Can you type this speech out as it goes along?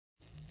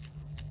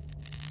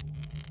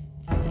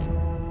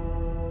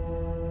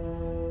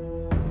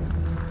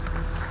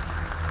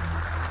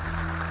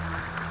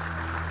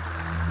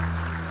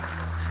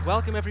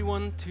Welcome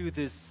everyone to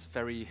this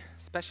very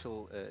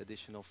special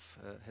edition of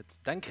het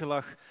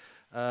Denkgelag.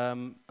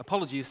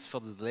 Apologies for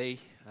the delay.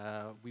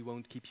 We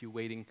won't keep you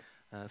waiting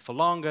for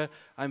longer.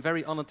 I'm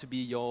very honored to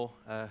be your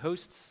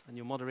host and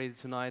your moderator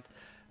tonight.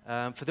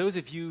 For those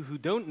of you who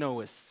don't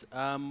know us,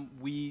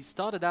 we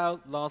started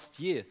out last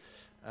year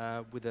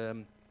with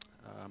a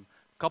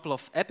couple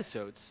of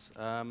episodes,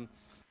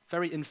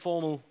 very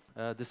informal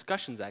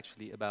discussions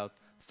actually about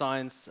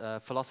science,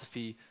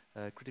 philosophy,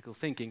 critical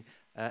thinking,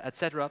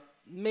 etc.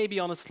 Maybe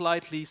on a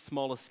slightly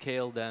smaller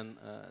scale than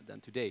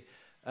today.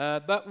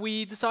 But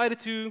we decided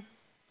to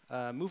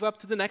move up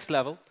to the next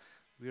level.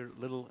 We're a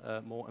little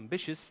more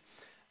ambitious.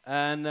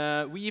 And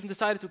we even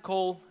decided to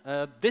call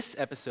this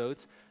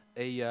episode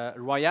a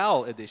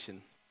Royale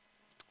edition.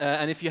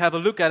 And if you have a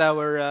look at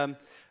our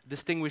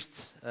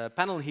distinguished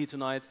panel here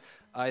tonight,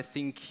 I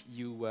think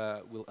you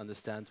will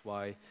understand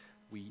why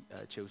we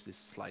chose this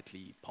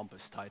slightly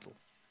pompous title.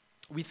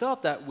 We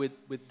thought that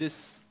with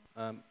this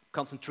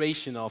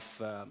concentration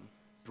of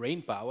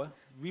brain power,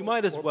 we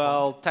might as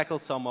well tackle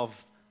some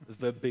of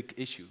the big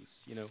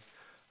issues, you know.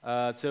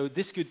 So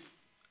this could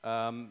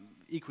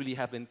equally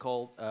have been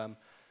called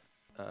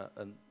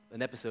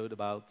an episode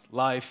about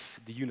life,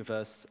 the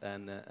universe,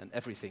 and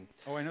everything.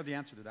 Oh, I know the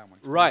answer to that one.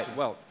 Right.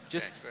 Well,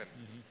 just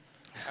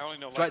I only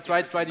know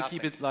try to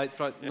keep it light.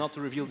 Try not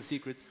to reveal the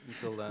secrets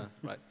until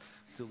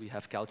until we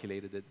have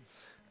calculated it.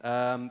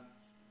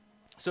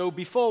 So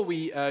before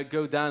we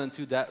go down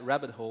into that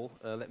rabbit hole,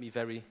 let me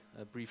very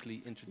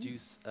briefly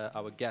introduce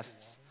our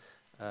guests.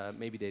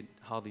 Maybe they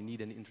hardly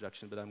need any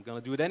introduction, but I'm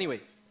going to do it anyway.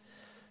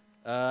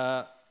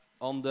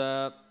 On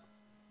the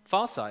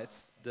far side,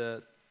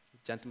 the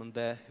gentleman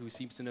there who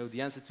seems to know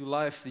the answer to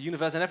life, the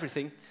universe, and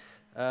everything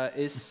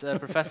is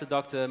Professor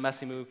Dr.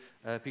 Massimo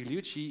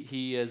Pigliucci.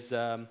 He is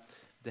the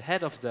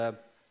head of the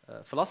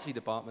philosophy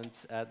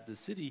department at the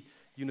City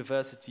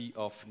University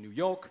of New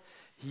York.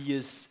 He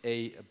is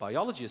a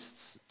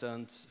biologist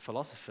turned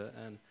philosopher,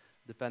 and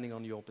depending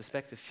on your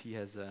perspective, he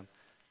has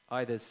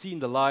either seen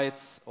the light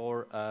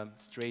or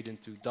strayed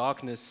into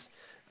darkness.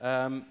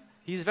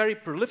 He's a very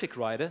prolific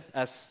writer,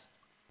 as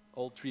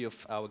all three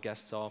of our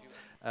guests are.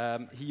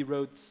 He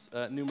wrote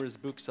numerous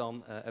books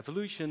on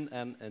evolution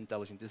and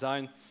intelligent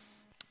design,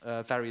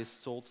 various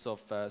sorts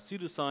of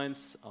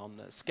pseudoscience,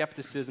 on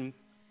skepticism,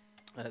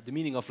 the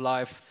meaning of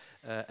life,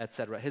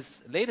 etc.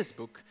 His latest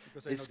book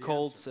is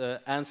called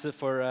Answers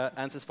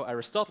for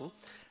Aristotle,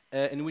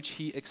 in which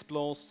he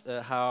explores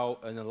how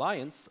an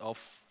alliance of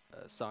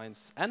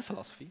science and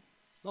philosophy,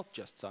 not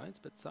just science,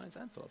 but science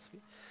and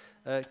philosophy,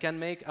 can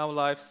make our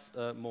lives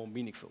more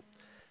meaningful.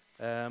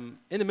 In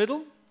the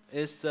middle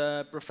is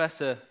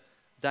Professor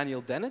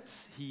Daniel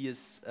Dennett. He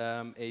is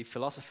a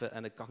philosopher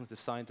and a cognitive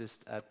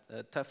scientist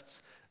at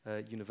Tufts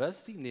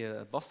University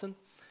near Boston.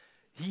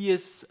 He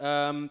is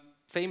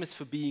famous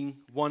for being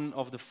one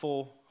of the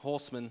four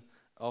horsemen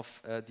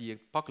of the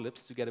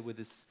apocalypse, together with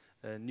his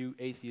new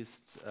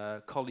atheist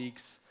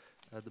colleagues,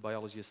 the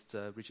biologist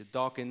Richard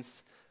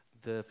Dawkins,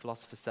 the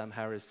philosopher Sam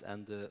Harris,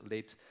 and the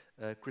late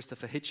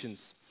Christopher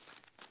Hitchens.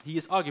 He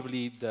is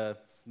arguably the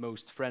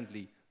most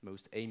friendly,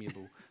 most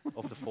amiable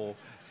of the four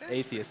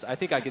atheists. I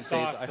think I can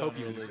say so. I hope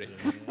you agree.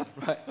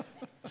 Right.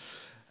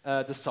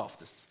 The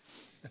softest.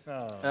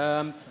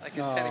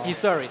 He's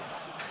sorry.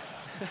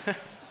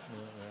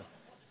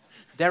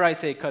 Dare I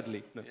say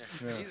cuddly? No.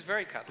 Yeah. He's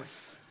very cuddly.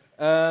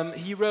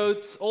 He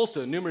wrote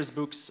also numerous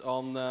books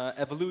on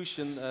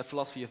evolution,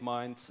 philosophy of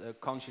mind,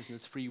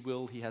 consciousness, free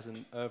will. He has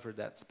an oeuvre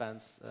that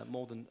spans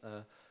more than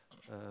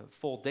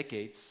 4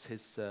 decades.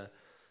 His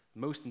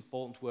most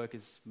important work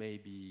is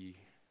maybe...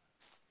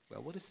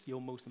 Well, what is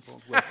your most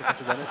important work,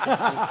 Professor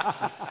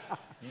Dennett?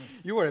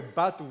 You were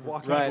about to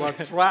walk into a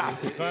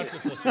trap.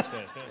 Consciousness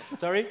explained.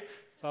 Sorry?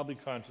 Probably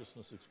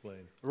consciousness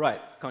explained. Right,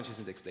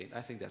 consciousness explained.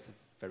 I think that's a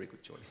very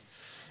good choice.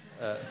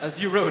 As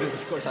you wrote it,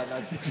 of course,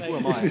 who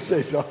am I? If you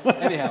say so.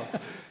 Anyhow,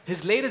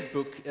 his latest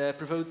book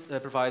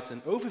provides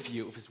an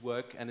overview of his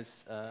work and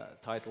is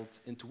titled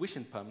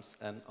Intuition Pumps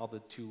and Other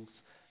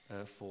Tools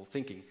for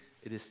Thinking.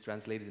 It is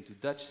translated into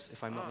Dutch,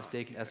 if I'm not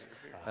mistaken, as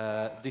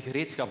de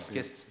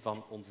gereedschapskist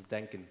van ons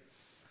denken.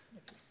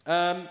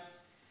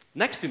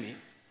 Next to me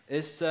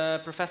is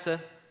Professor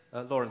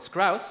Lawrence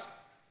Krauss.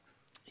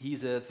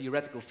 He's a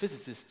theoretical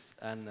physicist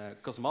and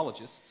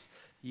cosmologist.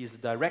 He is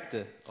the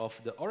director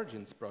of the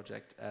Origins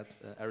project at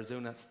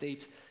Arizona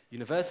State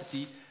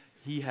University.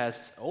 He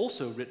has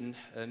also written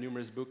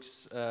numerous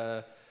books,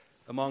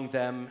 among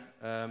them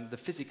The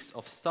Physics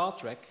of Star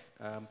Trek,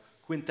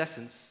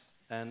 Quintessence,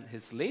 and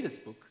his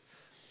latest book,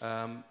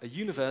 A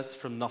Universe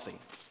from Nothing.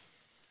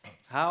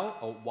 How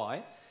or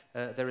why?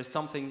 There is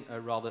something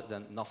rather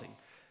than nothing.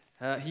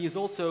 He is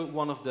also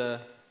one of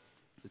the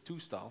 2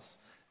 stars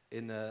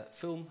in a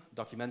film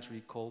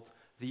documentary called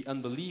The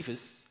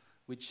Unbelievers,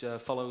 which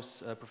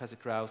follows Professor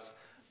Krauss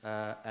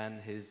and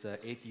his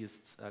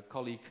atheist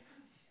colleague,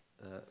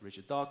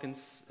 Richard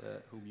Dawkins,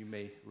 whom you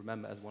may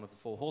remember as one of the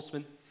 4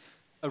 horsemen,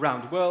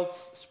 around the world,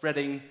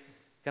 spreading,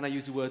 can I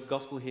use the word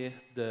gospel here,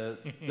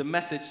 the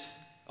message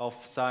of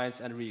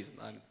science and reason.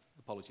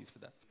 Apologies for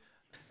that.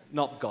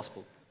 not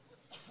gospel.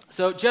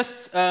 So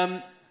just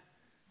to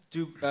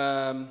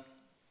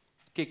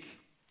kick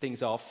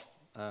things off,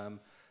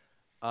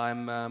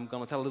 I'm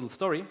going to tell a little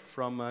story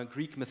from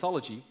Greek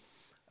mythology.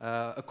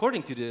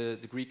 According to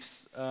the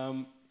Greeks,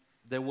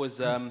 there was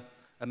a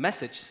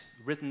message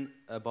written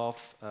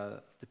above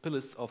the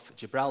pillars of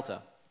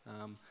Gibraltar.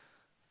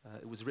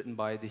 It was written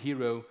by the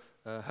hero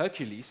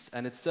Hercules,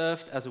 and it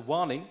served as a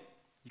warning.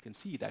 You can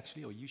see it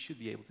actually, or you should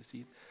be able to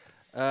see it.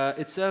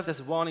 It served as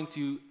a warning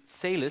to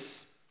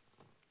sailors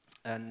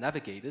and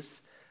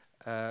navigators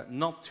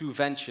not to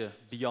venture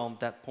beyond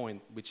that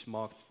point, which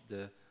marked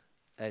the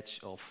edge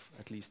of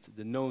at least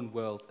the known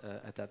world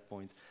at that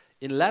point.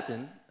 In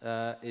Latin,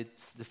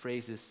 the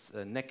phrase is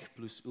nec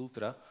plus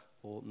ultra,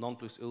 or non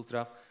plus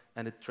ultra,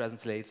 and it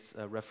translates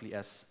roughly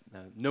as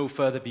no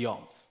further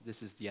beyond.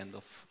 This is the end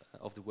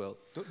of the world.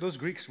 Those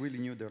Greeks really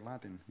knew their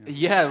Latin.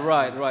 Yeah,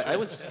 right. I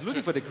was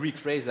looking for the Greek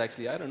phrase,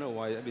 actually. I don't know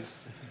why. I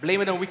was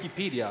blame it on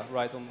Wikipedia,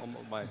 right, on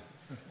my...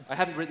 I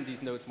haven't written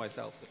these notes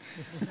myself, so...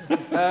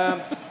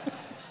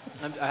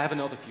 I have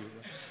another cue.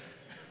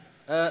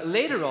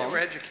 Later on,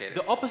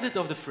 the opposite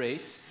of the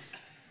phrase,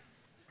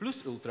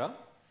 plus ultra,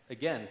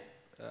 again,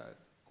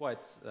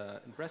 quite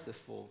impressive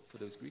for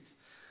those Greeks,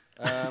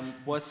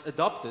 was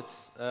adopted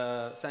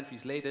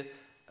centuries later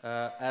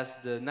as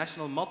the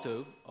national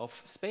motto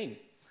of Spain.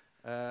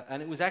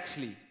 And it was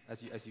actually,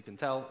 as you can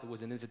tell, it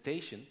was an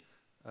invitation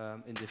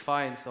in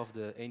defiance of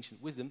the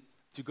ancient wisdom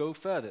to go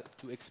further,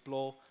 to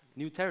explore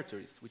new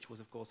territories, which was,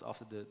 of course,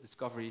 after the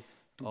discovery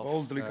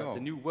of the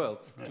new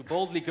world. To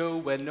boldly go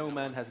where no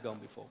man has gone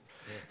before.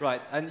 Yeah.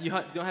 Right, and you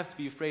don't have to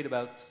be afraid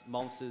about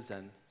monsters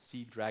and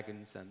sea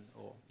dragons,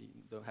 or you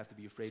don't have to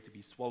be afraid to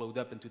be swallowed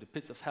up into the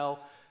pits of hell.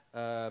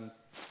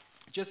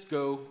 Just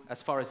go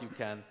as far as you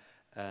can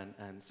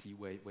and see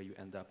where you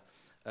end up.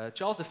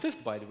 Charles V,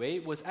 by the way,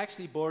 was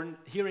actually born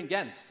here in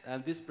Ghent,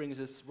 and this brings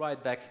us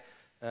right back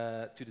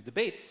to the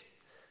debates.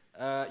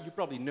 You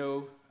probably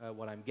know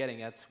what I'm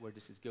getting at, where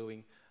this is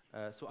going,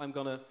 so I'm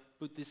going to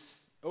put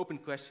this open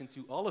question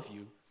to all of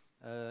you.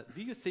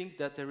 Do you think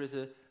that there is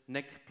a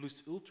nec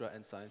plus ultra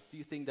in science? Do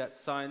you think that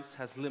science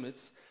has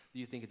limits? Do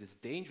you think it is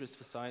dangerous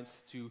for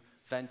science to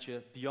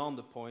venture beyond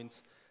the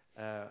point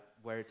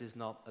where it is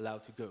not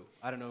allowed to go?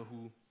 I don't know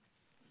who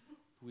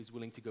is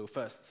willing to go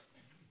first.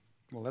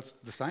 Well, let's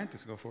the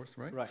scientists go first,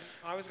 right? Right.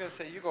 I was going to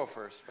say you go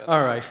first. But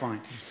all right,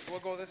 fine. We'll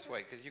go this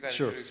way, because you got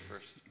to introduce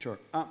first. Sure.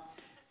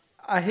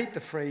 I hate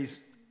the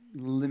phrase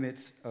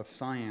limits of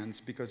science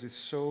because it's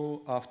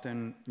so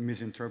often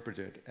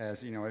misinterpreted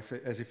as,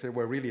 as if it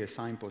were really a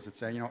signpost that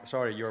say,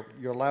 sorry, you're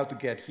allowed to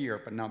get here,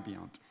 but not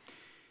beyond.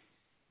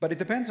 But it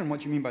depends on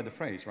what you mean by the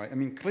phrase, right? I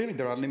mean, clearly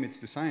there are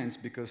limits to science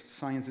because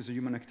science is a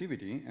human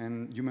activity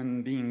and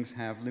human beings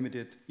have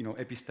limited,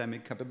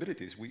 epistemic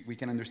capabilities. We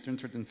can understand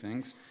certain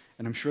things,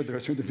 and I'm sure there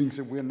are certain things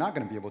that we're not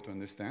going to be able to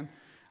understand.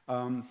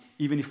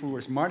 Even if we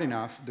were smart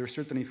enough, there are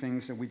certainly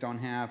things that we don't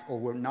have or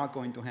we're not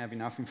going to have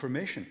enough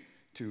information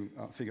to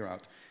figure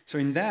out. So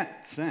in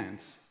that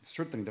sense,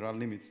 certainly there are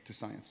limits to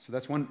science. So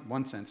that's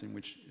one sense in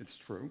which it's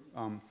true.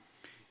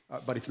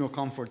 But it's no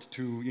comfort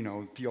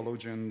to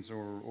theologians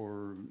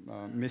or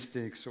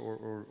mystics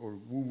or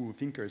woo-woo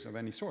thinkers of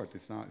any sort.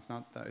 It's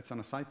on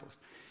a signpost.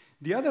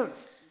 The other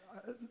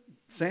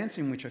sense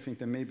in which I think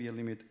there may be a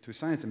limit to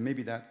science, and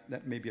maybe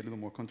that may be a little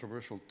more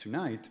controversial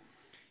tonight,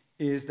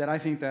 is that I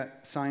think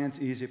that science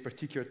is a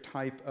particular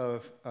type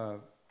of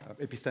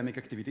epistemic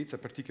activity. It's a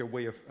particular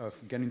way of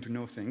getting to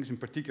know things. In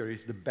particular,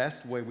 it's the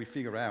best way we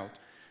figure out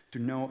to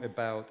know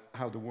about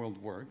how the world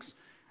works.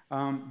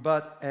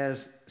 But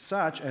as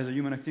such, as a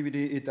human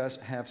activity, it does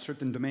have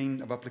certain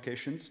domain of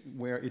applications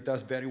where it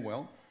does very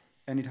well,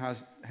 and it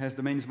has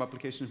domains of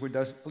applications where it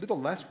does a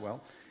little less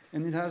well,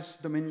 and it has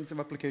domains of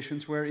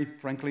applications where it,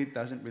 frankly,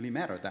 doesn't really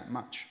matter that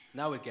much.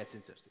 Now it gets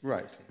interesting.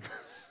 Right.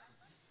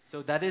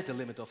 So that is the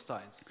limit of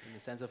science, in the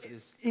sense of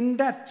is... In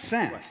that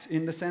sense, right.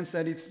 In the sense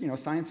that it's,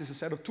 science is a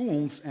set of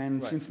tools, and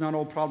right. Since not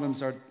all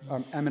problems are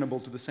amenable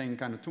to the same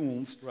kind of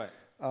tools, right.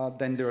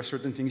 Then there are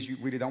certain things you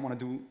really don't want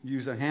to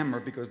use a hammer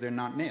because they're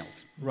not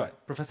nails. Right.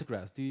 Professor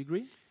Krauss, do you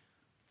agree?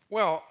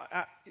 Well,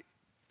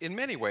 in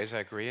many ways I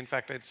agree. In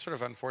fact, it's sort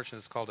of unfortunate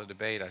it's called a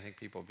debate. I think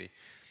people will be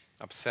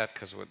upset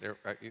because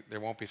there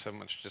won't be so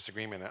much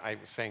disagreement. I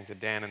was saying to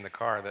Dan in the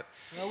car that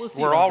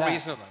we're all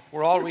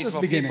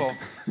reasonable people.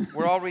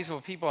 We're all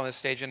reasonable people on this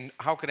stage, and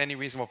how could any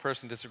reasonable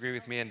person disagree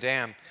with me and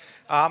Dan?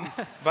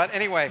 But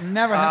anyway,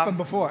 never happened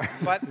before.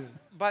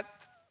 but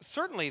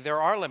certainly there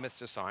are limits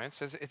to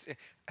science.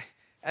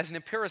 As an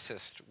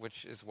empiricist,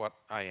 which is what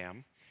I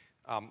am,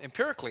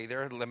 empirically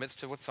there are limits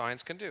to what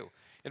science can do.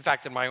 In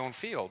fact, in my own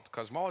field,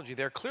 cosmology,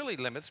 there are clearly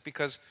limits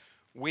because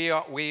we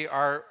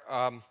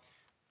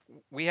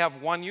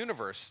have one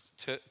universe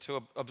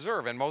to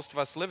observe, and most of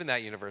us live in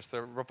that universe.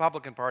 The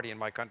Republican Party in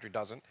my country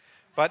doesn't,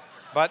 so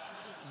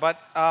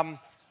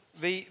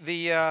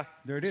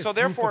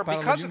therefore,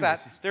 because of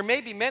that, there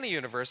may be many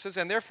universes,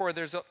 and therefore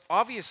there's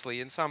obviously,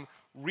 in some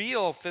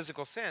real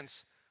physical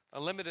sense, a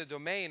limited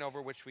domain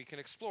over which we can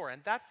explore,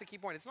 and that's the key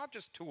point. It's not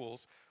just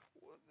tools.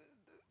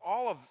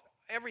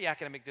 Every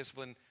academic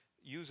discipline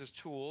uses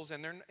tools,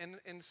 and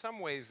in some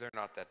ways they're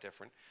not that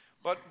different.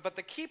 But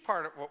the key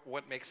part of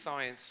what makes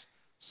science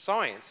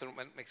science and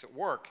what makes it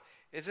work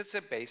is it's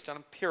based on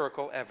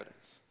empirical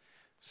evidence,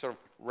 sort of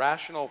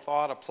rational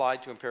thought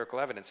applied to empirical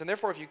evidence. And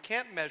therefore, if you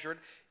can't measure it,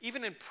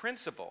 even in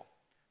principle,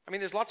 I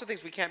mean, there's lots of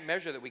things we can't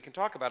measure that we can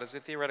talk about as a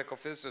theoretical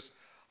physicist.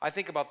 I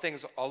think about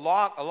things, a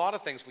lot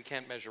of things we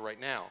can't measure right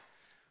now.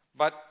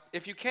 But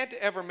if you can't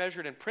ever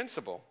measure it in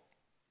principle,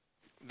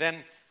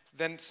 then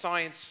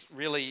science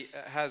really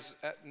has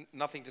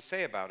nothing to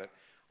say about it.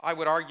 I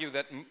would argue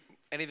that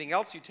anything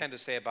else you tend to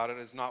say about it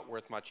is not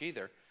worth much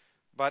either.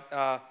 But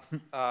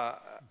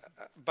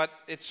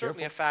it's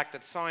certainly a fact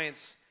that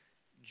science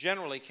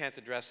generally can't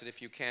address it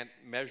if you can't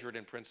measure it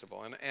in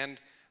principle. And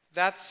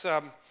that's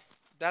of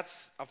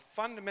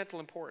fundamental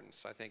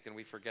importance, I think, and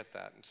we forget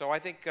that. And so I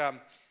think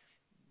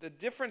the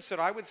difference that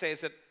I would say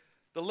is that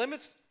the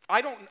limits,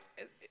 I don't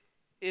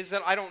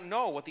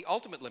know what the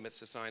ultimate limits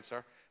to science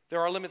are. There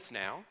are limits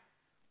now,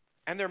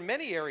 and there are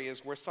many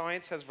areas where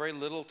science has very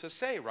little to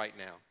say right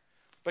now.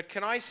 But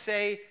can I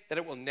say that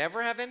it will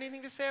never have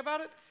anything to say about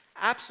it?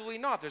 Absolutely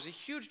not. There's a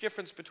huge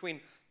difference between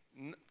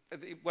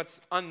what's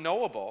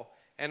unknowable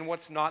and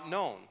what's not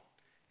known.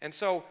 And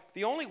so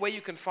the only way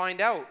you can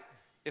find out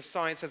if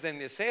science has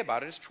anything to say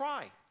about it is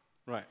try.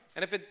 Right.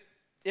 And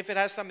if it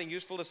has something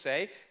useful to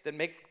say that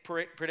make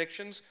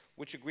predictions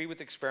which agree with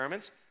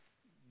experiments,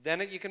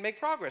 then you can make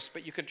progress.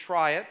 But you can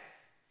try it,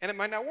 and it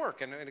might not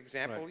work. And an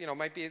example,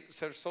 might be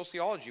sort of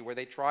sociology, where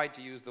they tried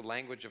to use the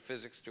language of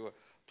physics to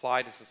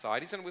apply to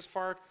societies, and it was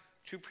far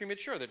too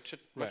premature. They're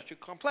much too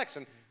complex.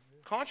 And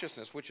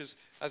consciousness, which is,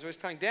 as I was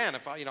telling Dan,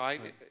 if I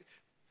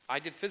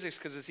did physics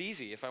because it's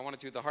easy. If I want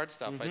to do the hard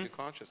stuff, I do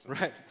consciousness.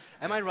 Right.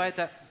 Am I right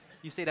that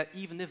you say that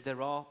even if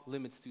there are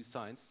limits to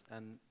science,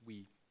 and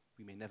we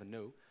may never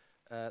know,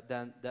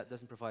 then that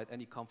doesn't provide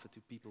any comfort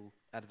to people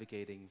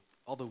advocating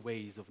other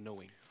ways of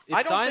knowing?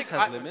 If science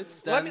has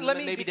limits, then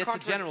maybe that's a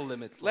general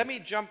limit. Let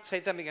me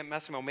say something that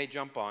Massimo may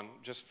jump on,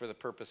 just for the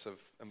purpose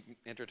of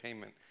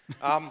entertainment.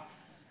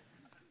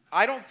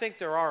 I don't think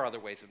there are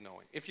other ways of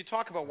knowing. If you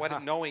talk about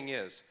what knowing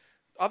is,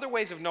 other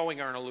ways of knowing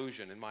are an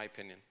illusion, in my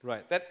opinion.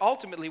 Right. That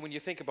ultimately, when you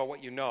think about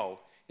what you know,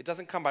 it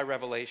doesn't come by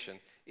revelation.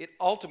 It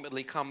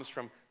ultimately comes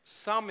from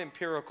some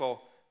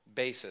empirical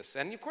basis.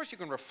 And of course, you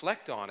can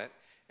reflect on it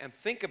and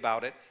think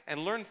about it and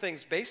learn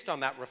things based on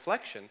that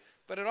reflection,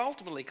 but it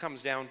ultimately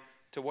comes down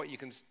to what you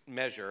can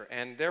measure.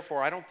 And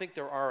therefore, I don't think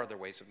there are other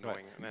ways of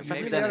knowing. Right. And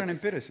Maybe they're an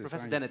empiricist.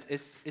 Professor Dennett,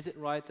 is it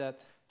right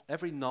that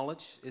every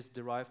knowledge is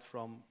derived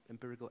from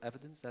empirical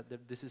evidence, that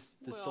this is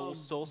the sole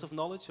source of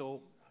knowledge?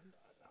 Or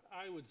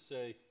I would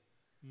say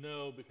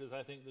no, because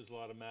I think there's a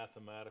lot of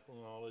mathematical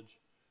knowledge,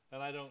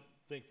 and I don't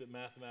think that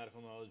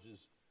mathematical knowledge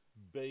is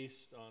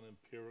based on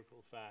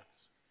empirical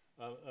facts,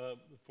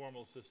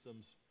 formal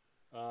systems.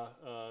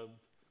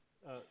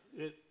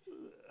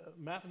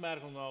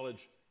 Mathematical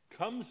knowledge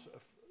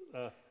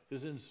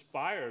is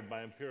inspired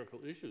by empirical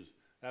issues.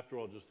 After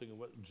all, just think of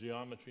what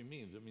geometry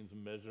means. It means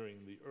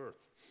measuring the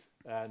Earth.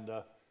 And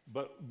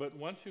but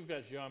once you've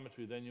got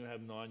geometry, then you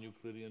have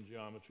non-Euclidean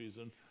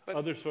geometries and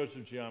other sorts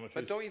of geometries.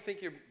 But don't you think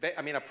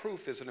a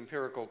proof is an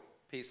empirical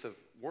piece of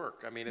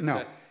work? I mean, it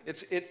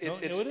is. It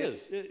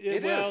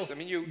is. I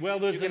mean, you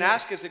can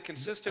ask, is it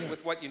consistent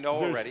with what you know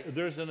already?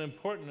 There's an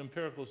important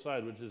empirical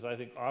side, which is, I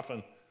think,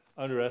 often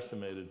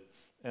underestimated.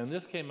 And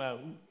this came out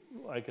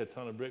like a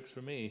ton of bricks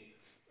for me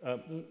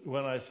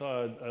when I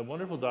saw a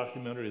wonderful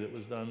documentary that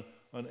was done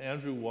on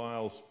Andrew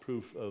Wiles'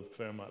 proof of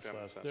Fermat's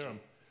last theorem.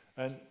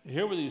 And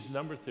here were these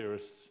number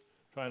theorists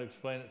trying to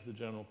explain it to the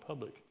general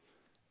public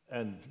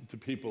and to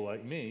people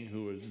like me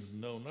who are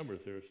no number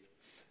theorists.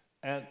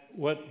 And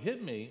what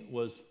hit me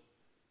was,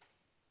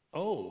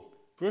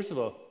 first of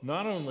all,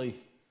 not only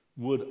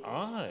would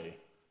I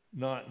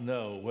not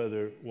know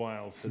whether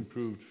Wiles had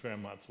proved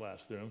Fermat's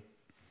last theorem,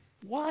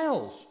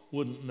 Wiles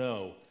wouldn't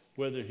know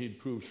whether he'd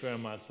proved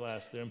Fermat's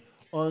last theorem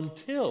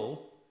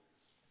until,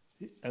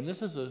 and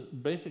this is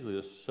basically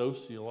a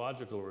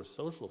sociological or a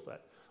social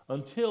fact,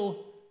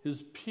 until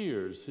his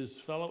peers, his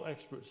fellow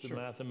experts in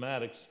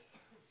mathematics,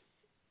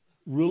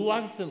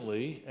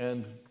 reluctantly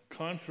and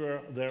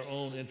contra their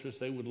own interests,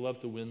 they would love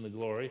to win the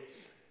glory,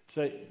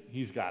 say,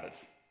 he's got it.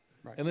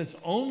 Right. And it's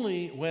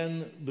only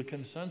when the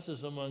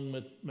consensus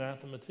among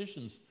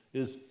mathematicians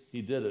is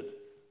he did it.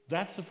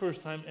 That's the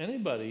first time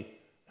anybody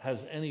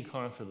has any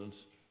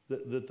confidence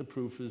that the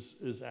proof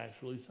is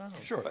actually sound.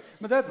 Sure,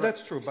 but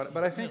that's true. But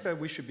I think that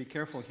we should be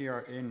careful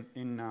here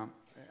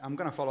I'm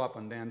going to follow up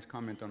on Dan's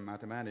comment on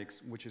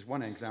mathematics, which is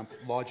one example.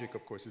 Logic,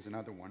 of course, is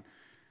another one.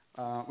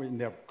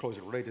 They're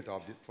closely related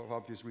for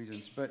obvious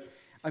reasons. But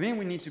I mean,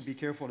 we need to be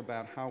careful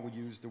about how we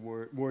use the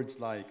words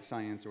like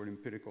science or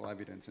empirical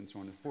evidence and so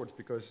on and so forth,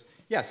 because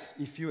yes,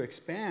 if you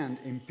expand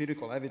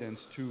empirical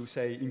evidence to,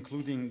 say,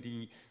 including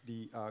the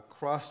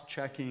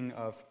cross-checking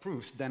of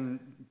proofs, then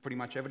pretty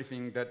much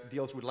everything that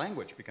deals with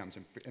language becomes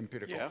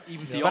empirical. Yeah.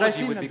 Even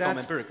theology would become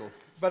empirical.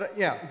 But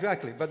yeah,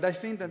 exactly. But I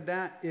think that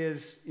that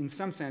is, in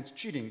some sense,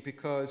 cheating,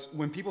 because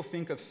when people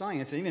think of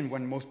science, even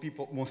when most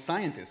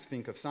scientists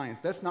think of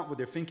science, that's not what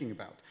they're thinking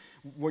about.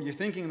 What you're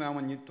thinking about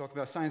when you talk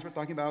about science, we're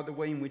talking about the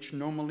way in which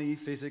normally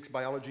physics,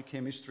 biology,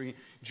 chemistry,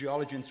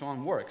 geology, and so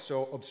on work.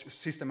 So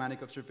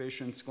systematic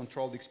observations,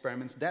 controlled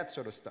experiments, that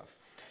sort of stuff.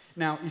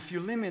 Now, if you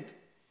limit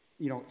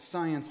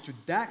science to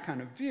that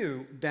kind of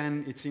view,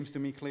 then it seems to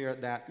me clear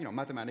that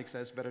mathematics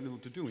has very little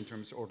to do in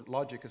terms, or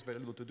logic has very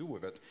little to do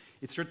with it.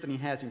 It certainly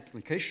has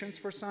implications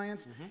for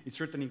science. It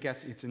certainly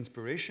gets its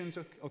inspirations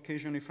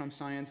occasionally from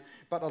science,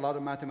 but a lot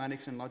of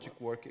mathematics and logic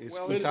work is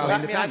without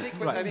independence.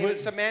 I think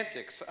it's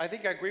semantics. I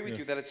think I agree with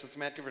you that it's a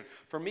semantic difference.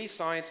 For me,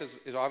 science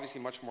is obviously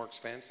much more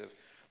expansive,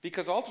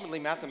 because ultimately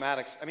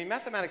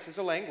mathematics is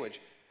a language.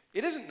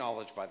 It isn't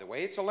knowledge, by the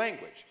way. It's a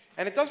language,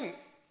 and it doesn't.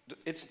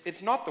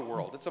 It's not the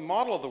world. It's a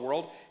model of the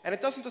world, and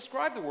it doesn't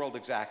describe the world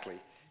exactly.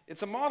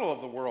 It's a model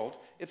of the world.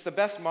 It's the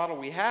best model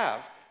we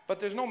have, but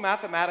there's no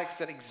mathematics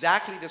that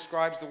exactly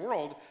describes the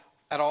world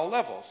at all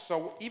levels.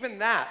 So even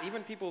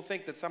people who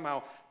think that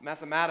somehow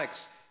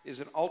mathematics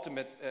is an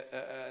ultimate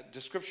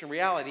description of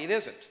reality, it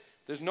isn't.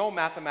 There's no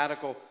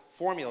mathematical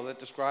formula that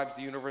describes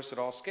the universe at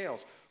all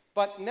scales.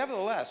 But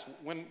nevertheless,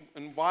 when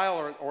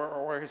Weil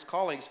or his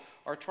colleagues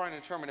are trying to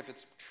determine if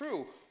it's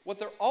true, what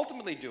they're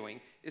ultimately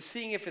doing is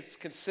seeing if it's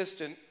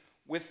consistent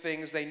with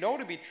things they know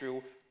to be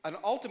true, and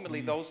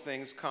ultimately those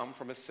things come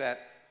from a set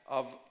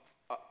of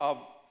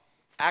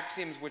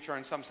axioms which are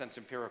in some sense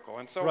empirical.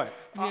 And so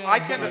I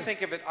tend to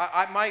think of it,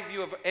 my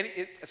view of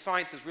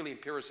science is really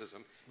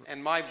empiricism,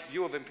 and my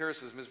view of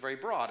empiricism is very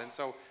broad. And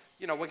so,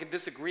 we can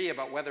disagree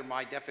about whether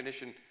my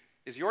definition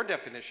is your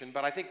definition,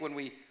 but I think when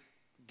we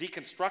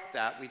deconstruct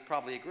that, we'd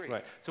probably agree.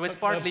 Right. So it's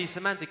partly a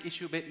semantic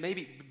issue, but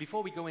maybe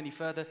before we go any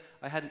further,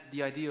 I had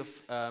the idea of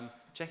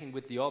checking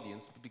with the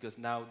audience, because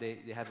now they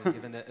haven't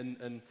given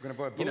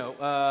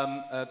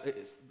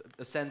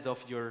a sense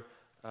of your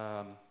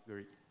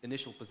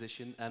initial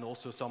position and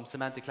also some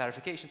semantic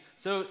clarification.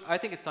 So I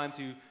think it's time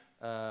to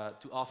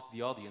ask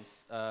the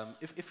audience,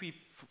 if we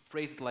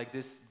phrase it like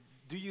this: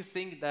 do you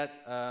think that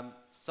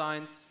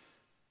science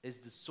is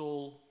the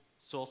sole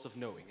source of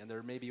knowing? And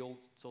there may be all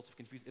sorts of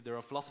confusion. If there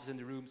are philosophers in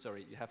the room,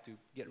 sorry, you have to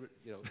get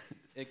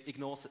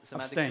ignore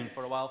semantics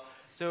for a while.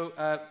 So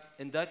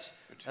in Dutch,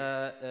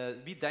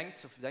 wie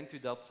denkt u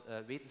dat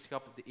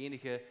wetenschap de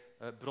enige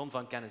bron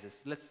van kennis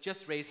is? Let's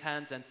just raise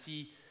hands and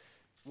see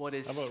what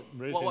is.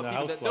 What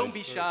people that don't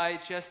be shy.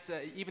 Just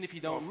even if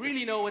you don't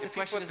really know what the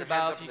question is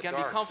about, you can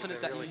be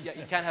confident that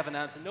you can have an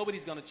answer.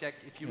 Nobody's going to check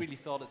if you really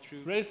thought it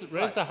true. Raise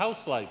the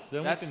house lights.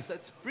 Then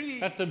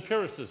that's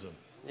empiricism.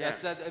 Yeah,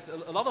 it's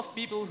a lot of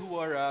people who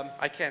are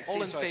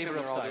all in favor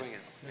of science.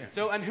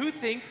 So, and who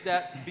thinks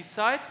that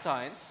besides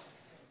science,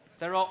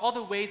 there are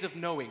other ways of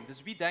knowing?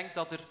 Dus wie denkt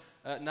dat er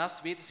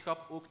naast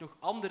wetenschap ook nog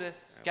andere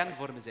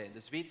kenvormen zijn?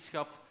 Dus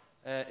wetenschap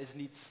is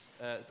niet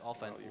het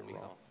alpha en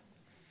omega.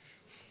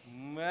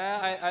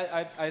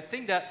 I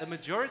think that the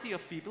majority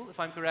of people, if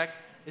I'm correct,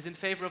 is in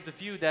favor of the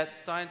view that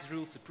science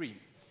rules supreme.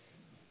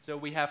 So do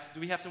we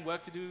have some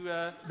work to do?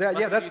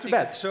 Yeah, that's too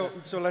bad. So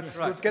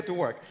let's get to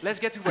work. Let's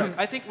get to work.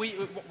 I think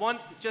we want,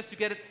 just to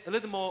get it a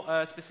little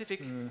more specific,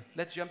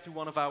 let's jump to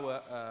one of our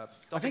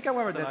topics. I think,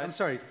 however, that, I'm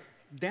sorry,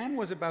 Dan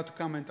was about to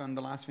comment on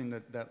the last thing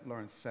that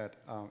Lawrence said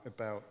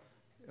about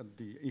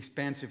the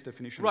expansive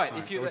definition of science.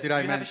 Right, if you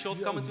have a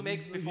short comment to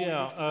make before we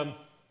move to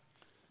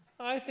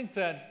I think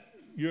that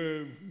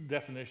your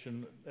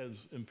definition as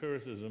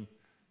empiricism,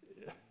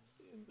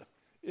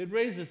 it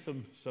raises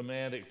some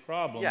semantic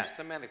problems. Yeah,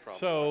 semantic problems.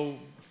 So,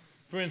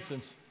 for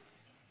instance,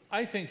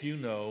 I think you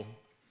know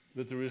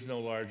that there is no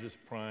largest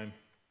prime.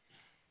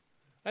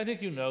 I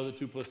think you know that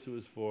 2 + 2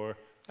 is 4.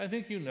 I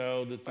think you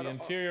know that the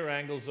interior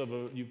angles of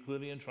a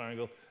Euclidean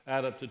triangle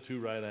add up to 2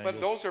 right angles.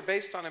 But those are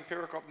based on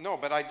empirical. No,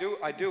 but I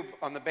do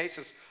on the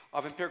basis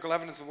of empirical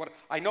evidence of what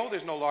I know.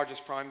 There's no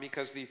largest prime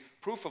because the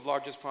proof of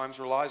largest primes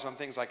relies on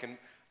things I can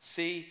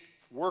see,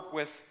 work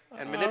with,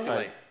 and manipulate.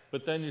 Right.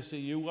 But then you see,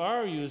 you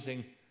are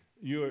using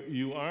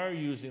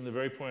the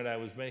very point I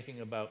was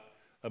making about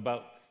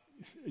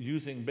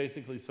using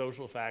basically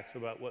social facts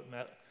about what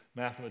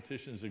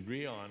mathematicians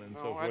agree on and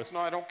so forth. No,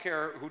 I don't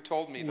care who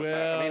told me the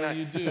fact. I mean,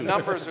 you do. The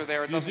numbers are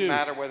there. It doesn't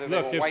matter whether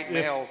they were white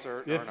males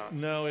or not.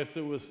 No, if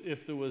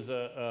there was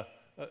a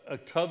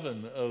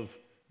coven of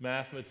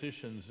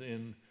mathematicians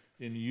in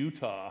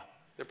Utah.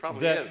 There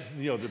probably is.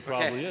 There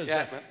probably is.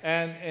 Yeah.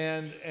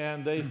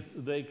 And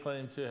they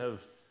claim to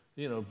have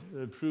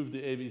proved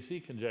the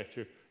ABC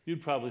conjecture.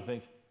 You'd probably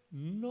think,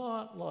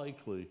 not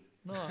likely,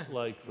 not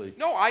likely.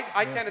 No,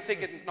 I tend to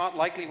think it's not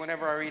likely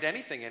whenever I read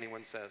anything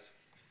anyone says.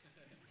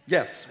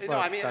 Yes.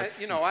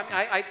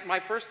 My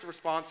first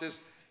response is,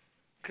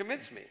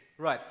 convince me.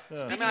 Right.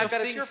 I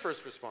bet it's your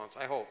first response,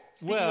 I hope.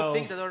 Speaking of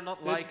things that are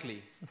not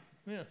likely,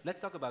 Yeah.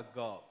 Let's talk about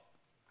God.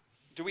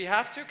 Do we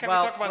have to? Can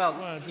Well, we talk about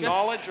well,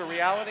 knowledge or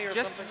reality or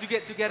Just something?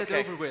 to get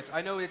Okay. it over with.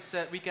 I know it's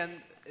we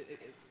can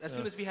as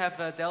soon as we have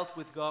dealt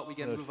with God, we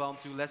can move on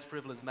to less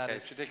frivolous Okay,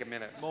 matters, it should take a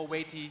minute. more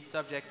weighty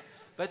subjects.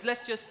 But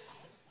let's just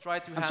try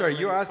to. I'm sorry,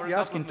 you're for a couple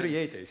asking of 3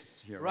 minutes.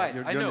 atheists here, Right,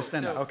 You I know.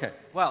 understand so, that? Okay.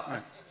 Well,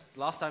 Right.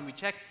 last time we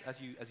checked, as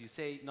you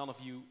say, none of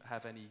you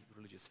have any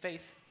religious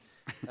faith.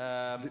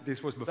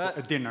 This was before but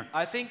a dinner.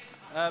 I think,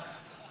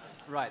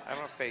 right. I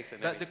don't have faith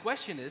in But it. the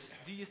question is,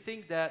 do you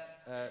think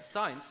that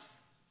science,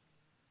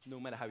 no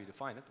matter how you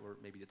define it, or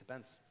maybe it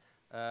depends,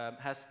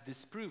 has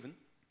disproven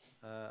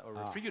or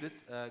refuted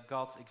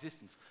God's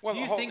existence? Well, do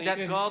you hold- think you that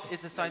can- God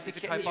is a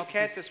scientific You hypothesis?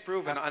 can't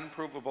disprove an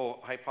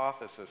unprovable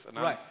hypothesis.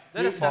 Right.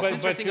 That's an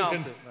interesting you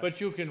answer. Can,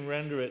 but you can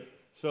render it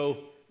so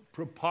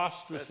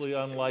preposterously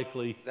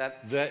unlikely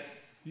that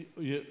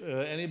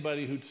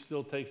anybody who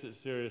still takes it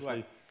seriously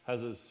Right.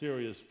 has a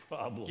serious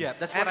problem. Yeah,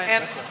 that's what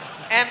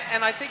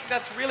And I think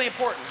that's really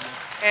important.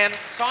 And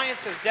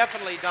science has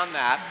definitely done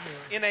that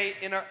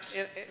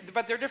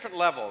but there are different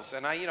levels.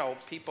 And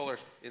people are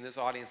in this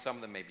audience, some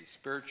of them may be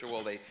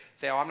spiritual. They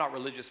say, oh, I'm not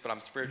religious, but I'm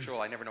spiritual.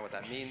 I never know what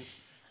that means.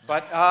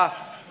 But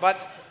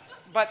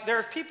there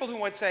are people who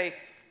would say,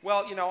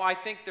 well, I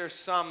think there's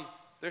some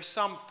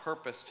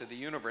purpose to the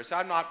universe.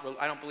 I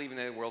don't believe in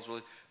the world's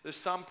religion. There's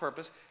some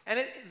purpose. And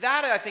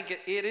I think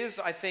it is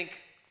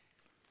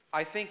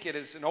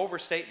an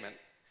overstatement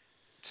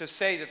to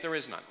say that there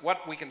is none.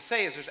 What we can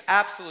say is there's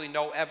absolutely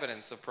no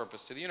evidence of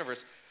purpose to the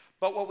universe.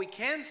 But what we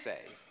can say,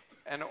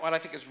 and what I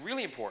think is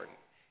really important,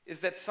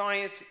 is that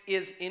science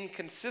is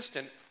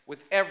inconsistent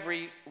with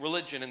every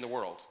religion in the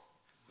world.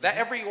 That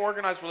every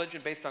organized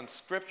religion based on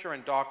scripture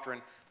and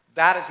doctrine,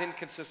 that is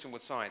inconsistent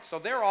with science. So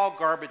they're all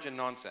garbage and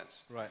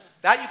nonsense. Right.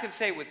 That you can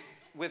say with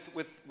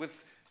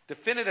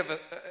definitive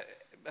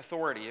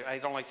authority. I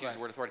don't like to use the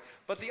word authority.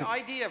 But the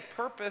idea of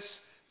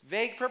purpose,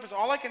 vague purpose,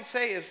 all I can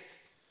say is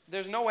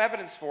there's no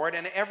evidence for it,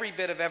 and every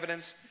bit of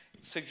evidence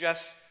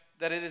suggests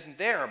that it isn't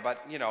there. But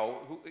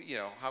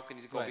how can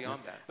you go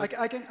beyond that?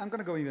 I'm going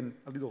to go even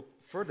a little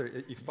further,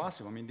 if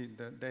possible. I mean,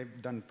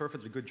 they've done a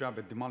perfectly good job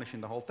at demolishing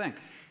the whole thing.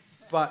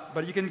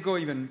 But you can go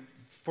even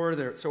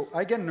further. So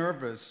I get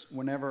nervous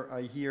whenever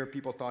I hear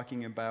people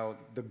talking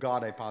about the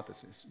God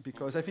hypothesis,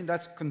 because I think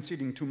that's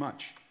conceding too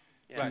much.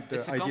 Yeah. Right. The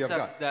It's a idea of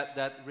God. concept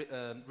that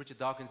Richard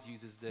Dawkins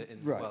uses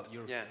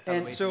your Yeah.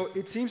 And so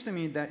it seems to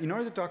me that in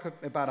order to talk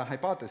about a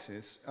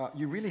hypothesis,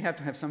 you really have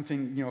to have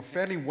something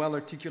fairly well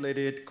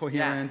articulated,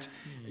 coherent,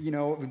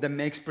 that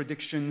makes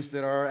predictions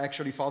that are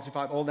actually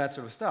falsified, all that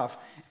sort of stuff.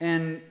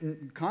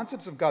 And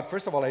concepts of God,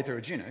 first of all, are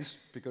heterogeneous,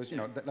 because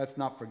let's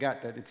not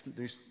forget that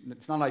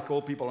it's not like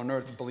all people on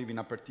Earth believe in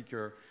a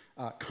particular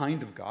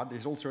kind of God.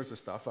 There's all sorts of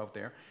stuff out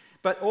there.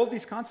 But all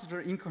these concepts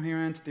are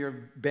incoherent. They're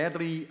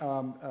badly,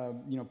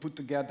 put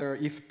together,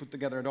 if put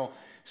together at all.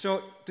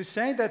 So to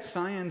say that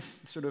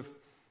science sort of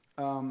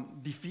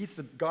defeats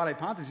the God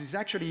hypothesis is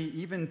actually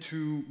even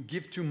to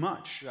give too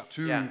much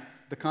to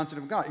the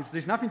concept of God.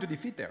 There's nothing to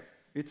defeat there.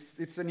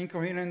 It's an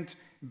incoherent,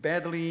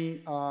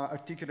 badly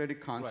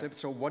articulated concept. Right.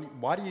 So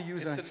why do you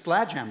use a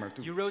sledgehammer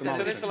to? You wrote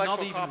that it's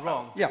not even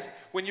wrong. Yeah.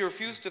 When you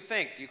refuse to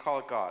think, you call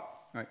it God.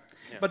 Right.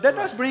 Yeah. But that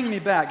does bring me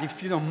back,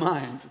 if you don't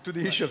mind, to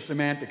the issue of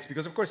semantics,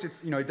 because of course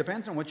it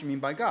depends on what you mean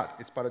by God.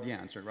 It's part of the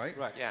answer, right?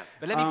 Right. Yeah.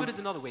 But let me put it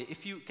another way.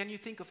 Can you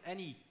think of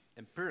any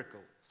empirical,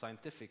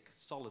 scientific,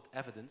 solid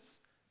evidence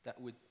that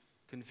would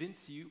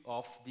convince you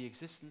of the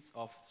existence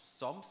of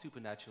some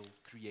supernatural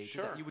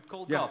creator that you would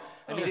call God?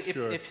 I mean,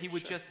 if he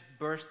would just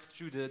burst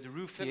through the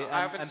roof here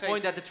and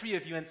point at the three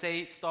of you and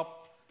say, "Stop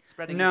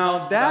spreading."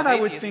 Now that I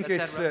would think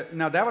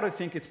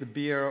it's the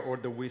beer or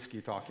the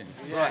whiskey talking.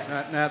 Right.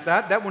 Now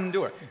that wouldn't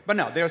do it. But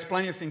no, there's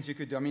plenty of things you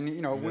could do. I mean,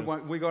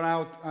 we go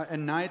out at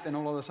night and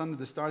all of a sudden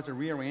the stars are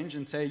rearranged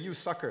and say, "You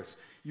suckers,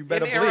 you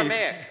better believe."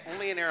 Aramaic,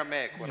 only in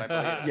Aramaic would I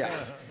believe.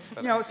 Yes.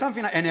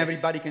 Something like, and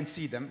everybody can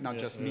see them, not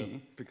just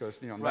me, because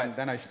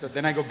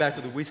then I go back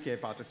to the whiskey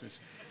hypothesis.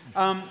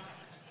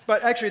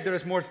 But actually, there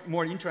is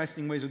more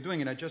interesting ways of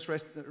doing it. I just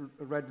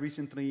read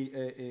recently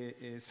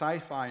a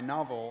sci-fi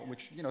novel,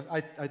 which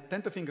I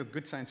tend to think of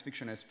good science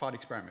fiction as thought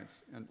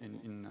experiments,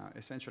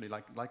 essentially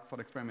like thought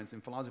experiments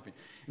in philosophy.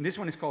 And this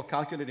one is called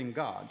Calculating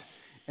God,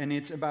 and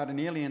it's about an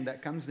alien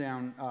that comes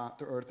down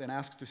to Earth and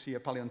asks to see a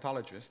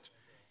paleontologist.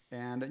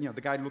 And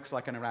the guy looks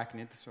like an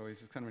arachnid, so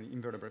he's kind of an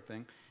invertebrate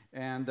thing.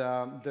 And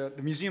the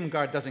museum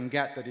guard doesn't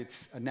get that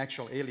it's an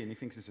actual alien. He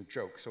thinks it's a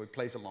joke, so he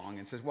plays along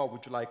and says, "Well,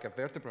 would you like a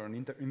vertebrate or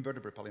an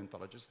invertebrate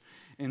paleontologist?"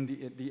 And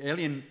the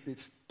alien,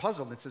 it's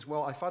puzzled and says,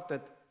 "Well, I thought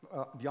that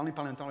the only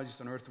paleontologists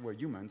on Earth were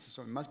humans,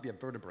 so it must be a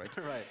vertebrate."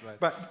 Right.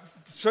 But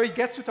so he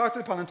gets to talk to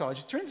the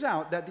paleontologist. Turns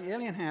out that the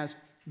alien has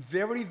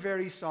very,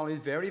 very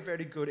solid, very,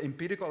 very good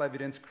empirical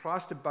evidence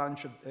across a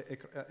bunch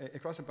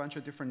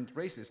of different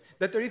races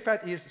that there in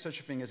fact is such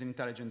a thing as an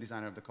intelligent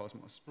designer of the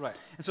cosmos. Right.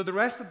 And so the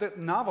rest of the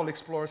novel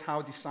explores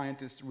how the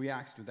scientist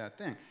reacts to that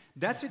thing.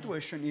 That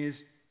situation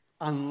is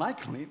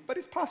unlikely, but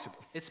it's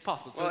possible. It's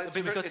possible. Well,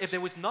 Because if there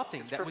was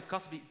nothing that would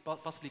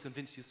possibly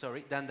convince you,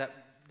 then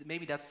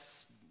maybe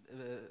that's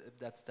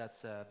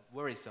that's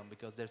worrisome,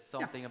 because there's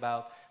something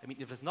about. I mean,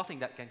 if there's nothing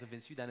that can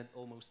convince you, then it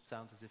almost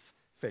sounds as if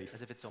Faith.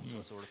 as if it's some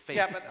sort of faith.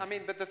 Yeah, but I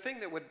mean, but the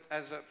thing that would,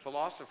 as a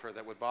philosopher,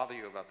 that would bother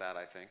you about that,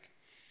 I think,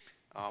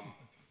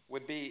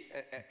 would be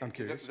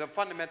the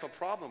fundamental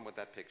problem with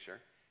that picture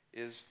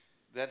is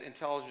that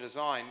intelligent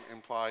design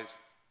implies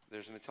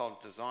there's an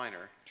intelligent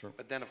designer,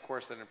 but then of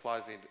course that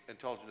implies the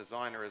intelligent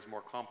designer is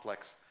more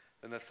complex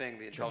than the thing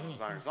the intelligent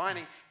designer is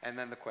designing, and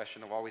then the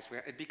question of always,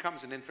 it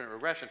becomes an infinite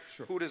regression.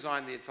 Who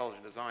designed the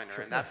intelligent designer?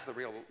 And that's the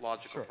real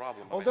logical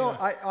problem. Although,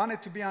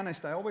 to be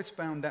honest, I always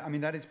found that, I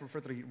mean, that is a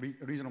perfectly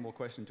reasonable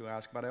question to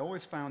ask, but I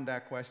always found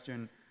that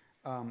question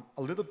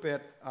a little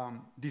bit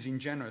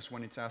disingenuous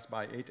when it's asked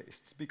by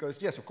atheists.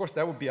 Because, yes, of course,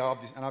 that would be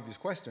an obvious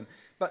question,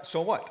 but so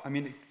what? I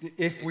mean,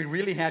 if we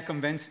really had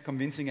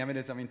convincing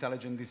evidence of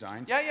intelligent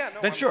design,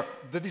 then sure,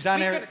 the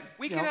designer...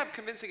 We could have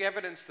convincing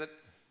evidence that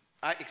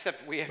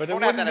except we but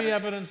don't it have wouldn't that be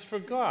evidence. evidence for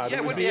God. Yeah,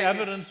 it would be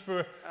evidence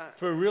for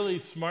really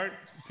smart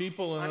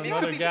people in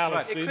another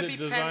galaxy that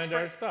designed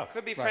our stuff. It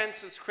could be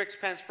Francis Crick's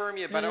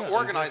panspermia, but an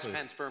organized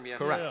panspermia.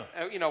 Correct.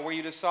 You know, where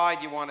you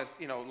decide you want to,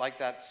 you know, like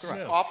that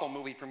awful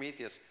movie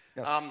Prometheus,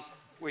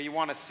 where you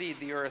want to seed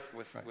the Earth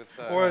with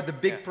or the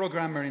big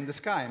programmer in the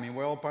sky. I mean,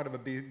 we're all part of a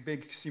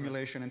big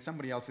simulation, and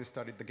somebody else has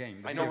studied the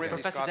game. I know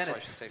Ridley Professor Scott, Dennett, so I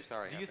should say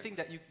sorry. Do you think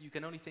that you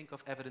can only think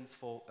of evidence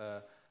for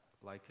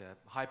like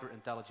a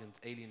hyper-intelligent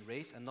alien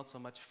race, and not so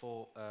much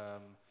for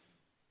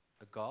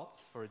a god,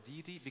 for a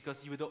deity?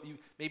 Because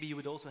maybe you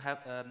would also have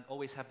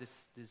always have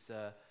this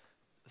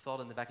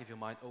thought in the back of your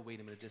mind. Oh, wait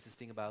a minute, there's this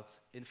thing about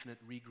infinite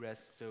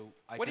regress. So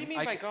what do you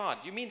mean by God?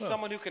 You mean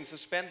someone who can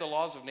suspend the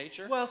laws of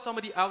nature? Well,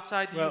 somebody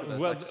outside the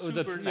universe.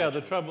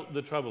 Like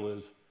the trouble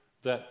is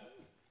that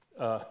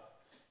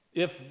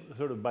if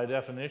sort of by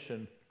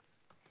definition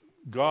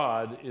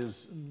God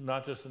is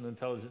not just an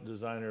intelligent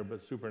designer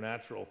but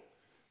supernatural,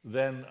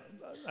 then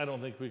I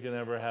don't think we can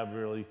ever have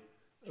really.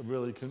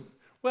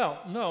 Well,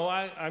 no,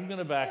 I'm going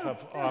to back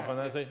off on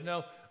that and say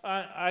no.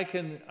 I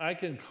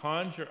can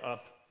conjure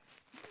up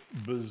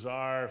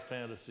bizarre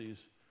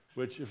fantasies,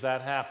 which, if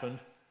that happened,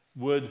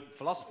 would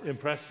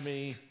impress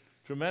me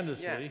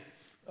tremendously.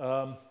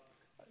 Yeah.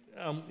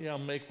 I'll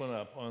make one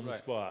up on the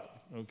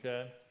spot.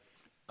 Okay.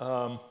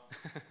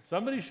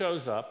 Somebody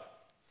shows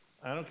up.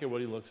 I don't care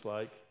what he looks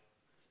like,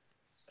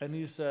 and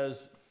he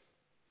says,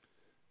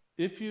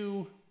 "If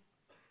you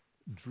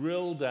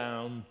drill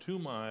down 2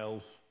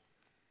 miles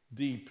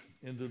deep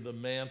into the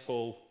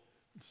mantle,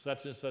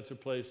 such and such a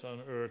place on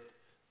Earth,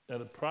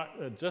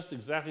 at just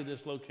exactly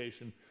this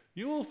location,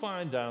 you will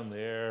find down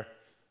there,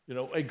 you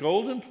know, a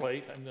golden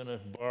plate." I'm going to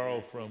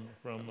borrow from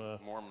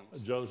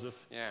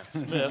Joseph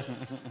Smith.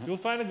 You'll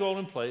find a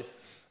golden plate,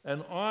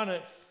 and on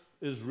it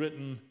is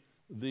written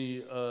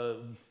the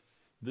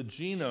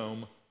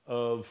genome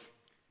of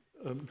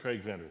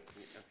Craig Venter.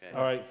 Okay.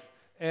 All right,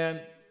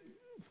 and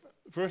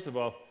first of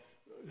all,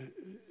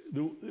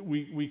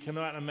 we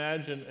cannot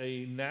imagine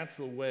a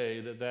natural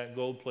way that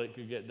gold plate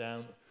could get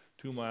down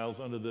 2 miles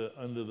under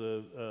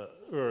the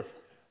Earth,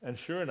 and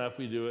sure enough,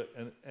 we do it,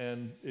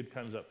 and it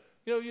comes up.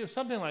 You know,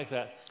 something like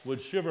that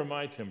would shiver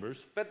my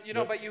timbers. But you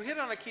know, but you hit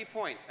on a key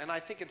point, and I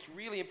think it's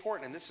really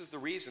important. And this is the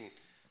reason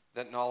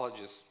that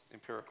knowledge is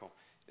empirical: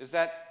 is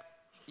that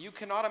you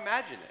cannot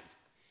imagine it,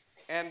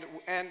 and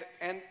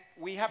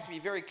we have to be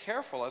very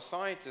careful as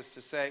scientists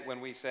to say when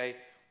we say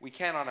we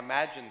cannot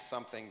imagine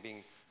something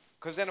being.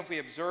 Because then if we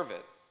observe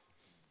it,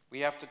 we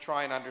have to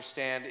try and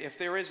understand if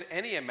there is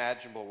any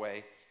imaginable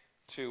way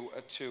to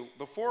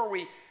before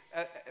we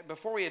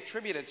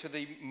attribute it to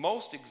the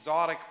most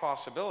exotic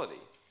possibility,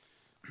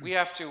 we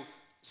have to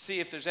see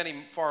if there's any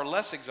far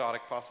less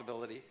exotic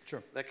possibility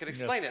that could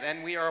explain it.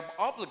 And we are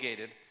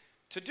obligated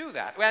to do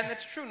that. And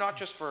it's true not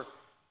just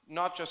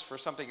for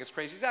something as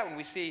crazy as that. When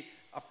we see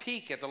a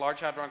peak at the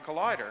Large Hadron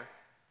Collider,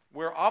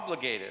 we're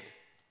obligated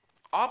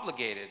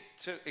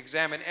to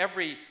examine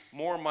every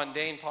more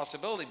mundane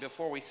possibility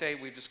before we say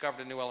we've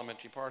discovered a new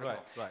elementary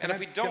particle. Right. And if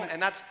we don't,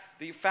 and that's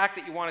the fact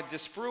that you want to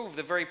disprove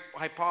the very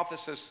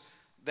hypothesis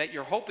that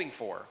you're hoping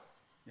for,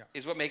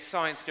 is what makes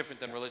science different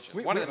than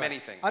religion. One of the many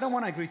things. I don't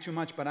want to agree too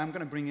much, but I'm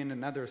going to bring in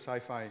another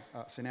sci-fi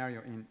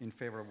scenario in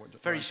favor of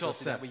what very short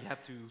so that we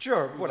have to...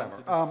 Sure,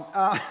 whatever.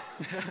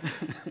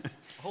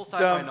 Whole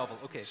sci-fi novel,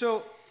 okay.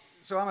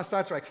 So I'm a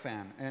Star Trek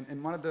fan,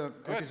 and one of the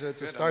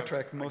episodes of Star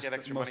Trek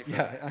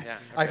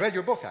I read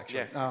your book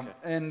actually,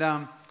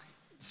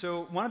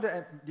 so one of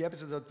the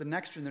episodes of The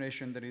Next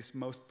Generation that is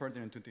most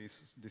pertinent to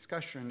this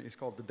discussion is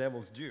called The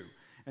Devil's Due,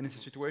 and it's a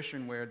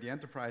situation where the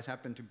Enterprise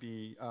happened to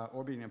be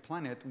orbiting a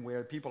planet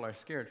where people are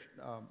scared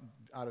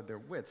out of their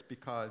wits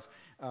because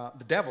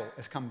the devil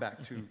has come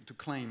back to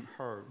claim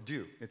her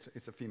due.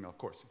 It's a female, of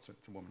course, it's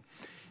a woman,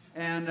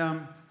 and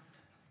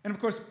And of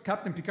course,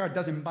 Captain Picard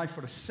doesn't buy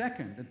for a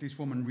second that this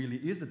woman really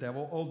is the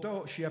devil,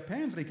 although she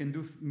apparently can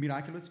do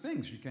miraculous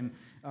things. She can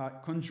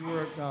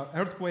conjure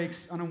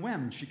earthquakes on a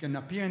whim. She can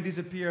appear and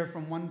disappear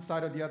from one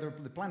side or the other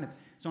of the planet,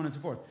 so on and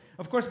so forth.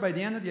 Of course, by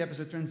the end of the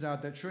episode, it turns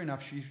out that, sure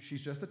enough,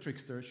 she's just a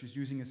trickster. She's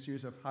using a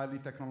series of highly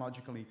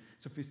technologically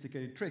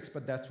sophisticated tricks,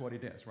 but that's what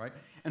it is, right?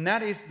 And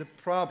that is the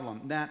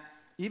problem, that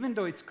even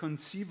though it's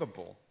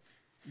conceivable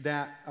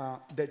that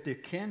there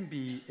can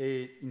be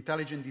an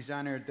intelligent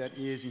designer that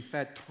is, in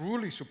fact,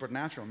 truly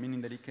supernatural, meaning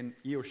that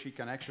he or she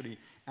can actually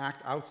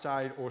act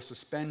outside or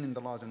suspending the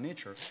laws of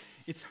nature,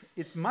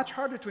 it's much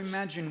harder to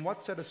imagine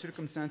what set of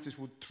circumstances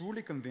would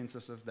truly convince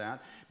us of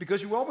that,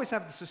 because you always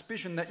have the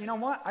suspicion that, you know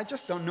what, I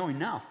just don't know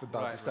enough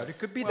about this stuff. It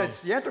could be that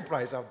it's the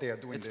Enterprise out there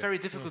doing this. It's very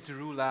difficult to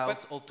rule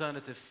out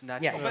alternative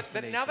natural explanations.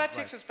 But now that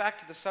takes us back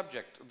to the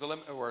subject,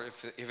 or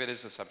if it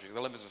is the subject,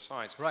 the limits of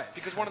science. Right.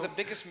 Because one of the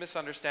biggest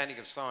misunderstandings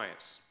of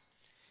science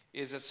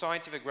is that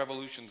scientific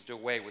revolutions do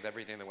away with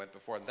everything that went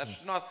before them.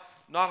 That's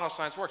not how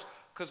science works.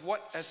 Because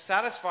what has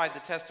satisfied the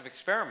test of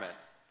experiment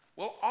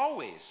will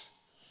always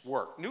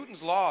work.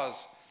 Newton's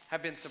laws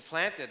have been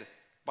supplanted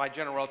by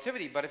general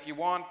relativity, but if you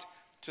want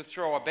to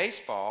throw a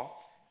baseball,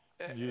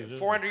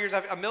 400 years,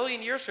 a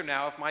million years from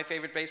now, if my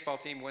favorite baseball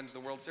team wins the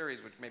World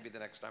Series, which may be the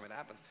next time it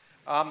happens,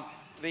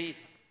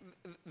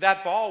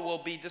 that ball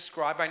will be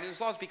described by Newton's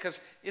laws because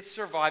it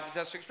survived the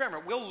test of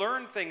experiment. We'll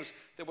learn things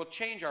that will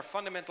change our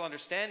fundamental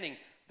understanding,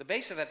 the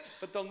base of that,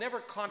 but they'll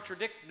never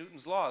contradict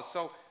Newton's laws.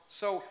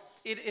 So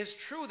it is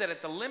true that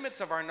at the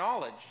limits of our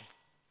knowledge,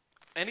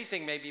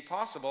 anything may be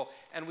possible,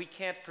 and we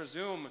can't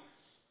presume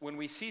when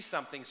we see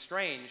something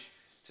strange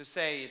to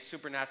say it's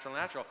supernatural,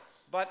 natural.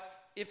 But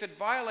if it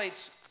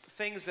violates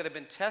things that have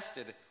been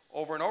tested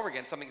over and over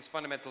again, something as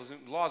fundamental as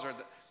Newton's laws or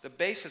the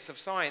basis of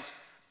science,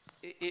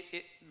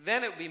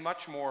 then it would be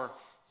much more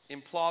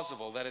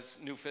implausible that it's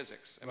new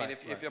physics. I mean,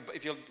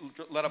 if you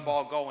let a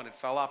ball go and it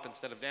fell up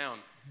instead of down,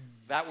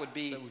 that would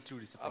be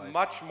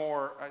much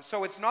more.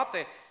 So it's not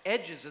the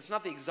edges, it's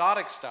not the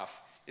exotic stuff.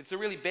 It's the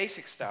really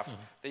basic stuff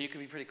that you can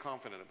be pretty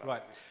confident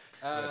about.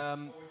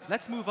 Right.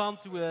 Let's move on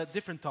to a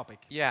different topic.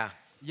 Yeah.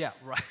 Yeah,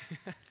 right.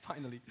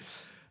 Finally.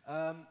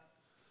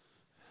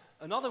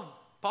 Another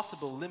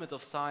possible limit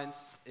of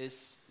science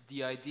is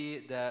the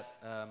idea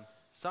that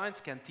science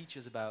can teach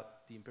us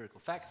about the empirical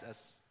facts,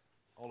 as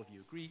all of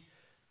you agree,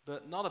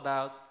 but not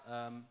about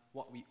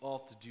what we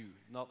ought to do,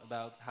 not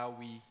about how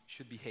we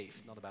should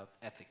behave, not about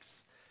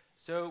ethics.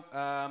 So,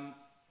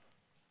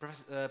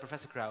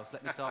 Professor Krauss,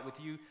 let me start with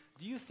you.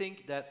 Do you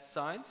think that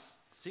science,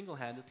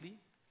 single-handedly,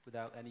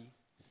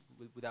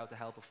 without the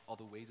help of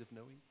other ways of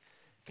knowing,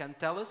 can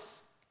tell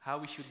us how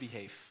we should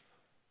behave?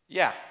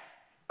 Yeah,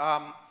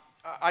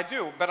 I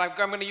do, but I'm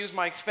going to use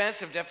my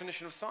expansive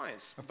definition of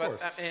science. Of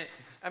course.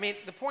 I mean,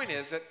 the point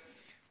is that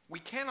we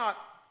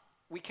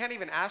can't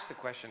even ask the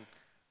question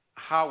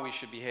how we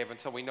should behave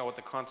until we know what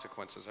the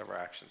consequences of our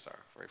actions are,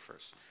 very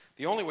first.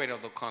 The only way to know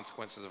the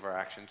consequences of our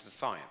actions is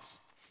science,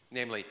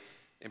 namely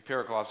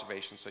empirical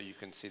observation, so you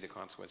can see the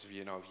consequences.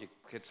 You know, if you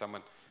hit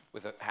someone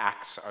with an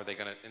axe, are they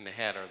going to in the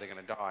head? Are they going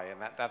to die?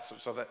 And that's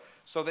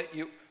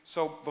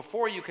so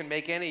before you can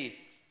make any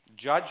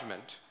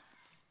judgment,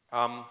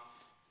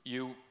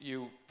 you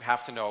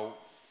have to know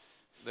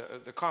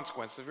the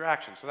consequences of your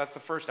actions. So that's the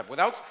first step.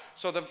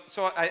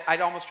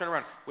 I'd almost turn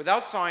around.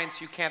 Without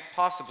science, you can't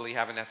possibly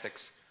have an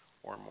ethics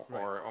or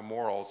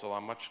morals.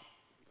 Although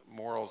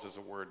morals is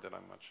a word that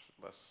I'm much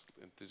less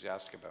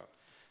enthusiastic about.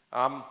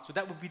 So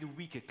that would be the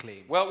weaker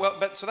claim.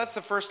 So that's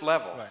the first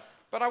level. Right.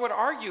 But I would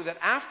argue that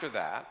after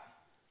that,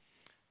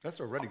 that's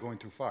already going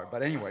too far.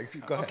 But anyway,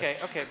 go ahead.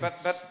 Okay.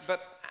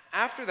 But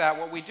after that,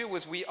 what we do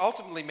is we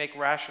ultimately make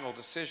rational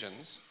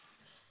decisions.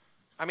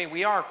 I mean,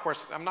 we are, of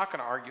course, I'm not going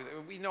to argue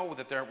that we know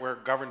that we're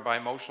governed by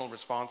emotional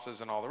responses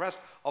and all the rest.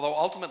 Although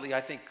ultimately,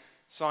 I think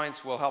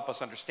science will help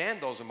us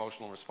understand those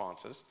emotional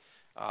responses.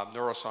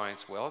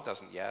 Neuroscience will, it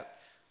doesn't yet.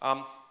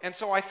 And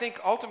so I think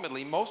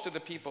ultimately, most of the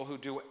people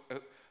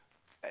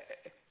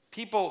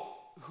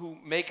who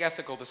make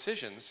ethical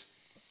decisions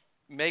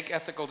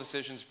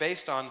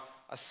based on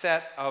a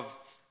set of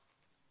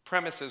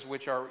premises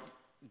which are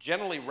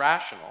generally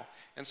rational.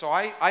 And so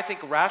I think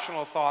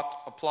rational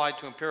thought applied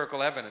to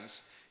empirical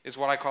evidence is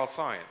what I call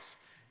science.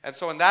 And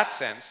so in that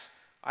sense,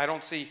 I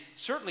don't see,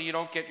 certainly you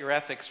don't get your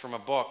ethics from a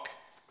book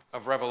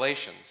of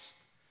revelations.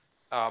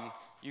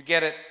 You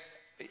get it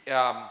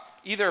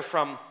either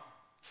from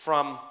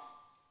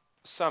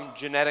some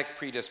genetic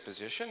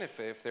predisposition,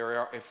 if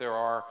there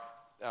are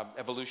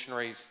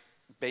evolutionary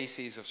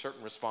bases of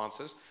certain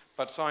responses,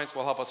 but science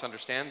will help us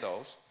understand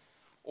those,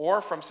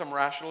 or from some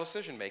rational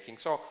decision making.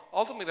 So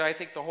ultimately, I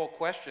think the whole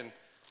question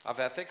of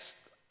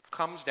ethics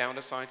comes down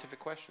to scientific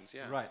questions.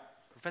 Yeah. Right.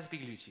 Professor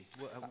Pigliucci.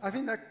 I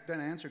think that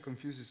answer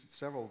confuses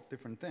several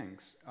different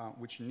things,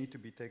 which need to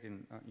be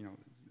taken,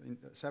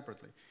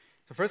 separately.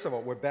 So first of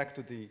all, we're back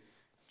to the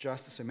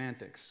just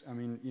semantics. I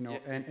mean, you know,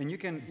 and you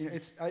can, you know,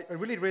 it's, I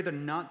really rather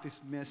not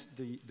dismiss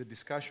the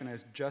discussion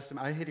as just,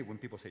 I hate it when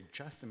people say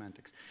just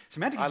semantics.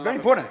 Semantics is very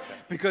important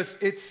because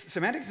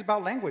semantics is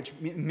about language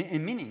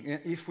and meaning.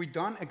 If we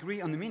don't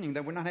agree on the meaning,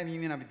 then we're not having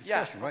even a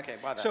discussion, right?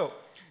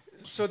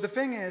 So the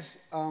thing is,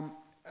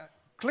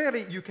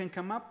 clearly you can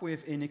come up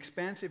with an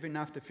expansive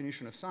enough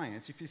definition of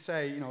science. If you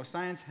say, you know,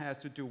 science has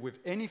to do with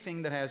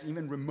anything that has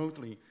even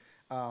remotely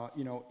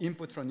you know,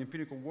 input from the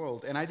empirical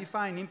world. And I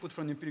define input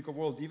from the empirical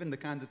world, even the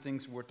kinds of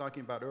things we were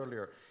talking about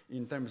earlier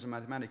in terms of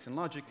mathematics and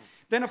logic.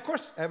 Then, of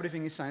course,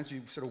 everything is science.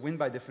 You sort of win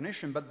by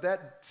definition, but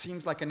that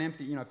seems like an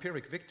empty, you know,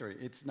 Pyrrhic victory.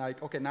 It's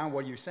like, okay, now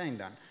what are you saying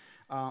then?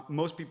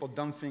 Most people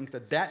don't think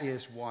that that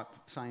is what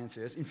science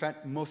is. In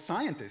fact, most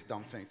scientists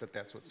don't think that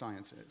that's what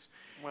science is.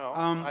 Well,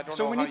 I don't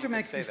so know we how need to you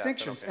make can say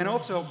distinctions. that, okay. And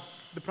also,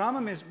 the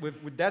problem is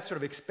with that sort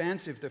of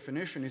expansive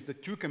definition is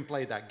that you can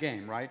play that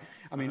game, right?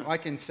 I mean, I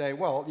can say,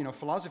 well, you know,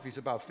 philosophy is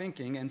about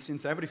thinking, and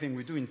since everything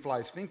we do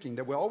implies thinking,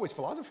 that we're always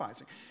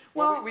philosophizing.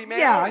 Well, we may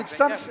yeah, always it's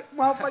think, some,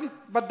 well,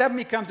 but that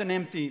becomes an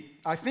empty,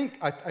 I think,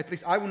 at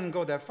least I wouldn't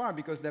go that far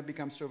because that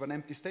becomes sort of an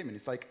empty statement.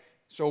 It's like,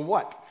 so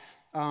what?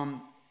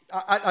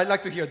 I'd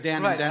like to hear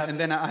Dan, right, and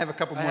then I have a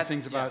couple more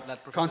things about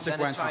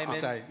consequences to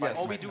say. Yes.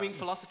 Are we doing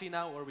philosophy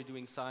now, or are we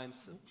doing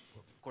science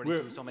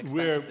according to some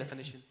expensive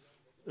definition?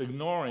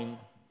 Ignoring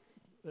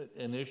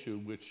an issue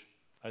which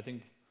I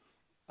think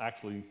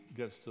actually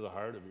gets to the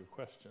heart of your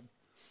question,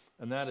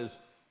 and that is,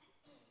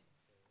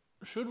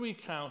 should we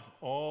count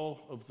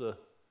all of the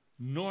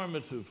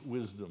normative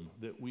wisdom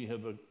that we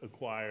have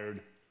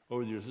acquired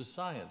over the years as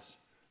science?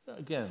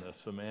 Again, a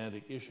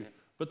semantic issue.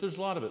 But there's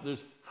a lot of it.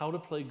 There's how to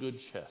play good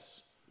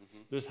chess.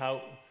 There's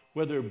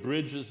whether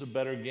bridge is a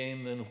better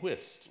game than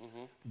whist.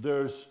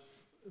 There's,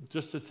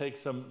 just to take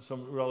some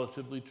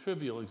relatively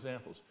trivial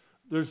examples.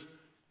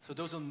 So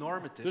those are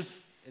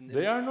normative.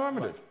 They are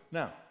normative.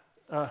 Right.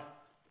 Now,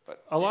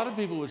 a lot of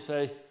people would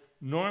say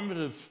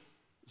normative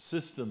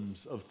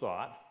systems of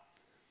thought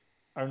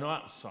are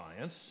not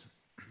science.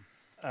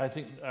 I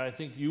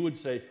think you would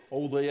say,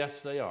 oh,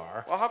 yes, they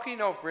are. Well, how can you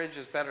know if bridge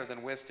is better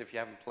than whist if you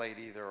haven't played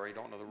either or you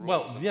don't know the rules?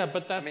 Well, yeah,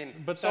 but that's... I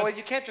mean, so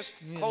you can't just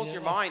close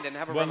your mind and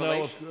have a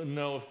revelation.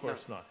 No, of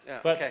course not.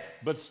 Yeah,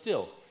 but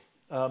still,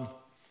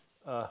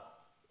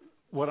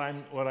 what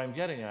I'm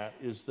getting at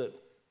is that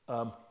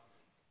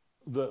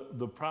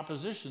the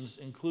propositions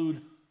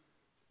include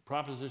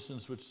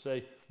propositions which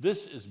say,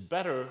 this is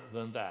better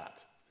than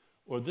that,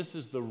 or this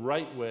is the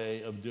right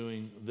way of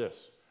doing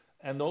this.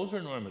 And those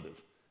are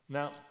normative.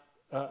 Now,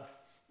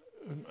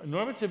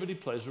 normativity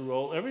plays a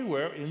role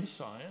everywhere in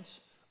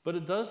science, but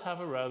it does have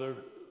a rather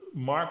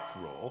marked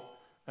role.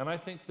 And I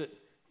think that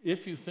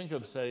if you think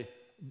of, say,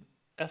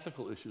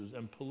 ethical issues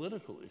and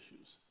political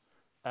issues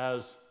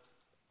as,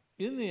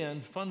 in the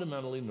end,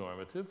 fundamentally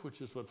normative,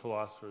 which is what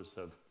philosophers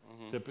have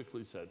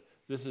typically said.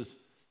 This is,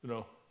 you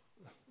know,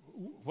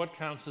 what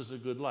counts as a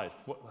good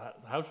life?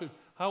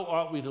 How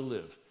ought we to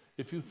live?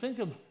 If you think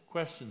of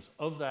questions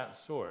of that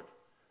sort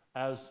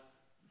as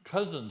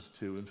cousins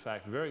to, in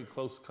fact, very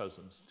close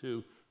cousins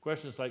to,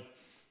 questions like,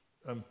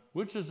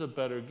 which is a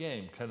better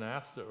game,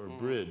 canasta or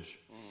bridge?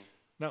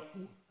 Now,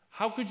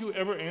 how could you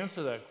ever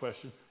answer that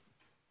question?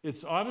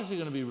 It's obviously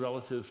going to be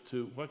relative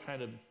to what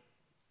kind of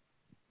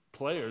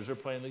players are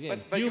playing the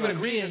game. But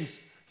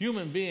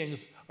human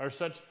beings are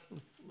such...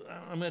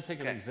 I'm going to take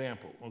an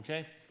example,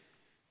 okay?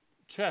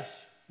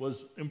 Chess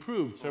was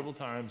improved several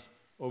times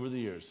over the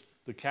years.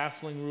 The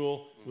castling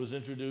rule was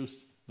introduced,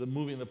 the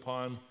moving the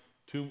pawn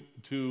to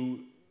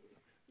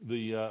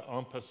the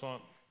en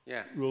passant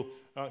rule.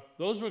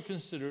 Those were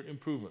considered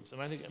improvements,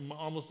 and I think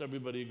almost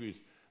everybody agrees.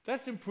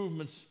 That's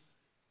improvements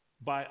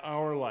by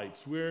our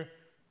lights. We're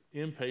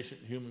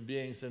impatient human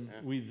beings, and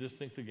we just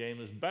think the game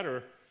is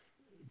better.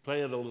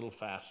 Play it a little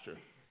faster.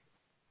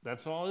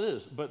 That's all it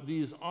is. But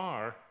these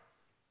are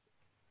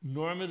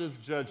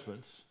normative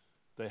judgments.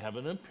 They have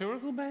an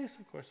empirical base,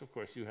 of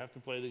course. You have to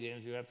play the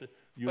games. You have to.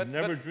 You'd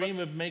never dream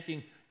of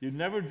making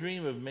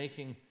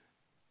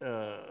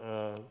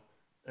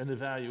an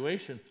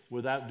evaluation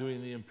without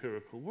doing the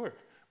empirical work.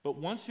 But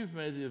once you've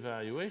made the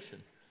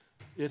evaluation,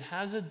 it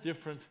has a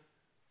different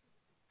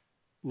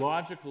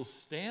logical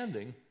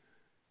standing.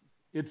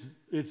 It's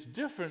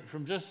different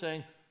from just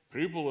saying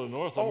people in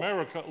North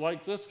America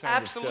like this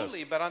kind of chess.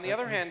 Absolutely, but on the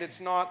other hand,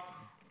 it's not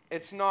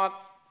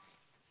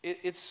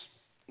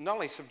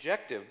only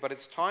subjective, but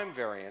it's time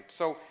variant.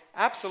 So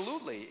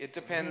absolutely, it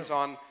depends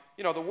on,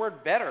 you know, the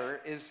word better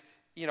is,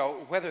 you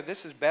know, whether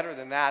this is better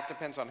than that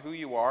depends on who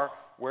you are,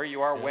 where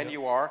you are, when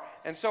you are.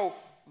 And so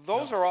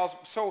those are all,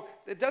 so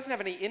it doesn't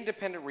have any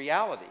independent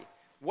reality.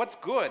 What's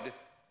good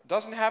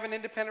doesn't have an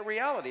independent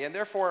reality, and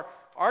therefore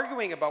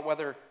arguing about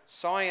whether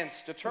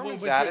science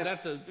determines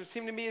it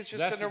seems to me is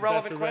just an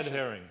irrelevant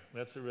question.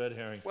 That's a red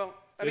herring. Well,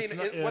 I mean,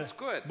 what's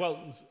good?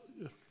 Well,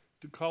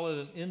 to call it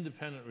an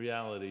independent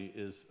reality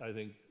is, I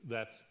think,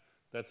 that's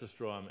a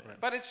straw man.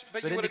 But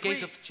you would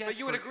agree. But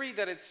you would agree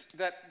that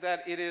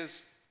it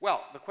is.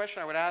 Well, the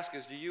question I would ask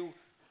is, do you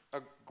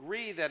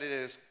agree that it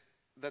is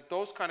that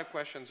those kind of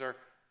questions are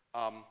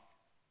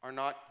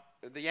not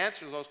the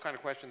answer to those kind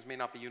of questions may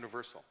not be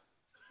universal.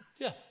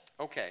 Yeah.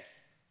 Okay.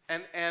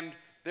 And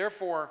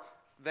therefore,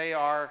 they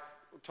are,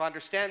 to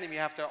understand them, you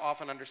have to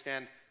often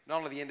understand not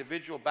only the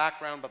individual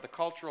background, but the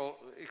cultural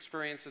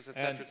experiences, et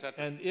cetera, et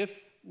cetera. And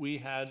if we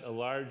had a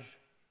large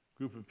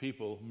group of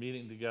people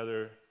meeting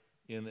together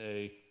in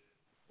a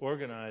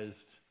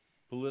organized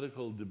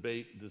political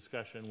debate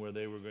discussion where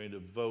they were going to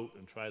vote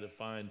and try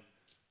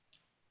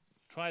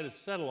to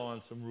settle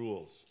on some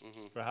rules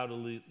for how to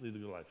lead a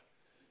good life.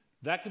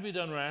 That could be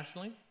done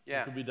rationally.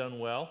 Yeah. It could be done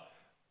well.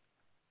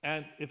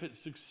 And if it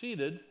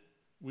succeeded,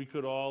 we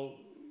could all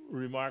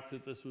remark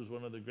that this was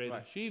one of the great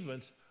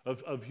achievements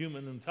of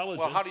human intelligence.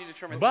 Well, how do you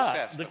determine but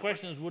success? The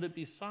question is, would it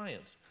be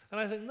science? And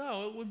I think,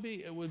 no, it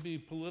would be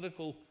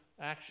political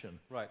action.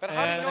 Right. But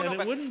how do you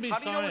know? It wouldn't be how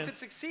do you know if science. it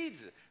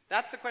succeeds?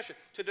 That's the question.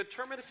 To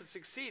determine if it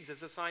succeeds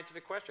is a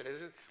scientific question.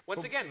 Is it,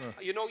 once again,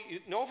 you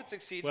know if it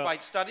succeeds by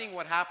studying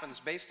what happens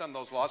based on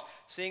those laws,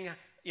 seeing,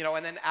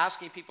 and then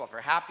asking people if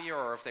they're happy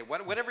or if they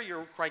whatever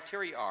your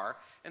criteria are.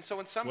 And so,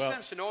 in some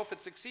sense, to know if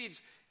it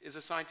succeeds is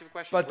a scientific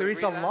question. But there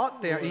is a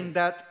lot there in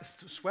that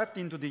swept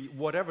into the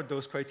whatever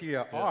those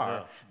criteria are.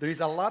 Yeah. There is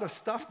a lot of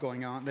stuff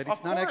going on that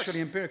is not actually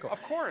empirical.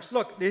 Of course.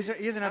 Look,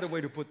 here's another way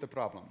to put the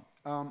problem.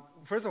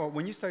 First of all,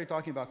 when you started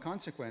talking about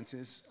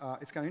consequences,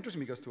 it's kind of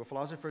interesting because to a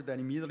philosopher that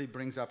immediately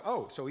brings up,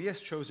 oh, so he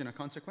has chosen a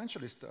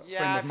consequentialist frame of mind.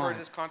 Yeah, I've heard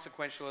this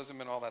consequentialism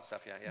and all that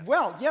stuff. Yeah, yeah.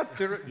 Well, yeah,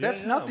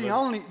 that's not the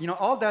only.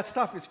 All that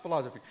stuff is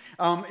philosophy.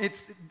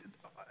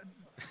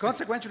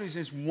 Consequentialism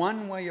is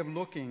one way of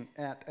looking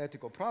at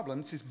ethical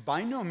problems. It's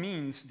by no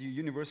means the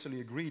universally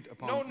agreed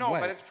upon No,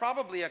 way. but it's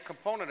probably a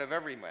component of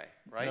every way,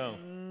 right?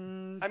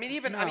 No. I mean,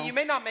 you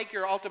may not make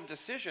your ultimate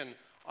decision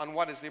on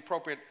what is the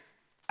appropriate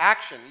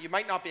action. You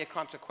might not be a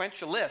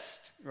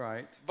consequentialist,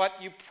 right?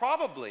 But you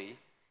probably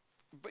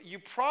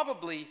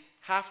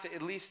have to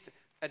at least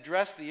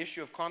address the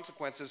issue of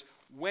consequences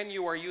when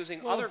you are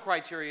using other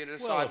criteria to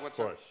decide what's.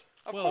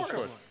 Of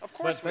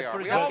course, we are.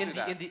 For example,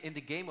 in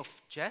the game of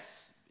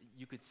chess,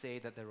 you could say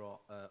that there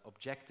are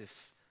objective,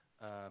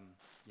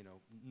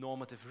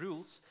 normative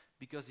rules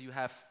because you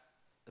have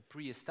a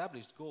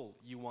pre-established goal.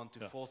 You want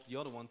to force the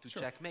other one to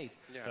checkmate.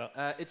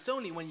 Yeah. It's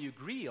only when you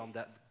agree on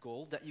that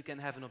goal that you can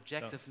have an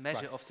objective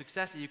measure of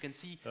success, and you can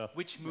see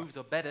which moves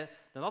are better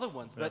than other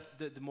ones. But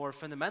the more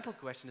fundamental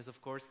question is,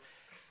 of course,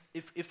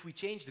 if we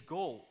change the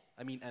goal,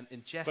 I mean, and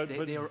in chess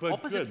they are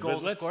opposite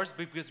goals, of course,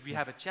 because we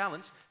have a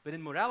challenge. But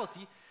in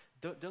morality,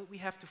 don't we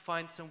have to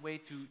find some way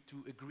to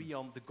agree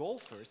on the goal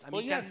first? I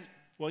mean, yes.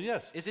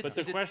 But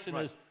the question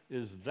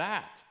is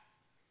that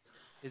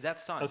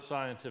science? A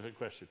scientific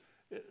question?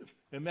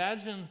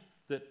 Imagine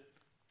that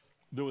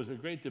there was a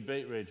great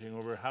debate raging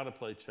over how to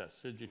play chess.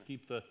 Should you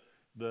keep the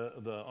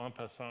en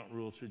passant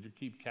rule? Should you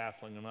keep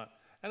castling or not?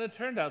 And it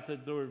turned out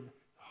that there were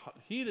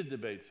heated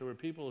debates. There were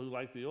people who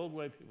liked the old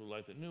way, people who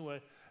liked the new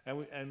way, and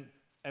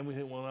we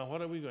think, well, now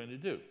what are we going to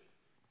do?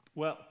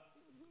 Well,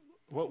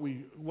 what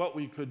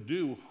we could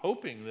do,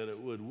 hoping that it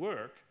would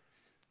work,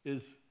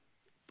 is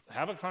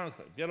have a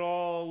conclave, get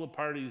all the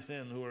parties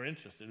in who are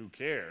interested, who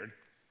cared,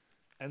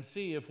 and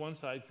see if one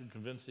side could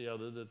convince the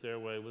other that their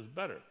way was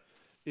better.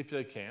 If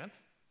they can't,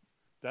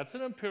 that's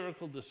an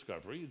empirical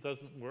discovery. It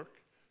doesn't work.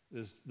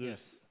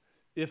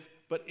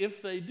 But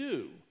if they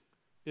do,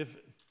 if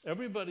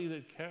everybody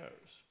that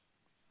cares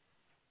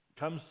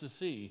comes to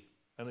see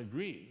and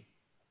agree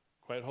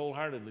quite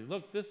wholeheartedly,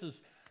 look, this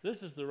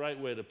is the right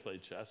way to play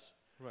chess.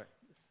 Right.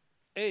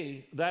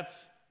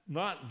 That's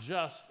not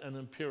just an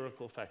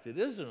empirical fact. It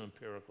is an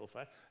empirical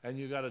fact, and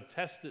you got to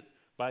test it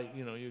by,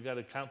 you got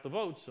to count the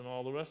votes and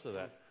all the rest of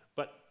that.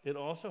 But it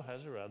also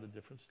has a rather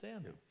different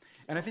standard.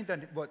 And I think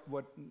that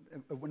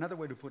another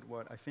way to put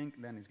what I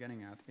think Dan is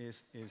getting at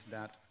is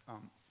that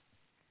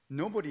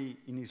nobody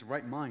in his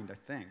right mind, I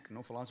think,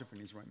 no philosopher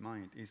in his right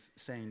mind, is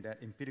saying that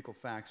empirical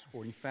facts,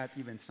 or in fact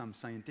even some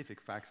scientific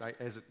facts,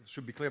 as it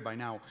should be clear by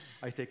now,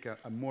 I take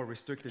a more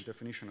restricted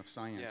definition of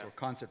science or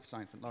concept of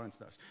science than Lawrence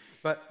does.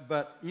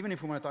 But even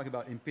if we want to talk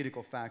about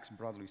empirical facts,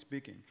 broadly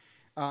speaking,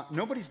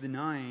 nobody's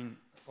denying,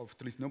 or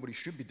at least nobody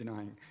should be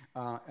denying,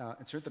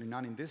 and certainly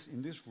not in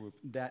this group,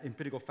 that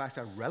empirical facts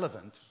are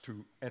relevant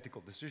to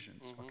ethical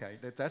decisions. Okay,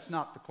 that's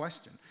not the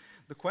question.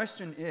 The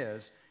question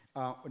is,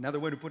 another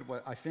way to put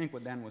what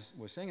Dan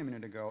was saying a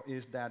minute ago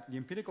is that the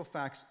empirical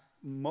facts,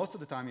 most of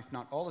the time, if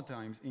not all the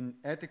times, in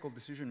ethical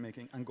decision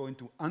making, are going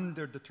to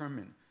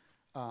underdetermine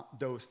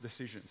those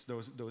decisions,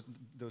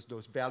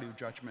 those value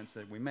judgments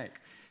that we make.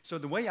 So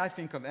the way I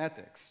think of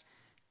ethics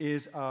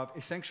is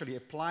essentially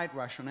applied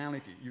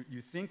rationality.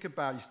 You think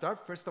about, you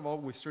start first of all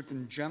with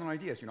certain general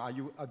ideas. Are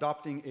you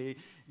adopting a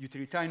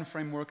utilitarian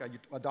framework? Are you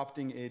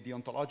adopting a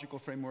deontological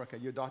framework? Are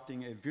you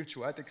adopting a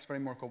virtue ethics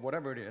framework, or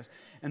whatever it is?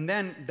 And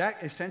then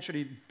that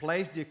essentially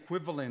plays the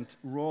equivalent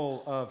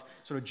role of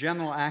sort of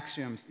general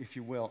axioms, if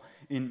you will,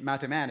 in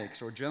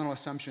mathematics, or general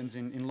assumptions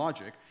in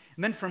logic.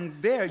 And then from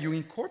there, you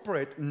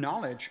incorporate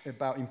knowledge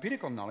about,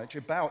 empirical knowledge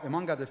about,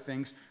 among other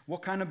things,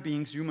 what kind of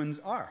beings humans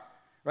are.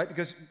 Right?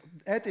 Because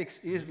ethics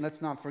is, let's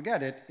not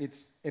forget it,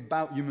 it's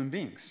about human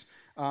beings.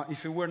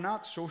 If it were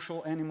not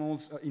social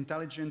animals,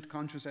 intelligent,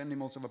 conscious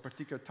animals of a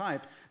particular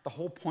type, the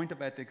whole point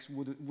of ethics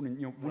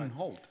wouldn't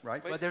hold,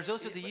 right? But there's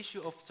also the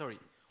issue of, sorry.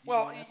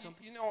 Well,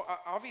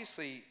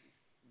 obviously,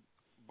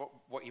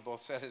 what you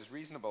both said is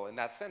reasonable in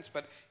that sense,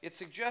 but it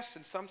suggests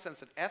in some sense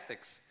that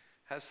ethics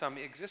has some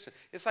existence.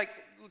 It's like,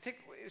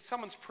 if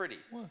someone's pretty.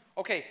 What?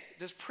 Okay,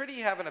 does pretty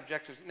have an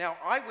objective? Now,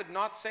 I would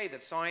not say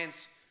that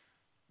science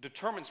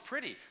determines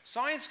pretty.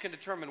 Science can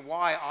determine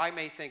why I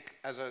may think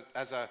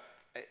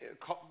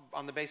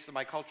on the basis of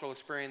my cultural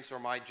experience or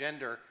my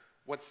gender,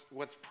 what's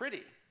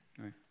pretty.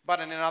 Right.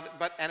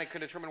 And it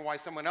could determine why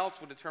someone else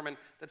would determine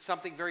that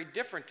something very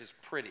different is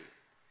pretty.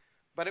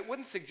 But it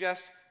wouldn't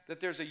suggest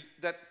that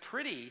that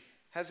pretty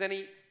has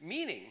any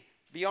meaning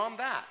beyond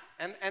that.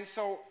 And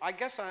so I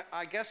guess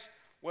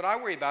what I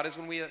worry about is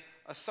when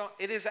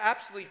it is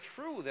absolutely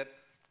true that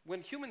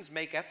when humans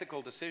make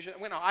ethical decisions,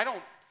 I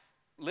don't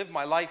live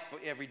my life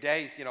every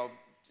day,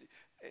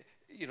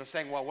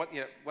 saying, well,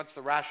 what's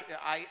the rational?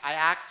 I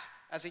act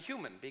as a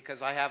human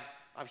because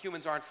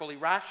humans aren't fully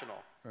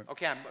rational. Right.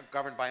 Okay, I'm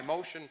governed by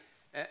emotion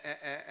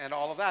and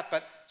all of that.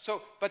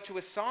 But to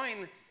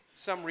assign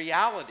some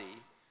reality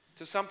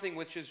to something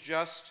which is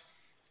just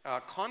a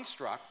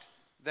construct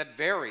that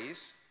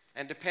varies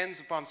and depends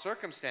upon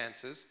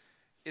circumstances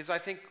is, I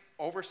think,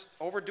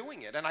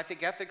 overdoing it. And I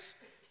think ethics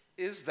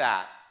is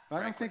that.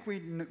 I don't think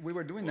we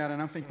were doing that, and I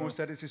don't think most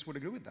ethicists would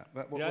agree with that.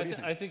 But what do you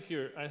think? I think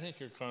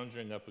you're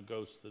conjuring up a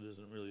ghost that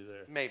isn't really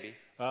there. Maybe.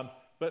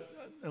 But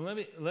let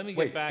me Wait,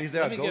 get back. Is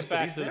there let a me ghost get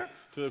back that is there?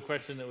 to the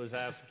question that was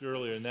asked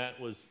earlier, and that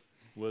was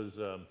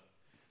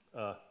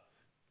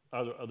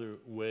other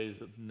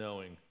ways of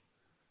knowing.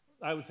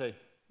 I would say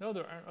no,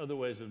 there aren't other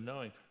ways of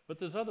knowing, but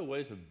there's other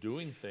ways of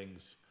doing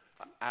things.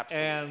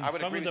 Absolutely. And I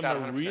would some agree of with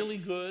them that are 100%. really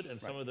good, and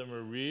some of them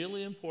are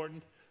really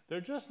important. They're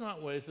just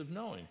not ways of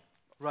knowing.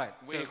 Right.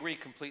 We agree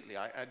completely.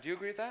 Do you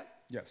agree with that?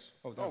 Yes.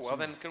 Oh, well,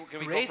 then can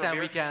we Great, go for a then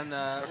beer? we can...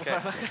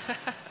 Okay.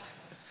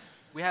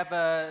 We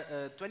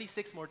have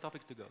 26 more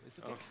topics to go. It's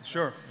okay.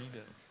 Sure.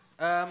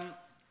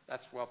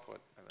 That's well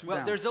put.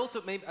 Well, there's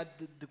also maybe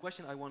the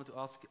question I wanted to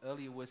ask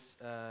earlier was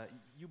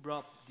you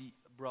brought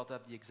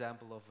up the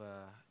example of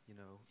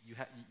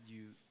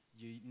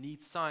you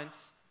need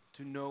science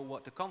to know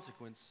what the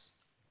consequence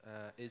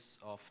is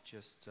of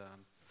just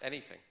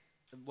anything.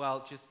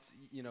 Well, just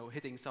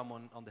hitting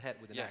someone on the head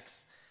with an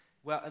axe.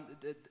 Well,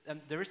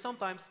 and there is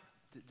sometimes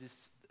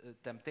this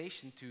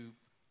temptation to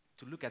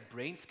look at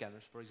brain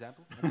scanners, for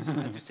example,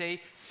 and to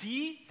say,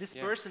 see, this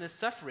person is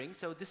suffering,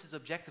 so this is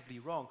objectively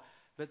wrong.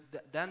 But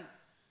then,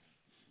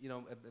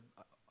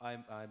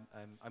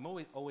 I'm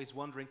always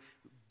wondering,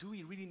 do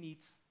we really need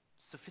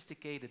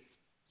sophisticated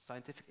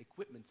scientific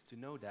equipment to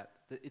know that?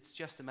 It's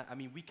just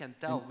we can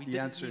tell. We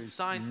didn't need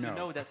science to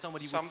know that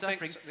somebody was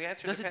suffering. The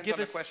answer depends on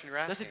the question you're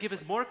asking. Does it give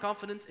us more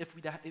confidence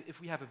if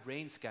we have a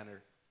brain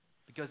scanner?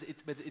 Because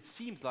it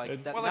seems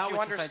like that well, now if you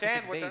it's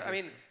understand a scientific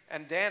basis.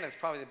 and Dan is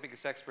probably the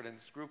biggest expert in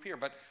this group here,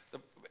 but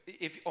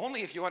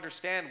if you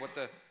understand what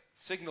the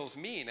signals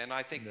mean, and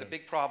I think the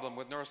big problem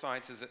with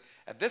neuroscience is that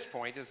at this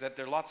point is that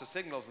there are lots of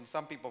signals, and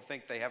some people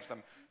think they have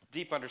some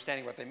deep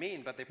understanding what they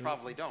mean, but they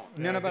probably don't.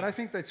 No, but I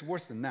think that's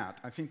worse than that.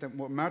 I think that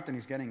what Martin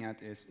is getting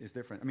at is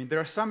different. There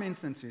are some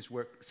instances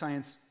where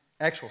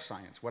actual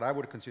science, what I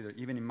would consider,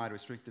 even in my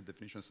restricted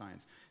definition of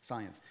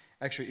science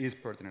actually is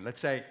pertinent.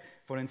 Let's say,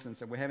 for instance,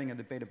 that we're having a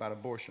debate about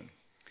abortion.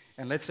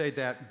 And let's say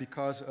that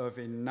because of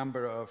a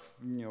number of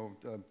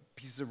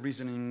pieces of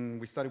reasoning,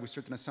 we started with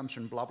certain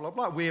assumption, blah, blah,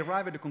 blah, we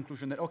arrive at the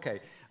conclusion that,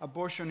 okay,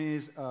 abortion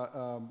is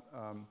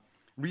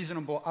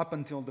reasonable up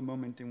until the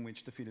moment in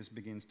which the fetus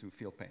begins to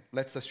feel pain.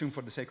 Let's assume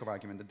for the sake of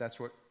argument that that's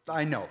what,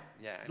 I know.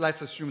 Yeah.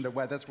 Let's assume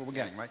that that's what we're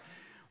getting, right?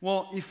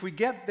 Well, if we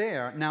get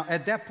there, now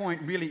at that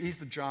point really is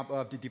the job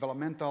of the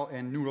developmental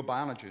and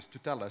neurobiologists to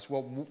tell us,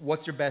 well,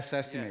 what's your best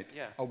estimate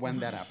of when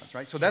that happens,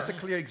 right? So that's a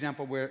clear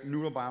example where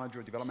neurobiology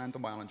or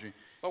developmental biology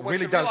but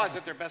really does... But realize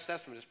that their best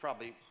estimate is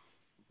probably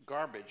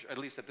garbage, at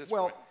least at this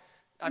point.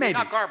 Maybe.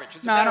 Not garbage.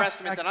 It's a better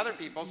estimate than other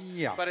people's,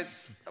 but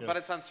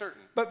it's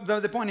uncertain. But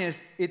the point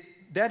is,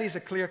 that is a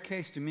clear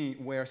case to me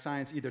where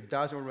science either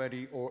does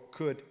already or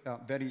could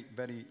very,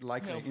 very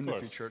likely in the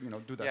future,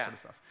 do that sort of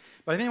stuff.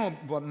 But I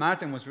think what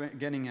Martin was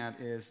getting at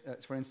is,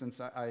 for instance,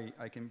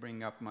 I can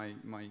bring up my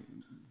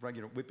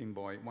regular whipping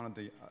boy, one of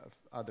the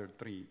other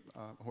three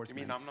horsemen.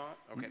 You mean I'm not?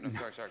 Okay, no,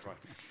 sorry, go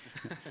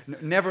on.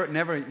 Never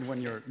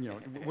when you're,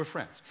 we're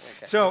friends.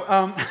 Okay.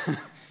 So,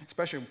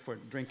 especially for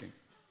drinking.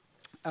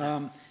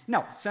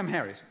 Now, Sam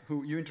Harris,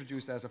 who you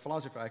introduced as a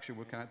philosopher, actually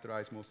would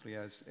characterize mostly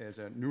as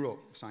a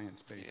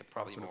neuroscience-based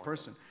sort of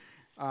person.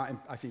 And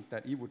I think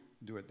that he would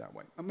do it that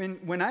way.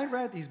 When I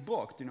read his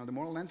book, The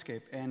Moral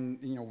Landscape, and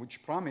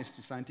which promised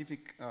a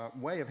scientific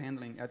way of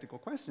handling ethical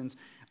questions,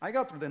 I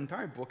got through the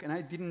entire book and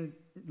I didn't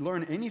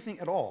learn anything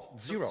at all,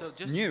 zero,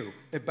 new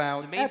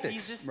about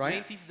ethics. The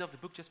main thesis of the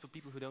book, just for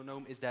people who don't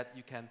know, is that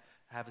you can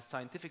have a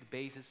scientific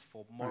basis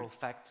for moral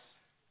facts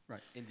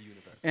in the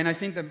universe. And I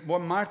think that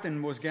what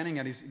Martin was getting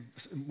at is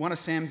one of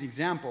Sam's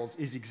examples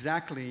is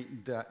exactly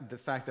the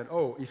fact that,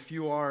 if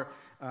you are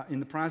in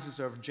the process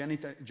of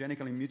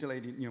genetically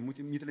mutilating,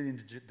 mutilating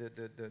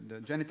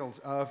the genitals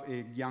of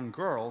a young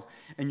girl,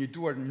 and you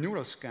do a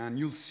neuroscan,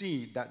 you'll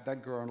see that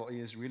that girl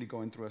is really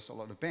going through a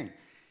lot of pain.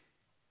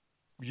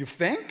 You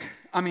think?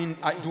 I mean,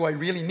 do I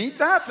really need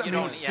that? I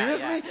mean,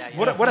 seriously?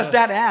 What does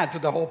that add to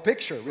the whole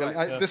picture? Really?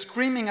 Right, The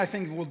screaming, I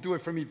think, will do it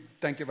for me.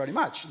 Thank you very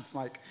much. It's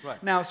like,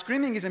 now,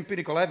 screaming is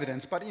empirical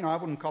evidence, but I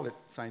wouldn't call it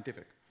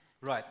scientific.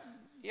 Right.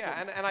 Yeah,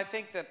 and I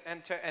think that,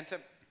 and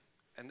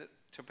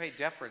to pay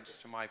deference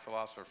to my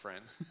philosopher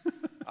friends,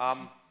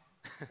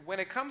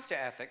 when it comes to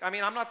ethics, I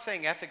mean, I'm not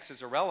saying ethics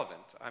is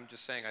irrelevant. I'm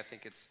just saying I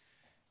think it's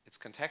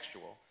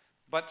contextual.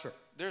 But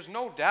there's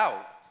no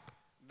doubt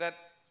that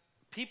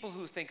people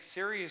who think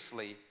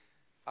seriously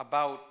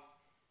about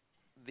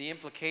the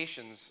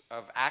implications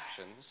of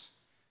actions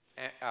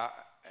are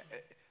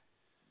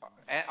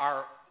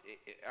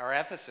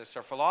ethicists,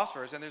 are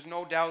philosophers, and there's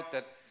no doubt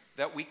that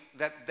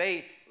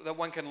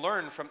one can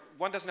learn from.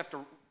 One doesn't have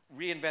to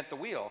reinvent the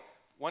wheel.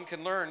 One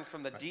can learn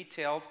from the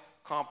detailed,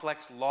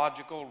 complex,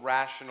 logical,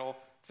 rational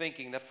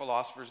thinking that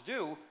philosophers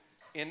do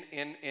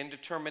in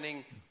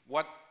determining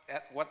what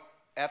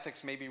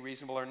ethics may be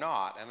reasonable or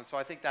not. And so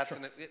I think that's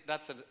an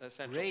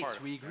essential part.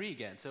 Great, we agree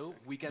again. So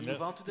we can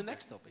move on to the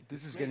next topic.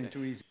 This is getting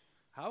too easy.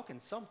 How can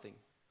something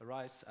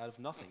arise out of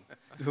nothing?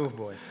 Oh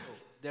boy.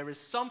 There is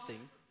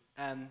something,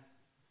 and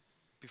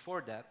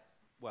before that,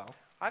 well,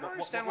 I don't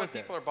understand why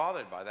people are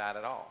bothered by that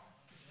at all.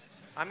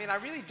 I mean, I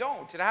really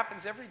don't. It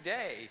happens every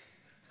day,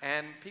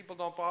 and people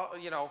don't bother,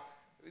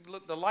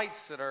 look, the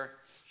lights that are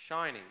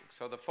shining,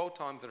 so the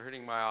photons that are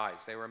hitting my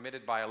eyes, they were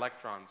emitted by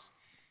electrons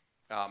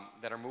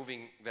that are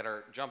moving, that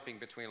are jumping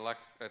between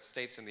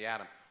states in the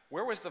atom.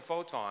 Where was the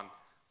photon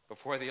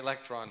before the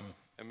electron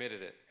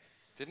emitted it?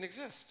 Didn't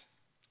exist.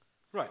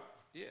 Right.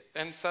 Yeah,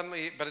 and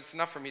suddenly, but it's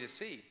enough for me to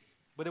see.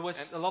 But there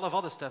was a lot of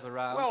other stuff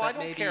around. Well, that I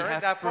don't maybe care.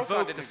 have That photon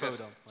provoked didn't the exist.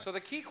 photon. Right. So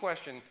the key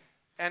question,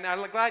 and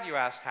I'm glad you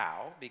asked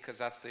how, because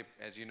that's the,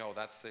 as you know,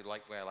 that's the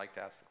way I like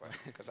to ask the question,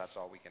 because that's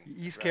all we can.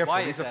 He's careful.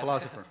 Why He's a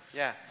philosopher.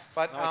 Yeah,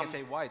 but now I can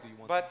say, why do you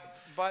want?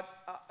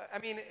 I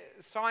mean,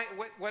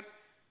 what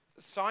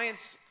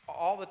science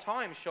all the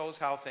time shows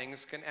how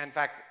things can. In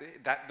fact,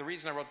 the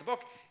reason I wrote the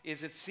book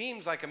is it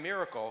seems like a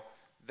miracle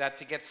that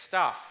to get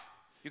stuff,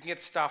 you can get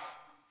stuff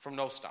from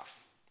no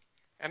stuff.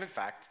 And in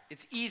fact,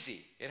 it's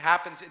easy. It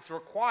happens. It's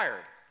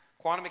required.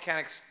 Quantum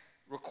mechanics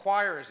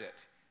requires it.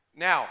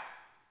 Now,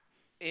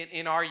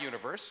 in our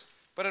universe,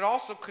 but it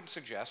also could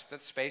suggest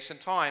that space and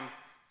time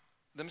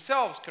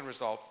themselves can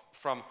result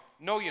from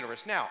no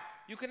universe. Now,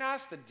 you can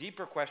ask the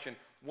deeper question,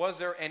 was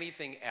there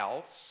anything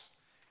else?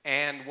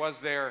 And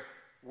was there,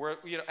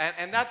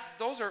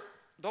 those are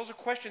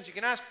questions you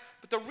can ask.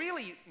 But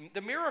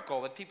the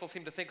miracle that people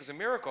seem to think is a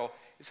miracle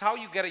is how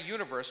you get a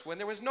universe when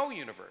there was no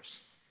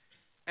universe.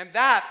 And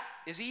that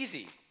is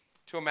easy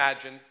to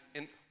imagine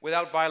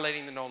without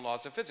violating the known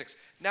laws of physics.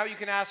 Now you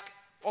can ask,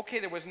 okay,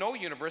 there was no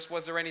universe,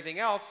 was there anything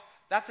else?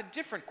 That's a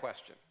different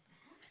question.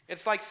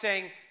 It's like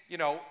saying,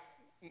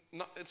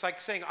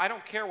 I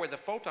don't care where the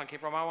photon came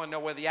from, I want to know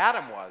where the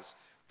atom was.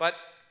 But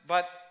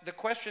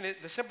the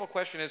simple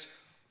question is,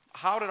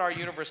 how did our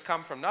universe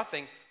come from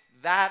nothing?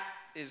 That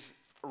is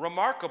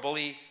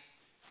remarkably,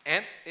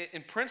 and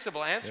in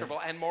principle, answerable.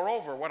 Yeah. And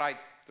moreover,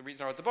 the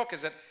reason I wrote the book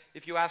is that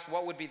if you ask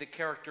what would be the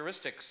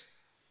characteristics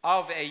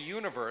of a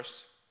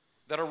universe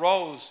that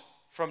arose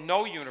from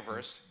no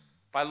universe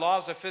by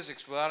laws of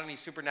physics without any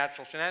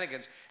supernatural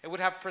shenanigans, it would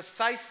have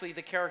precisely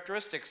the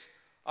characteristics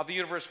of the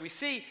universe we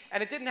see,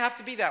 and it didn't have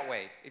to be that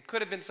way. It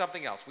could have been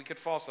something else. We could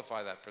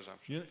falsify that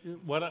presumption.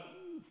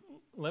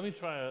 Let me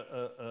try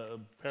a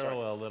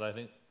parallel that I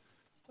think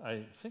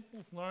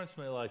Lawrence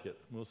may like it.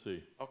 We'll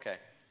see. Okay.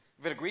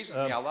 If it agrees with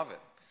me, I'll love it.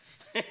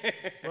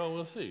 Well,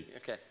 we'll see.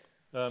 Okay.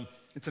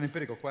 It's an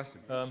empirical question.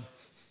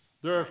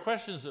 There are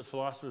questions that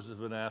philosophers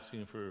have been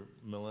asking for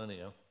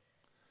millennia,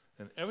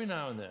 and every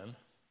now and then,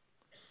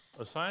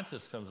 a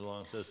scientist comes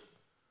along and says,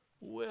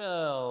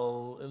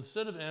 well,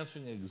 instead of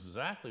answering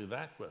exactly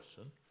that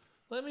question,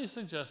 let me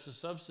suggest a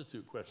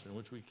substitute question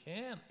which we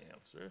can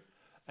answer,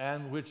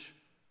 and which,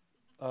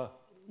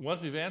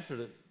 once we've answered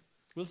it,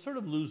 we'll sort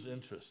of lose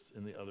interest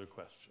in the other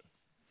question.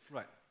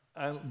 Right.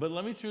 But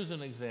let me choose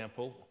an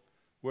example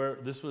where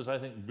this was, I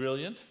think,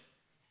 brilliant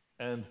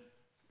and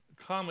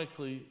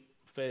comically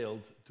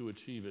failed to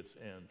achieve its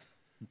end.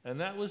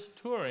 And that was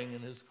Turing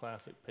in his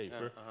classic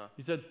paper.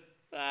 He said,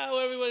 well,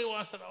 everybody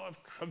wants to know if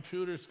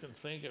computers can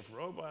think, if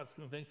robots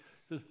can think.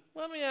 He says,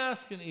 let me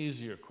ask an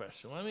easier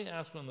question. Let me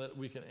ask one that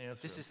we can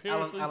answer. This is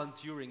Alan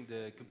Turing,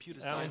 the computer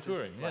scientist.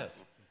 Alan Turing, yes.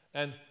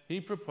 And he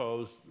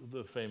proposed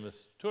the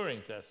famous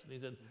Turing test. And he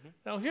said,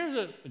 now here's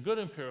a good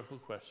empirical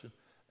question.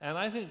 And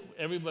I think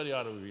everybody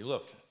ought to be,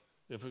 look,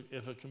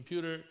 if a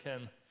computer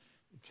can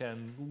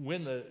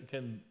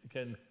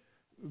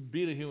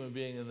beat a human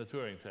being in the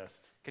Turing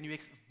test. Can you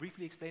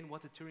briefly explain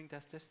what the Turing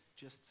test is?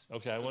 Just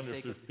okay, I wonder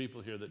if there's people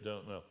here that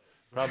don't know.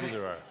 Probably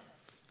there are.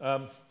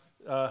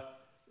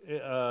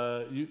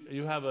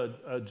 You have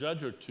a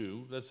judge or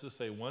two, let's just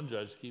say one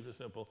judge, keep it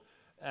simple,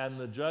 and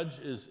the judge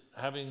is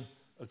having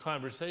a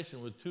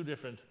conversation with two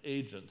different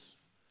agents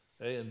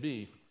A and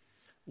B.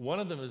 One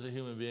of them is a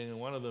human being, and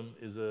one of them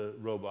is a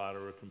robot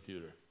or a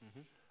computer.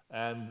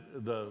 And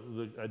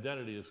the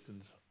identity is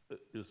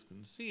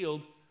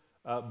concealed,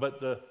 but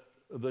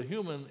the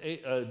human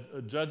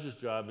a judge's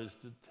job is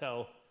to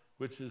tell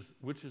which is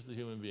the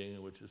human being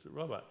and which is the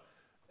robot.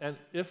 And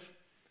if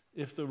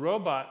the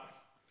robot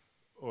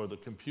or the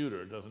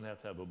computer doesn't have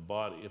to have a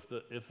body, if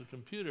the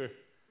computer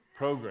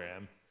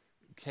program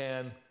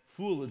can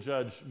fool a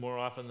judge more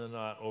often than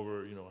not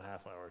over a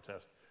half-hour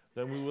test,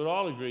 then we would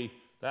all agree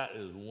that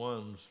is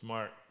one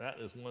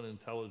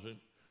intelligent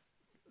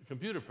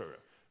computer program.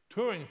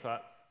 Turing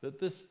thought that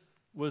this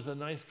was a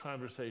nice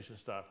conversation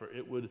stopper.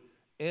 It would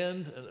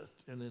end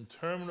an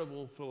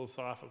interminable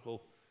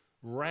philosophical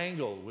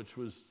wrangle, which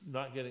was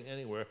not getting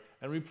anywhere,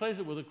 and replace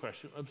it with a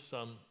question of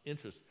some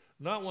interest.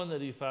 Not one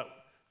that he thought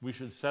we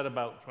should set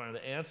about trying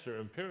to answer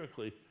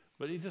empirically,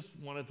 but he just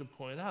wanted to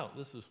point out,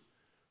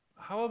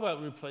 how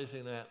about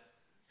replacing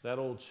that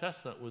old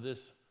chestnut with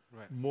this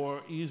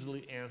more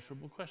easily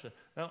answerable question?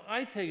 Now,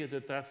 I take it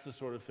that that's the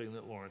sort of thing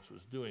that Lawrence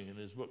was doing in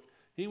his book.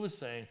 He was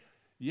saying,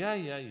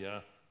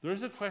 yeah,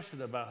 there's a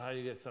question about how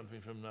you get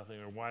something from nothing,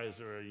 or why is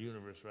there a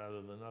universe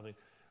rather than nothing.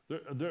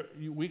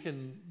 We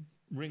can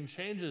bring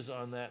changes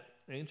on that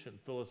ancient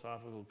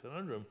philosophical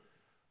conundrum,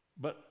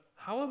 but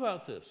how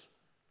about this?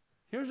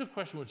 Here's a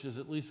question which is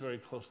at least very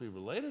closely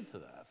related to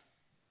that,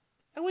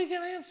 and we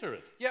can answer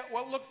it. Yeah,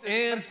 well, look,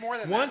 And it's more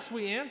than once that.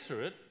 we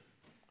answer it,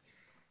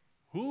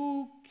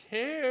 who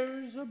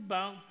cares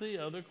about the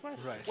other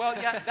question? Right. Well,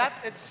 yeah,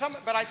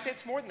 but I'd say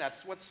it's more than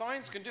that. What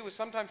science can do is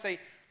sometimes say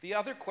the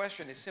other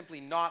question is simply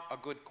not a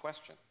good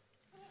question.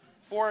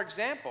 For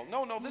example,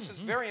 no, this is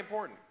very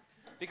important,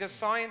 because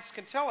science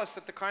can tell us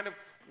that the kind of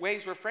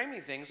ways we're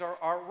framing things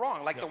are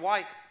wrong. Like the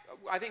why.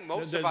 I think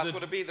most of us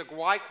would agree the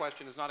why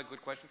question is not a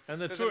good question.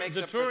 And the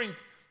Turing,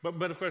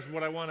 but of course,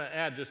 what I want to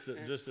add, just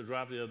to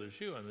drop the other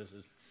shoe on this,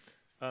 is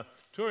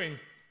Turing.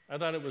 I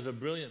thought it was a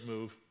brilliant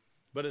move,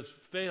 but it's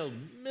failed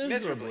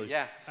miserably.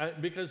 Yeah.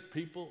 Because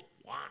people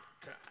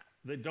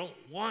they don't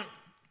want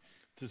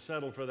to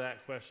settle for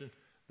that question.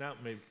 Now,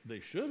 maybe they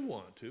should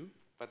want to.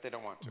 But they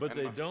don't want to. But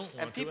they don't want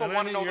to. And people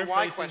want to know the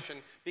why question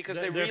because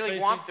they really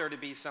want there to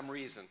be some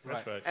reason.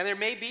 That's right. And there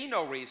may be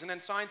no reason,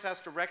 and science has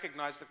to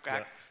recognize the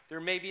fact there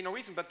may be no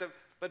reason.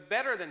 But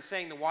better than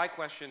saying the why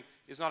question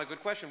is not a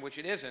good question, which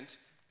it isn't,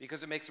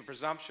 because it makes a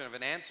presumption of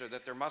an answer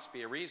that there must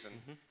be a reason,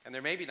 and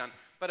there may be none.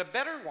 But a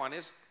better one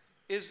is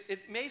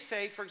it may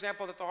say, for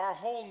example, that our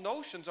whole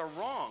notions are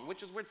wrong,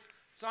 which is where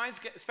science,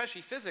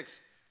 especially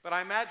physics, but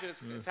I imagine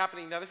it's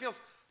happening in other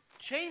fields,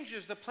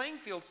 changes the playing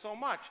field so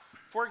much.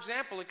 For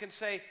example, it can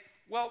say,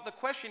 well, the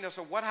question is,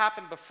 so what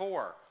happened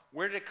before?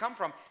 Where did it come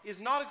from? Is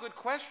not a good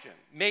question.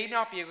 May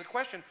not be a good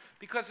question,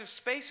 because if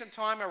space and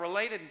time are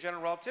related in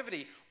general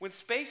relativity, when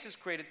space is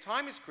created,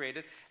 time is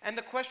created, and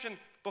the question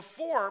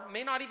before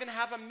may not even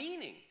have a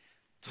meaning.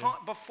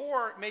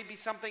 Before may be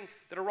something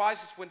that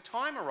arises when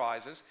time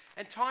arises,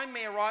 and time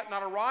may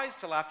not arise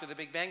till after the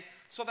Big Bang,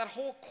 so that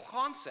whole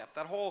concept,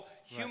 that whole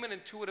human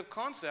intuitive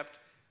concept,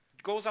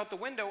 goes out the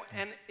window,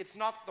 and it's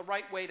not the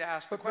right way to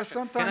ask the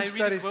question. But sometimes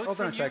that is.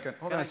 Hold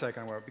on a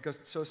second, Ware,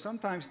 because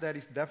sometimes that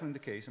is definitely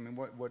the case. I mean,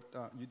 what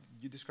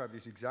you described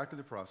is exactly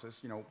the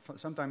process.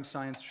 Sometimes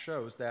science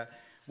shows that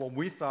what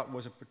we thought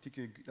was a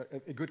particularly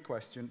a good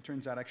question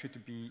turns out actually to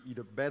be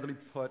either badly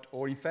put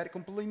or in fact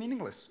completely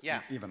meaningless.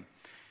 Yeah. Even.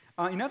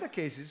 In other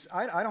cases,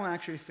 I don't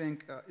actually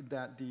think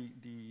that the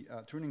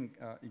Turing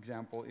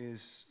example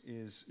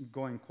is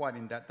going quite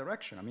in that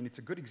direction. I mean, it's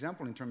a good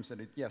example in terms that,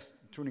 yes,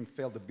 Turing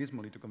failed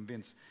abysmally to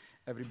convince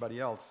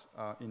everybody else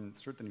in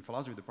certain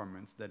philosophy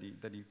departments that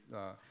he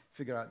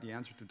figured out the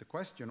answer to the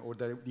question, or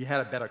that he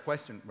had a better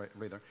question,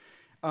 rather.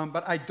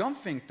 But I don't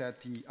think that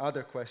the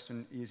other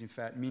question is in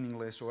fact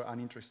meaningless or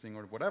uninteresting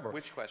or whatever.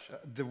 Which question?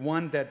 The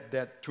one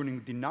that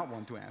Turing did not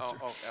want to answer.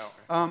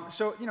 Okay.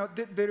 So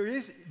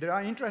there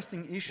are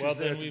interesting issues. Well,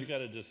 there then we've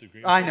got a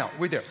disagreement. I know,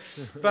 we do.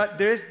 But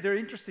there are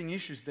interesting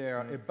issues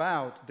there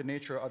about the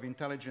nature of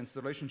intelligence, the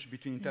relationship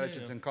between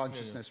intelligence and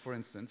consciousness, for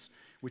instance,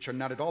 which are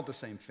not at all the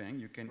same thing.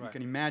 You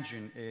can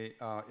imagine a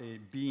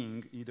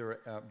being,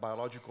 either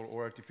biological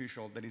or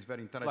artificial, that is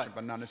very intelligent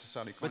but not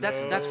necessarily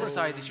conscious. But that's the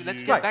side issue.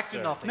 Let's get back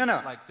to nothing. No.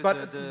 Like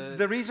But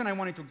the reason I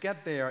wanted to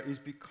get there is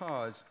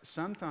because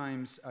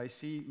sometimes I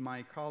see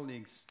my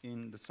colleagues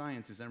in the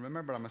sciences, and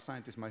remember, I'm a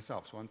scientist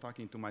myself, so I'm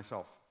talking to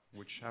myself,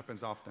 which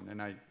happens often,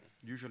 and I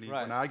usually,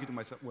 when I argue with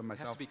myself, you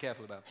have to be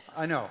careful about.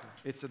 I know,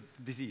 it's a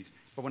disease,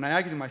 but when I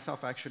argue to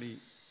myself, actually,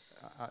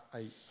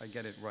 I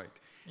get it right,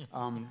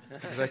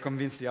 because I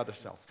convince the other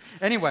self.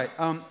 Anyway,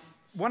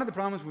 one of the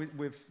problems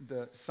with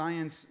the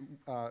science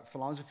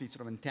philosophy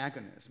sort of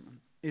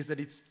antagonism is that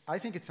I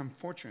think it's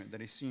unfortunate that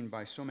it's seen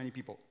by so many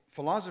people,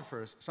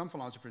 philosophers, some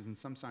philosophers and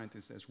some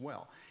scientists as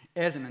well,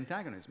 as an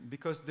antagonism,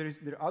 because there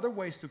are other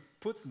ways to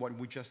put what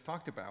we just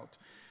talked about.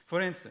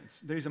 For instance,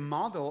 there is a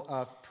model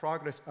of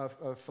progress,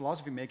 of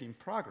philosophy making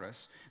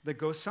progress, that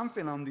goes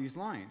something along these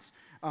lines.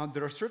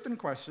 There are certain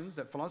questions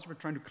that philosophers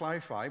are trying to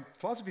clarify.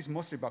 Philosophy is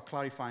mostly about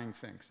clarifying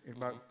things,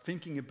 about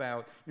thinking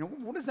about,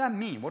 what does that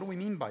mean? What do we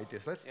mean by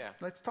this?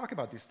 Let's talk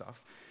about this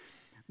stuff.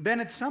 Then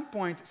at some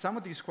point, some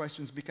of these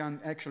questions become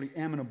actually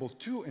amenable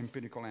to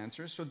empirical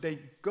answers, so they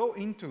go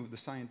into the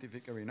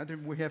scientific arena.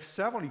 We have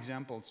several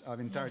examples of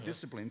entire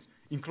disciplines,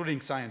 including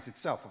science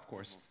itself, of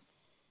course,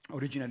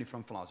 originating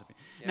from philosophy.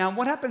 Now,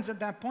 what happens at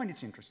that point?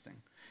 It's interesting.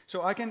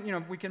 So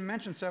we can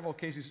mention several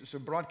cases, so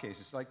broad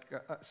cases, like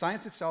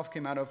science itself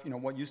came out of,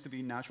 what used to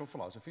be natural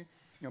philosophy.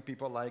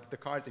 People like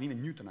Descartes and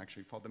even Newton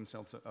actually thought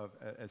themselves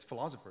as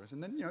philosophers,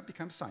 and then, it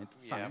becomes science.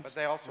 Yeah, but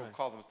they also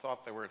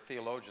thought they were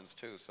theologians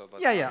too. So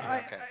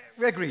I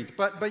agreed.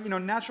 But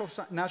natural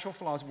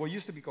philosophy, what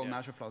used to be called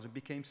natural philosophy,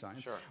 became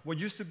science. Sure. What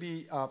used to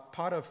be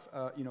part of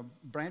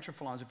branch of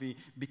philosophy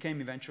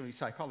became eventually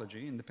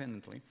psychology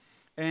independently.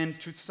 And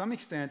to some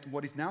extent,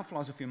 what is now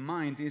philosophy of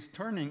mind is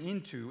turning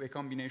into a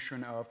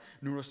combination of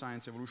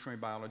neuroscience, evolutionary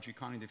biology,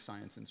 cognitive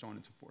science, and so on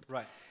and so forth.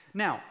 Right.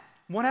 Now,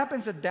 what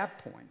happens at that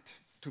point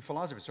to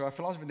philosophy? So our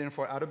philosophy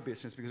therefore out of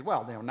business because,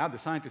 now the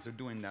scientists are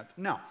doing that.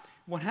 Now,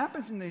 what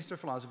happens in the history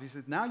of philosophy is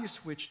that now you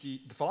switch, the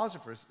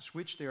philosophers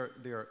switch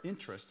their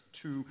interest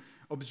to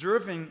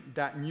observing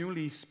that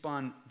newly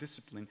spun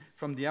discipline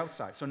from the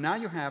outside. So now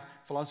you have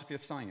philosophy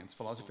of science,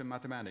 philosophy of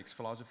mathematics,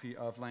 philosophy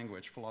of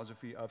language,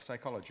 philosophy of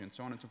psychology, and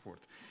so on and so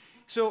forth.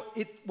 So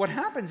what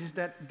happens is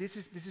that this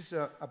is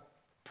a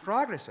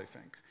progress, I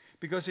think,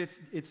 because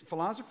it's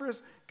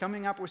philosophers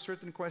coming up with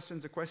certain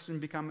questions. The questions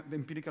become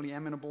empirically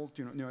amenable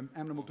to,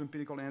 amenable to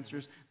empirical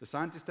answers. The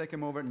scientists take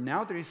them over.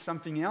 Now there is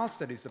something else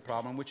that is the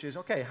problem, which is,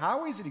 okay,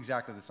 how is it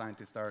exactly the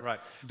scientists are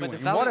doing?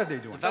 And what are they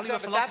doing? The value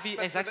of philosophy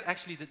is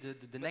actually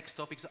the next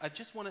topic. So I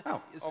just want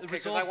to resolve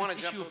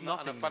this issue of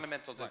nothingness. On a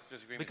fundamental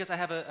disagreement. Because I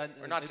have a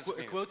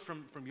quote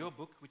from your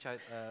book, which I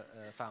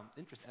found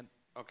interesting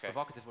and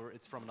provocative, or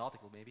it's from an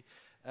article maybe.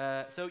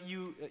 So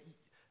you...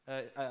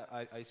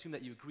 I assume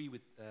that you agree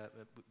with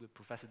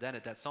Professor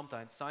Dennett that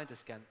sometimes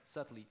scientists can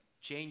subtly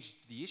change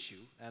the issue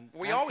and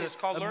answer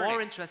a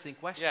more interesting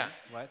question,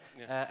 right?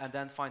 Yeah. And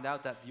then find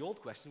out that the old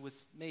question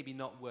was maybe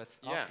not worth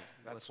asking.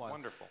 Yeah, that's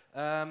wonderful.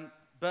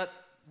 But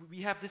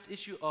we have this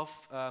issue of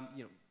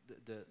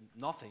the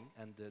nothing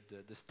and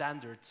the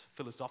standard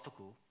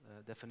philosophical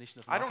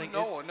definition of nothing. I don't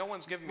know. No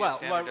one's given me a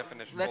standard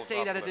definition. Let's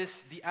say that it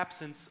is the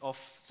absence of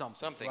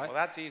something. Right? Well,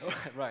 that's easy.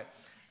 Right.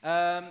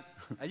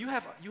 You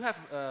have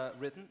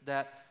written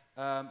that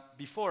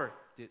before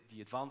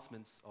the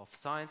advancements of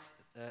science,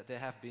 there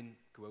have been,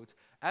 quote,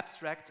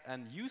 abstract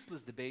and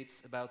useless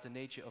debates about the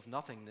nature of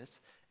nothingness,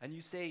 and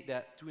you say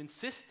that to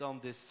insist on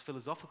this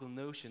philosophical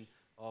notion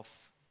of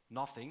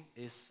nothing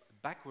is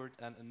backward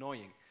and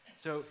annoying.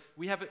 So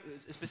we have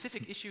a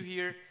specific issue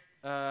here.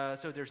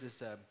 So there's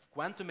this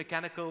quantum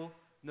mechanical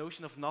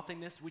notion of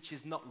nothingness, which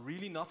is not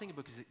really nothing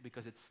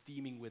because it's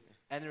steaming with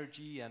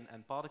energy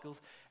and particles.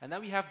 And then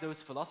we have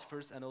those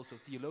philosophers and also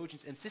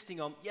theologians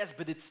insisting on, yes,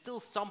 but it's still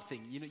something.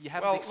 You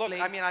haven't explained.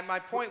 Look, I mean, my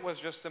point was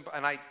just simple,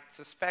 and I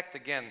suspect,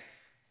 again,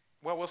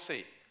 well, we'll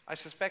see. I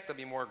suspect there'll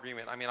be more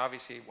agreement. I mean,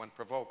 obviously, one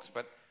provokes,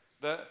 but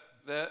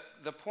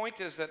the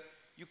point is that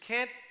you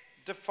can't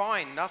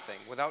define nothing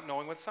without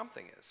knowing what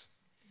something is.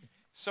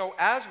 So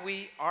as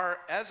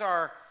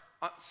our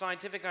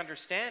scientific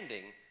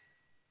understanding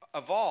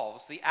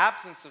evolves, the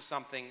absence of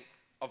something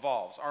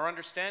evolves, our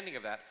understanding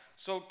of that.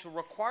 So to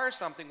require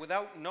something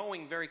without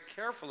knowing very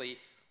carefully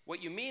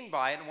what you mean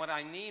by it, and what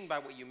I mean by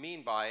what you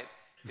mean by it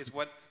is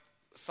what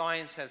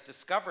science has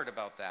discovered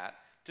about that.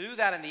 To do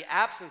that in the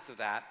absence of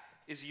that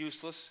is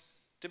useless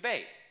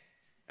debate.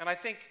 And I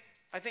think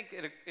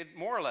it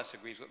more or less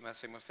agrees with what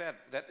Massimo said,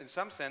 that in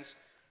some sense,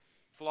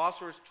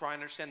 philosophers try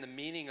and understand the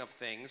meaning of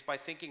things by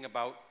thinking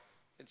about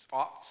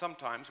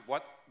sometimes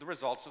what the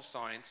results of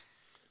science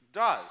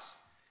does.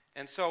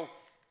 And so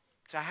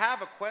to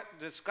have a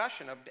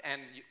discussion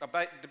and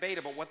debate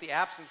about what the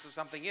absence of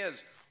something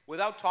is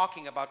without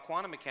talking about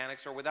quantum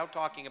mechanics or without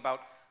talking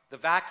about the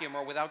vacuum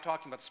or without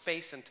talking about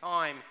space and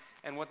time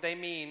and what they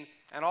mean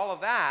and all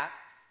of that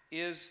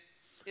is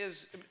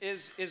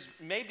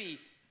maybe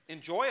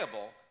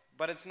enjoyable,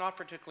 but it's not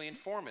particularly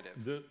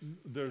informative.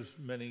 There's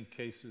many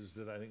cases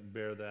that I think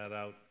bear that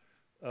out.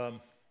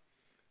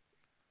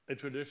 A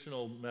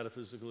traditional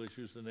metaphysical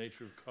issue is the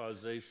nature of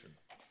causation.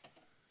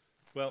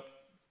 Well,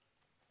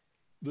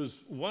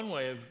 there's one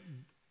way of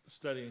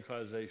studying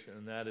causation,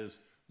 and that is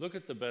look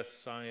at the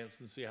best science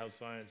and see how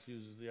science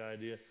uses the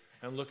idea,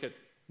 and look at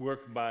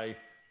work by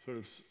sort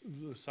of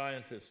the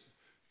scientists,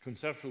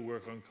 conceptual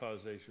work on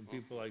causation,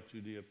 people like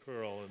Judea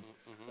Pearl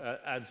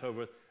and so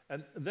forth.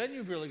 And then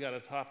you've really got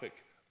a topic.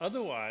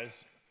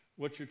 Otherwise,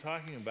 what you're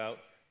talking about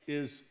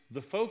is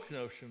the folk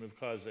notion of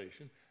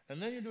causation,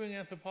 and then you're doing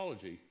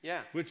anthropology.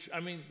 Yeah. Which,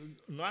 I mean,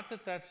 not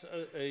that that's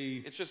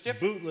it's just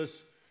different.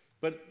 Bootless,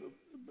 but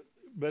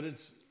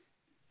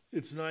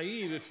it's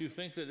naive if you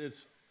think that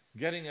it's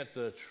getting at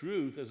the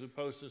truth as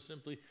opposed to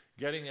simply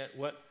getting at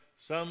what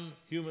some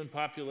human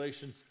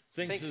population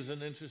thinks is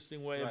an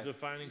interesting way of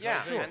defining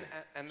causation.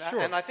 And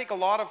I think a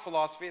lot of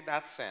philosophy in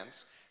that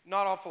sense,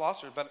 not all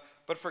philosophers,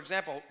 but for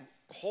example,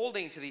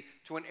 holding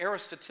to an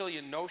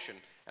Aristotelian notion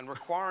and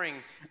requiring,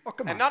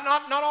 and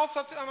not all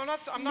such, I'm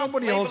not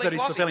Nobody holds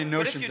Aristotelian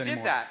notions but if you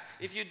anymore. did that,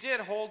 if you did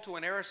hold to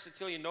an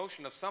Aristotelian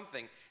notion of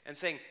something and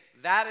saying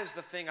that is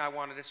the thing I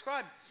want to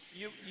describe,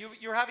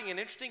 you're having an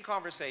interesting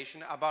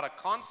conversation about a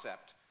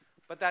concept,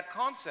 but that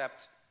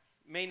concept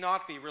may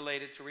not be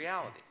related to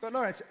reality. But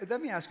Lawrence,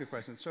 let me ask you a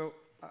question. So,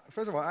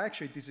 first of all, I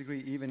actually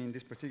disagree even in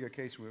this particular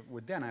case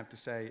with Dan, I have to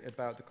say,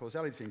 about the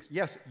causality things.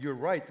 Yes, you're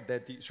right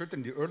that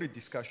certainly the early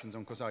discussions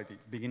on causality,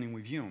 beginning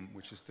with Hume,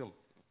 which is still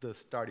the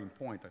starting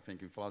point, I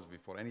think, in philosophy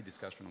for any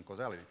discussion on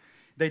causality,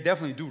 they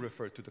definitely do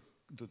refer to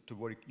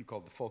what you call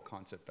the full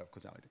concept of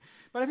causality.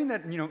 But I think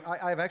that,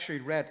 I've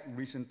actually read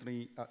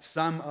recently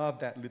some of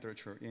that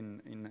literature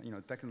in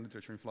technical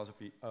literature in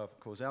philosophy of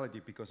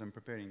causality because I'm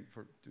preparing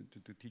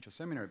to teach a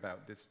seminar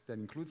about this that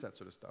includes that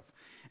sort of stuff.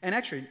 And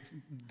actually,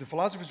 the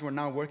philosophers who are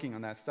now working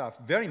on that stuff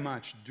very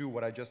much do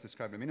what I just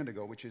described a minute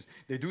ago, which is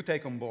they do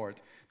take on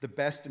board the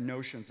best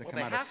notions that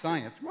come out of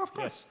science. Well, of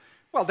course. Yes.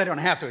 Well, they don't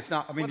have to. It's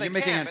not. I mean, you're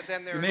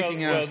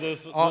making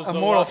a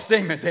moral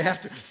statement. They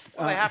have to.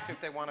 Well, they have to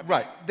if they want to.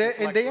 Right,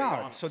 and they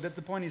are. Honest. So that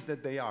the point is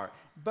that they are.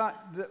 But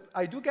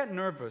I do get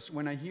nervous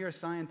when I hear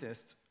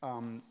scientists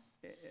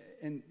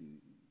and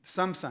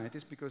some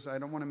scientists, because I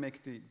don't want to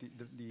make the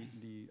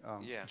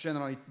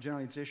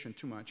generalization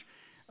too much,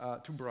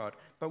 too broad.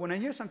 But when I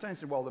hear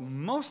sometimes, well,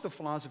 most of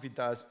philosophy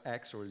does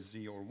X or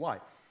Z or Y.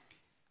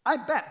 I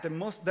bet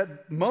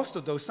that most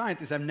of those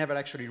scientists have never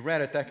actually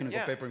read a technical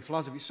paper in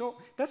philosophy. So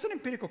that's an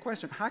empirical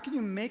question. How can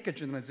you make a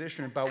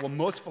generalization about what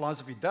most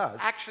philosophy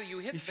does? Actually, you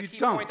hit the key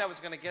point I was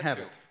going to get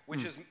to,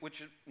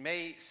 which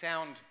may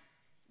sound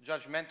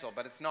judgmental,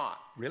 but it's not.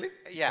 Really?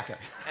 Yeah. Okay.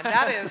 And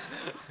that is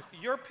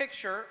your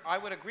picture, I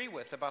would agree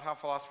with, about how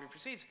philosophy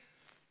proceeds.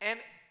 And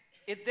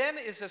it then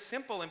is a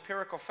simple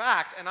empirical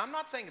fact, and I'm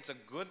not saying it's a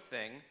good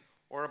thing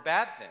or a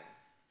bad thing,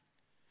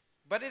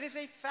 but it is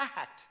a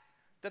fact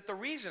that the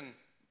reason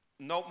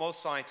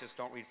most scientists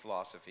don't read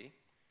philosophy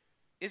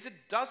is it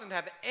doesn't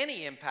have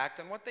any impact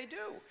on what they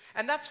do.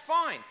 And that's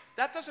fine.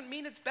 That doesn't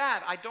mean it's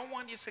bad. I don't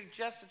want you to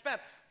suggest it's bad.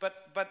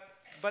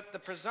 But the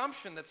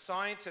presumption that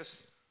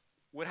scientists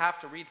would have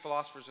to read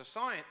philosophy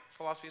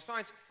of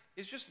science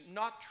is just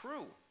not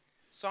true.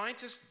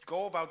 Scientists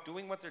go about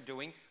doing what they're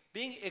doing,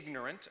 being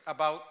ignorant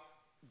about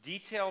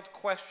detailed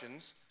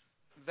questions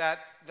that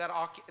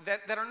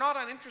are not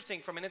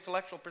uninteresting from an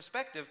intellectual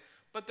perspective,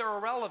 but they're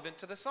irrelevant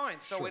to the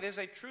science. So it is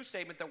a true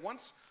statement that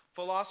once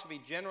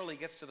philosophy generally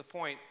gets to the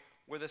point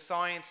where the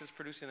science is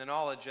producing the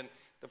knowledge and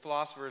the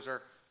philosophers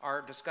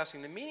are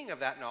discussing the meaning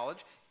of that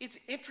knowledge, it's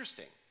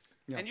interesting.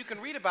 Yeah. And you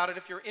can read about it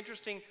if you're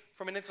interesting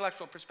from an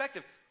intellectual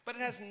perspective, but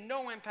it has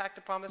no impact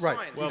upon the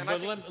science. Well,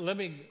 but let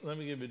me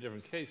give you a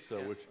different case,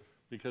 though,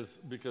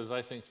 because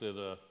I think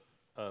that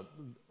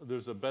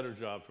there's a better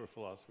job for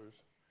philosophers.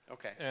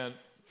 Okay. And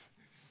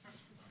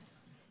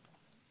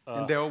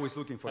they're always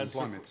looking for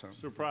employment. So.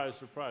 Surprise,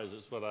 surprise,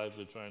 it's what I've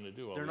been trying to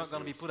do. They're not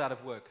going to be put out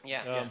of work.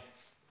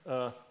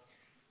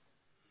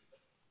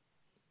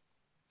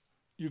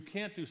 You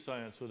can't do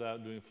science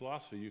without doing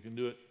philosophy. You can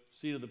do it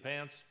seat of the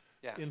pants,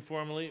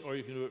 informally, or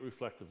you can do it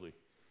reflectively.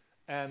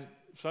 And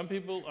some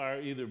people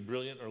are either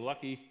brilliant or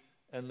lucky,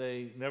 and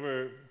they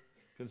never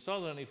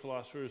consult any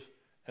philosophers,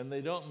 and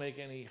they don't make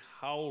any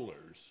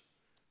howlers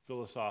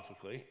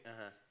philosophically.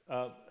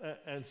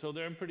 And so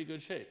they're in pretty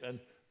good shape. And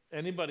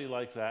anybody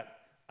like that,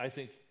 I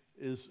think,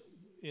 is,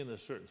 in a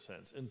certain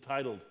sense,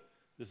 entitled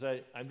to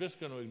say, I'm just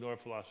going to ignore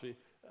philosophy.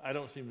 I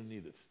don't seem to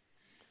need it.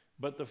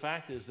 But the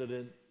fact is that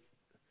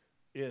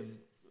in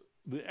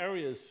the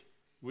areas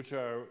which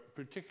are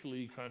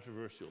particularly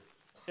controversial,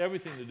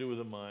 everything to do with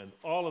the mind,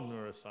 all of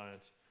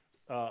neuroscience,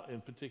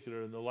 in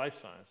particular in the life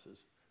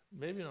sciences,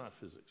 maybe not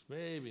physics,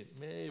 maybe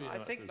I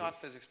think not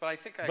physics, but I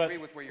think I agree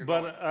with where you're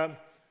going. But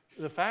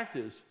the fact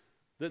is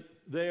that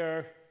they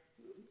are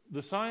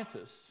the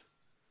scientists,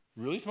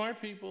 really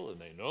smart people,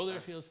 and they know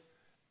their fields,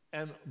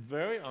 and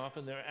very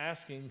often they're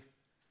asking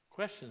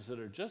questions that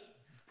are just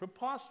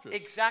preposterous.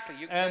 Exactly.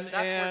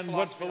 And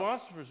what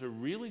philosophers are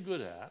really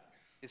good at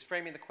is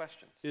framing the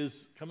questions.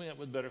 Is coming up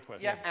with better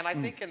questions. Yeah, and I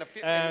think in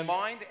the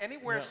mind,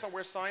 anywhere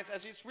where science,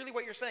 as it's really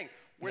what you're saying,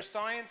 where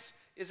science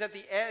is at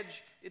the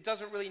edge, it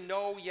doesn't really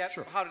know yet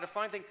how to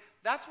define things.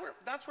 That's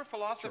where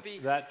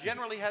philosophy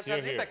generally has had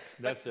an impact.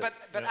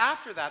 But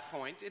after that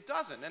point, it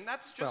doesn't, and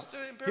that's just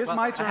empirical. Here's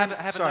my turn.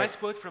 I have a nice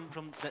quote from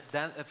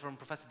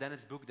Professor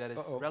Dennett's book that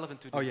is relevant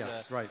to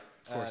this,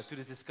 to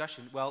this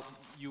discussion. Well,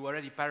 you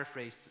already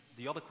paraphrased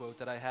the other quote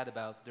that I had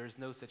about there is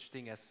no such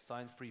thing as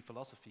science-free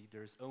philosophy.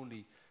 There is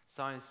only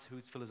science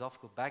whose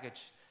philosophical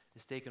baggage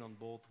is taken on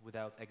board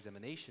without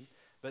examination.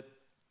 But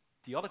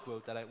the other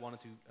quote that I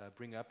wanted to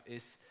bring up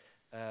is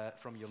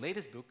from your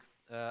latest book.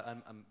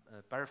 I'm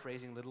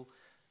paraphrasing a little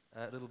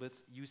bit.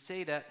 You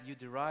say that you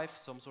derive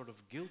some sort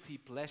of guilty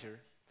pleasure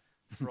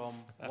from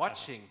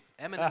watching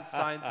eminent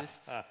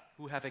scientists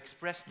who have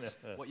expressed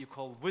what you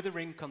call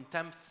withering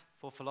contempt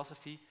for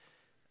philosophy,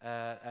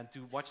 and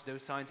to watch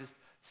those scientists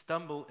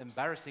stumble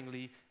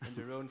embarrassingly in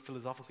their own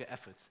philosophical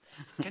efforts.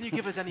 Can you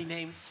give us any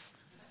names,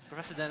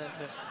 Professor Dennett?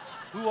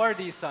 Who are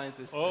these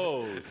scientists?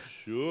 Oh,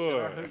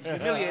 sure.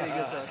 Humiliating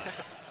us.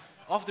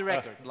 Off the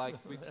record, like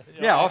we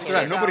Yeah, off the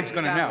record. Nobody's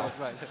going to know.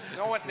 Right.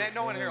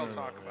 No one here will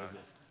talk about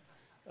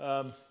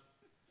it.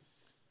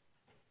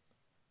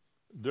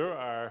 There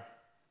are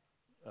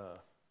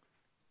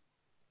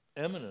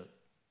eminent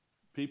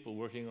people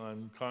working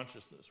on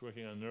consciousness,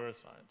 working on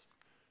neuroscience,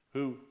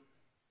 who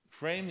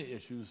frame the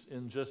issues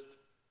in just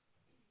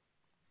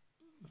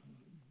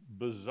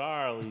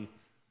bizarrely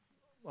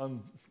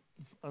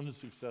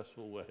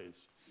unsuccessful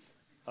ways.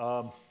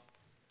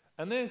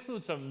 And they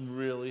include some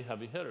really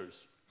heavy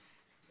hitters.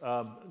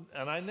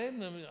 And I name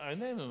them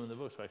in the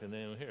book, so I can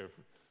name them here.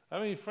 I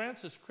mean,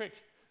 Francis Crick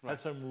had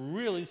some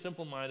really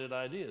simple-minded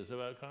ideas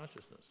about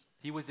consciousness.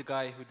 He was the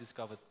guy who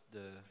discovered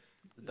the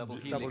double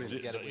helix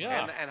together.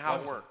 And how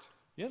it worked.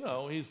 You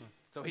know, he's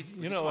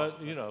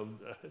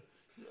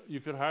you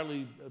could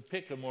hardly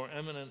pick a more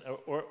eminent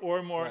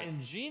or more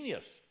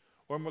ingenious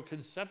or more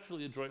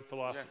conceptually adroit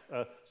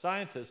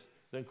scientist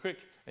than Crick,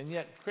 and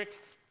yet Crick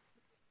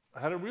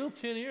had a real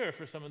tin ear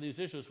for some of these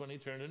issues when he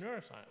turned to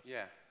neuroscience.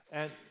 Yeah.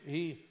 And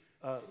he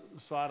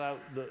sought out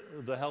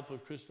the help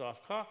of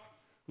Christoph Koch,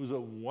 who's a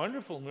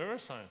wonderful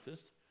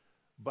neuroscientist,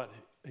 but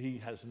he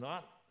has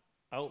not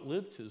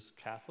outlived his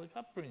Catholic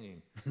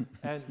upbringing.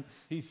 And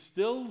he's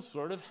still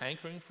sort of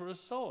hankering for a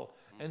soul.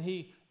 And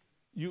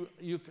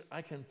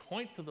I can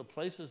point to the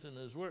places in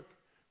his work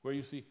where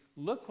you see,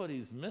 look what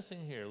he's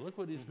missing here, look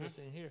what he's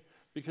missing here,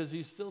 because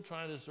he's still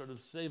trying to sort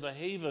of save a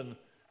haven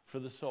for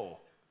the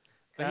soul.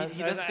 But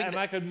and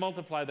I could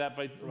multiply that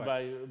by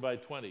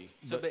 20.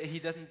 So, but he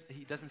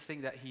doesn't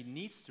think that he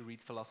needs to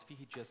read philosophy.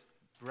 He just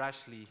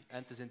brashly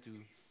enters into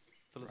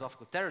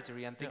philosophical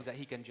territory and thinks that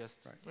he can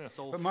just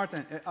solve. But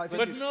Martin,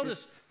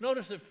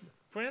 notice that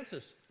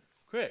Francis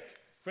Crick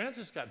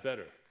got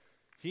better.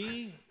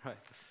 He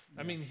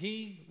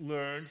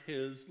learned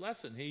his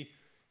lesson.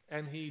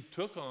 He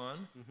took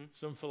on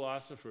some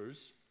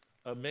philosophers,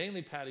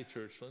 mainly Paddy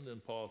Churchland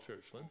and Paul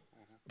Churchland,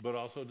 but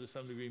also to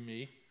some degree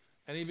me.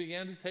 And he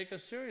began to take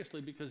us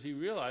seriously because he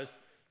realized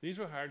these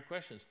were hard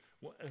questions.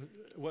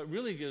 What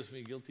really gives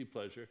me guilty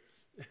pleasure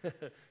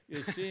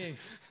is seeing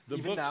the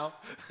Even books. now.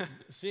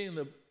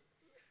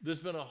 There's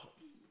been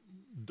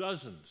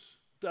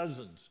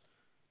dozens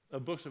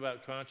of books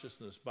about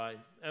consciousness by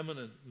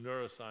eminent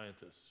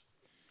neuroscientists.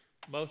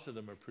 Most of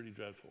them are pretty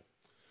dreadful.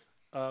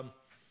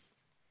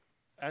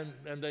 And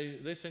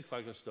they sink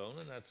like a stone,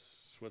 and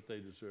that's what they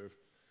deserve.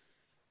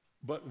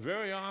 But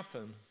very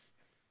often,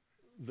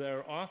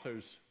 their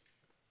authors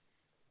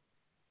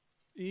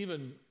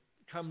even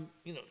come,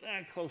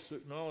 that close to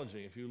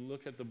acknowledging, if you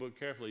look at the book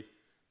carefully,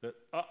 that,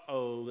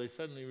 they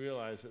suddenly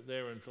realize that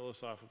they're in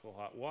philosophical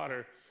hot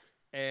water,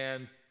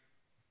 and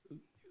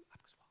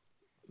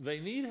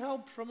they need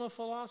help from a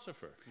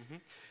philosopher.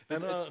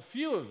 And a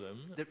few of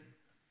them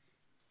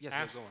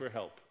ask for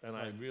help, and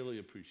I really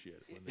appreciate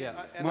it. When they do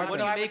that. And I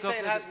would say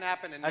it hasn't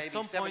happened in maybe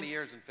 70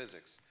 years in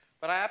physics.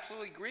 But I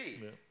absolutely agree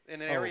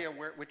in an area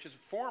which is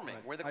forming,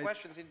 where the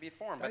questions need to be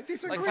formed. But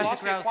like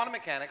philosophy of quantum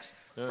mechanics,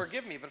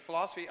 forgive me, but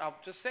philosophy, I'll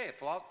just say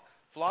it,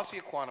 philosophy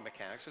of quantum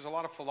mechanics, there's a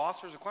lot of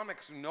philosophers of quantum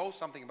mechanics who know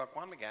something about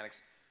quantum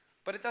mechanics,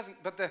 but it doesn't,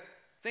 but the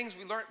things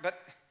we learn, but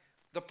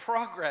the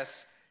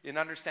progress in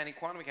understanding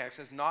quantum mechanics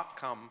has not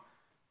come.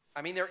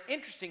 I mean, they're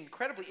interesting,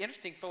 incredibly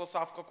interesting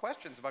philosophical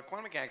questions about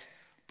quantum mechanics,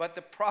 but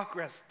the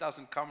progress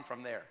doesn't come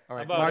from there. All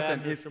right, about Martin,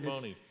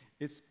 Shimoni?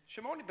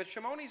 But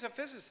Shimoni's a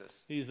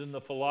physicist. He's in the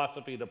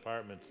philosophy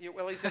department.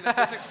 Well, he's in the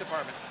physics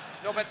department.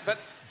 No, but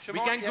Shimoni... We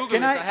can Google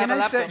Can it.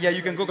 I say? Yeah,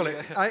 you can Google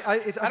it. I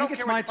think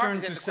it's my turn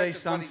department to is. say The question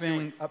is what he's something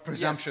doing.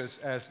 presumptuous,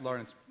 as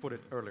Lawrence put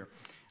it earlier.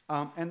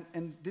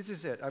 And this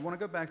is it. I want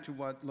to go back to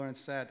what Lawrence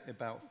said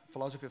about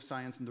philosophy of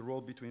science and the role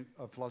between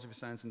philosophy of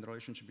science and the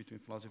relationship between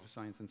philosophy of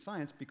science and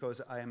science,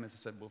 because I am, as I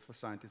said, both a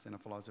scientist and a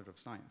philosopher of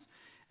science.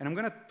 And I'm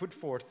going to put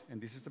forth,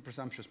 and this is the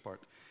presumptuous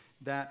part,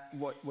 that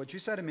what you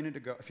said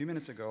a few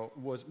minutes ago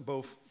was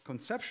both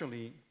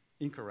conceptually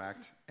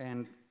incorrect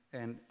and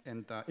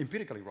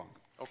empirically wrong.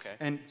 Okay.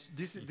 And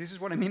this is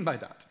what I mean by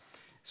that.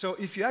 So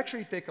if you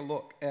actually take a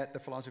look at the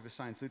philosophy of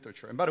science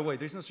literature, and by the way,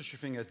 there's no such a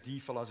thing as the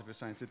philosophy of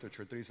science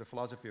literature. There is a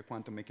philosophy of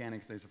quantum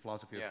mechanics, there's a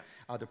philosophy of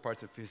other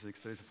parts of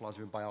physics, there's a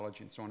philosophy of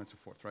biology, and so on and so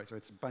forth, right? So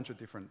it's a bunch of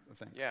different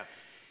things. Yeah.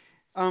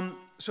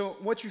 So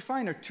what you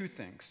find are two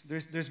things.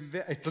 There's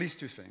at least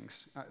two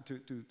things,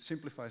 to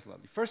simplify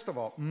slightly. First of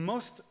all,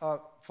 most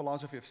of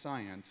philosophy of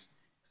science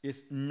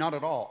is not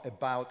at all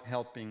about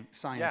helping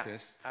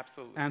scientists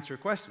answer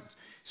questions.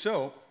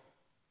 So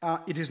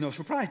it is no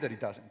surprise that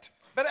it doesn't.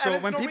 But so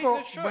when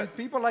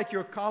people like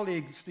your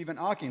colleague Stephen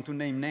Hawking, to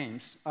name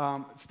names,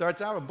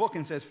 starts out a book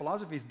and says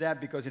philosophy is dead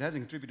because it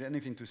hasn't contributed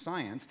anything to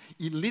science,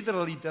 he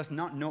literally does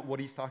not know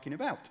what he's talking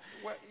about.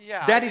 Well,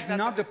 that is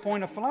not the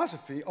point of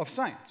philosophy of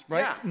science,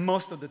 right? Yeah.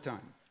 Most of the time.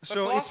 But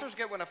philosophers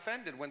get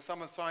offended when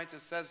some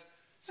scientist says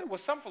So, well,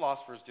 some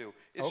philosophers do.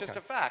 It's just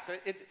a fact.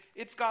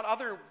 It's got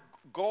other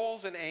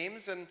goals and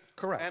aims and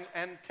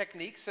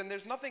techniques, and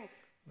there's nothing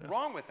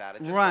wrong with that.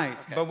 Right,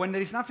 but when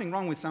there is nothing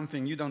wrong with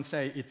something, you don't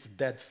say it's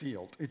dead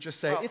field. You just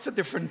say it's a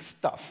different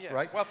stuff,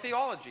 right? Well,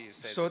 theology, you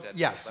say so it's a dead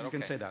yes, field, you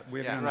can say that.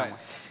 We yeah,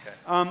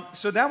 right.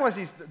 So that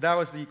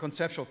was the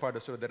conceptual part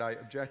of that I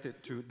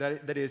objected to.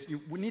 That is,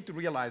 we need to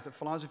realize that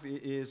philosophy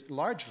is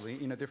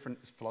largely in a different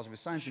philosophy of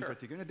science in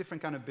particular, in a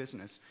different kind of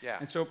business. Yeah.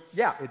 And so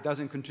it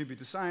doesn't contribute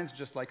to science,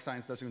 just like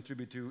science doesn't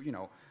contribute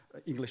to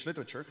English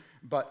literature,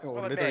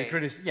 or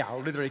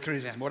literary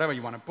criticism, whatever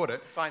you want to put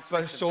it. Science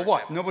but fiction, so for what?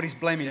 example. Nobody's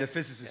blaming the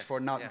physicists for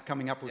not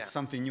coming up with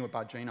something new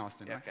about Jane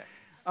Austen. Yeah,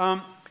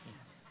 right?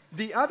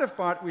 The other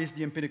part is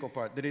the empirical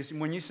part. That is,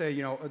 when you say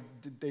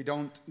they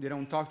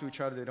don't talk to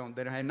each other, they don't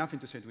have nothing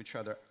to say to each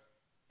other.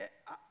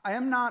 I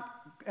am not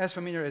as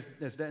familiar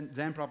as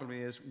Dan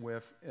probably is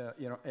with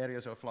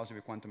areas of philosophy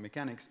of quantum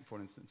mechanics, for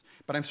instance.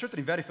 But I'm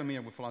certainly very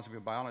familiar with philosophy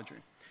of biology.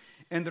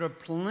 And there are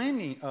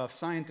plenty of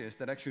scientists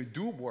that actually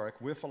do work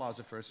with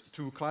philosophers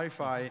to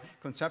clarify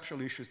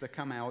conceptual issues that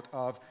come out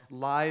of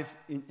live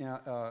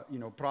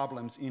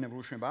problems in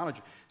evolutionary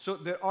biology. So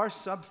there are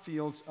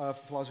subfields of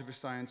philosophy of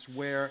science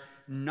where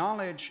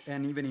knowledge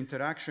and even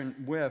interaction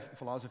with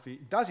philosophy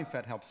does in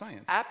fact help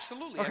science.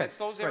 Absolutely, and it's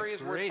those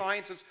areas where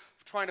science is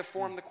trying to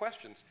form the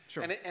questions.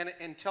 Sure. And an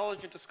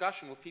intelligent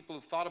discussion with people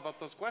who've thought about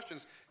those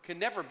questions can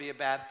never be a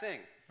bad thing.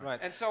 Right.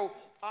 And so,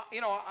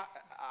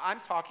 I'm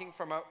talking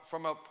from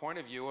a point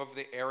of view of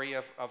the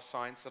area of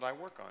science that I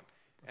work on,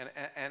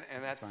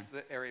 and that's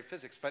the area of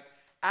physics. But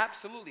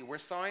absolutely, where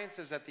science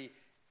is at the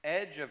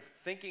edge of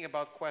thinking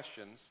about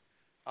questions,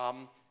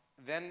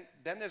 then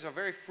there's a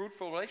very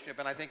fruitful relationship.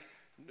 And I think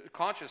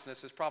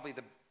consciousness is probably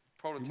the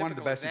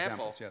prototypical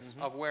example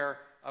of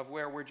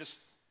where we're just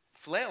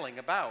flailing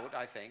about,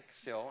 I think,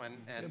 still.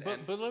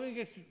 But let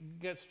me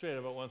get straight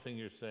about one thing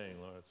you're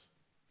saying, Lawrence.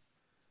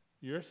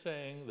 You're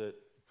saying that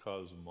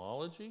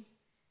cosmology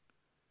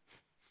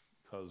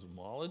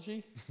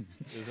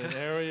is an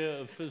area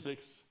of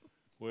physics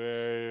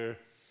where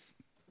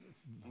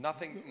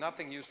nothing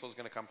useful is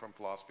going to come from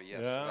philosophy.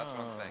 Yes, yeah, that's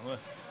what I'm saying.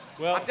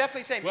 Well, I'm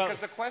definitely saying because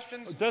the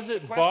questions. Does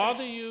it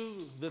bother you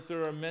that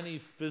there are many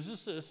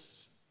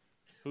physicists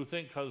who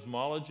think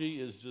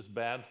cosmology is just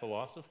bad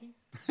philosophy?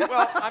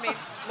 Well, I mean,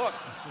 look.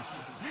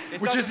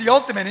 Which is the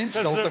ultimate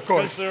insult, of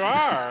course. There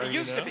are. It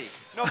used to be.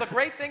 No, the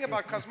great thing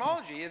about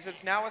cosmology is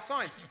it's now a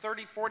science.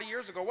 30, 40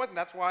 years ago it wasn't.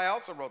 That's why I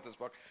also wrote this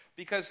book.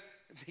 Because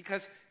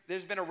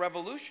there's been a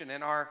revolution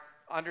in our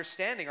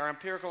understanding, our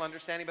empirical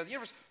understanding about the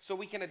universe, so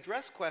we can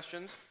address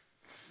questions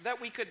that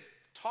we could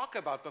talk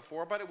about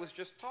before, but it was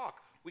just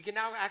talk. We can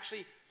now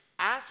actually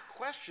ask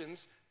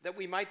questions that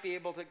we might be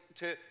able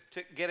to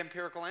get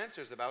empirical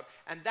answers about,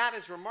 and that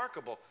is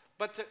remarkable.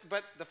 But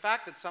the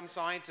fact that some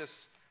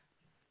scientists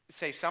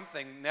say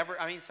something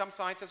some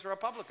scientists are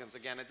Republicans.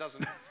 Again, it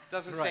doesn't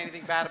say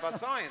anything bad about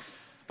science,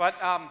 but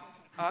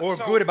or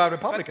good about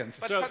Republicans.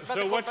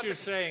 So what you're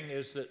saying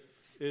is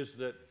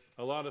that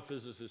a lot of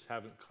physicists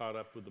haven't caught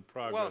up with the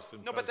progress in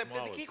cosmology.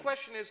 But the key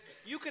question is,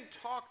 you can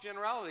talk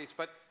generalities,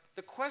 but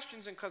the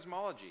questions in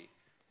cosmology,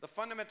 the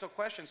fundamental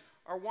questions,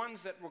 are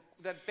ones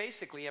that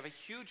basically have a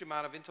huge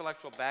amount of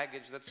intellectual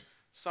baggage that's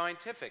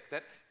scientific,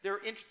 that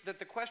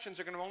the questions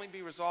are going to only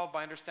be resolved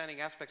by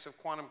understanding aspects of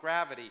quantum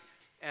gravity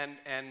and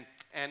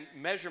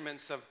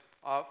measurements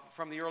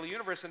from the early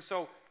universe. And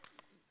so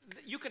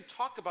you can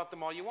talk about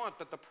them all you want,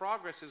 but the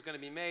progress is going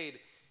to be made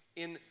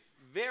in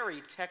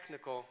very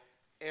technical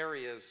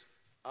areas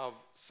of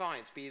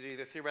science, be it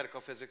either theoretical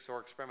physics or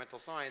experimental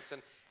science,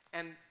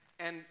 and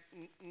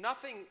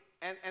nothing,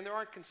 and there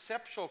aren't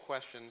conceptual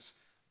questions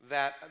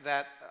that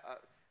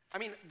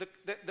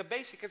the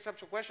basic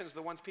conceptual questions,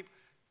 the ones people,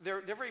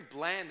 they're very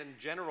bland and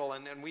general,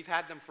 and we've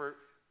had them for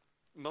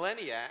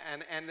millennia,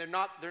 and they're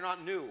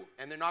not new,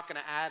 and they're not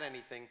going to add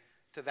anything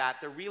to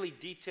that. They're really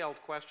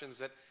detailed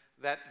questions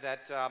that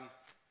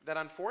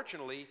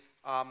unfortunately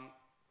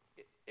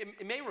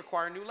it may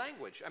require new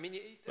language. I mean,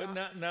 but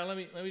now let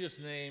me just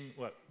name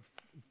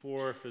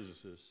 4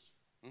 physicists.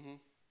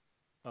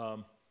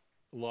 Mm-hmm.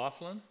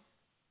 Laughlin.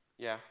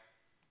 Yeah.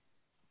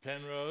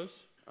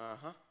 Penrose.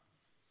 Uh-huh.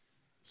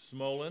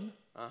 Smolin.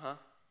 Uh-huh.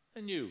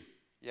 And you.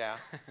 Yeah.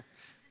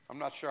 I'm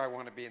not sure I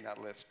want to be in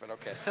that list, but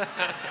okay.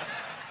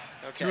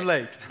 Okay. Too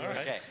late. All right.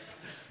 Okay.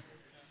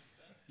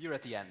 You're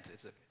at the end.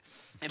 It's okay.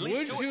 At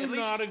least Would you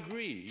not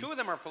agree? 2 of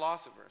them are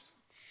philosophers.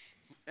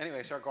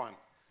 Anyway, so go on.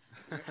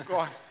 Go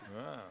on.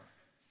 Ah.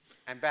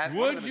 And bad.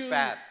 One of them is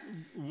bad.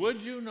 Would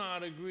you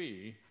not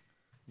agree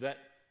that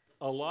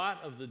a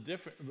lot of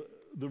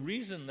the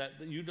reason that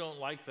you don't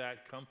like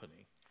that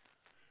company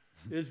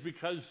is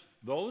because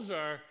those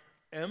are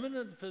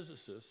eminent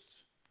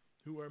physicists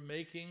who are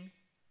making,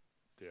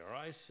 dare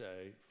I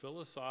say,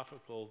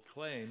 philosophical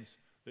claims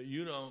that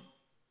you don't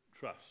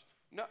trust?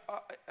 No,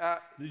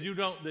 that you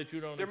don't They're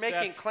accept.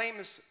 making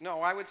claims.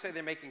 No, I would say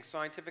they're making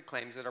scientific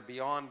claims that are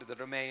beyond the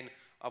domain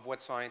of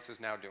what science is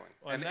now doing.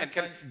 Well,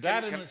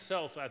 that in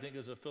itself, I think,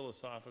 is a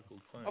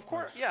philosophical claim. Of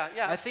course,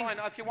 yeah, fine,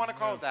 if you want to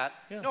call it that.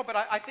 Yeah. No, but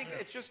I think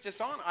it's just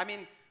dishonest. I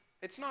mean,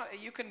 It's not.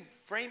 You can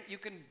frame. You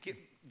can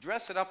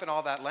dress it up in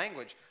all that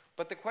language.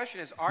 But the question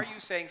is, are you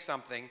saying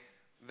something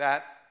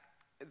that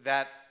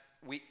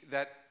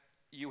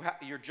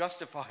you're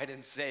justified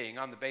in saying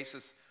on the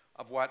basis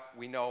of what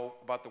we know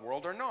about the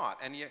world or not?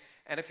 And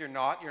if you're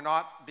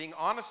not being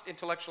honest,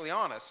 intellectually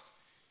honest,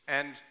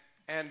 and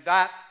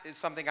that is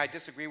something I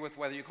disagree with,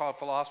 whether you call it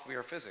philosophy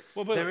or physics.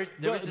 Well, but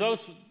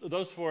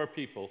those four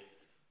people.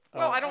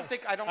 Well, I don't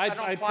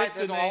apply it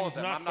to all of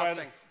them. I'm not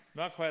saying.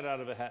 Not quite out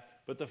of a hat,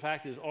 but the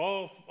fact is,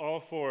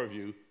 all four of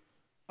you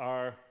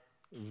are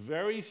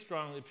very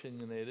strongly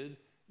opinionated.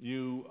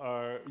 You're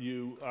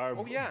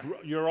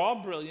all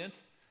brilliant,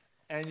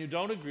 and you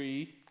don't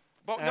agree.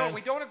 But no,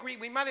 we don't agree.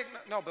 We might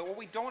no, but what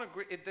we don't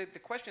agree. The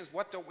question is,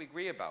 what don't we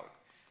agree about?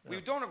 Yeah.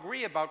 We don't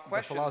agree about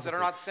questions that are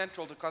not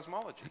central to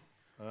cosmology.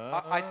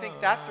 I think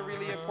that's a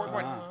really important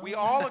point. We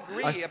all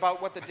agree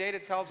about what the data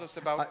tells us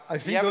about. I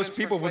think those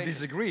people would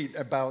disagree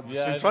about the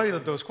centrality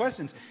of those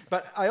questions.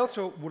 But I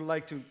also would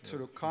like to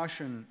sort of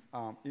caution,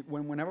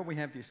 whenever we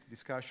have these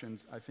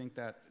discussions, I think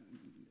that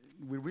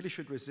we really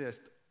should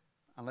resist,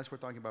 unless we're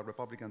talking about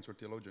Republicans or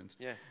theologians,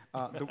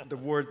 the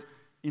word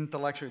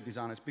intellectually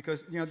dishonest,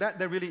 because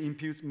that really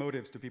imputes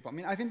motives to people. I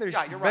mean, I think there's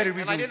very reasonable disagreement.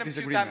 And I didn't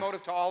impute that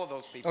motive to all of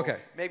those people. Okay.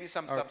 Maybe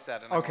some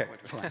subset. And okay.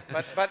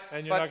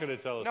 And you're not going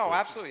to tell us. No, that.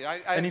 absolutely.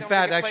 And in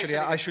fact, actually,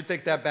 I should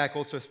take that back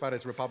also as far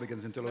as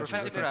Republicans and theologians.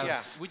 Professor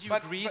Krauss, would you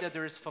agree that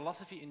there is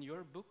philosophy in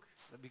your book?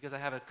 Because I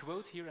have a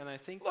quote here, and I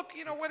think. Look,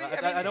 what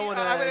I don't want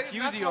to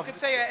accuse you of. You could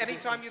say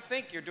anytime you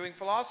think you're doing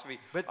philosophy.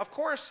 But of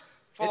course,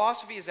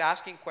 philosophy is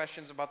asking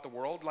questions about the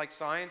world, like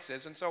science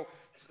is, and so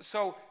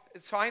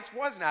science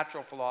was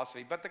natural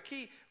philosophy. But the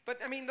key. But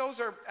I mean,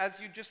 those are, as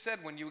you just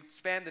said, when you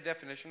expand the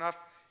definition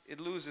off, it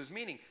loses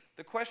meaning.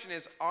 The question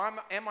is,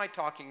 am I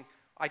talking?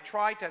 I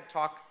try to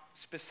talk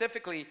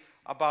specifically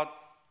about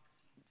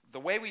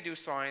the way we do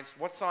science,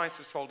 what science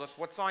has told us,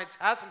 what science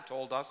hasn't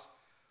told us,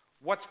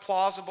 what's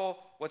plausible,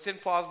 what's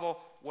implausible,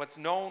 what's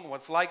known,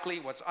 what's likely,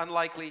 what's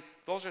unlikely.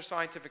 Those are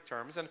scientific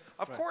terms, and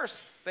of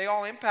course, they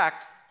all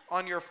impact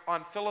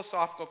on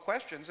philosophical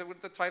questions.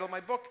 The title of my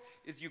book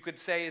is, you could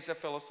say, is a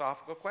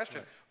philosophical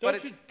question.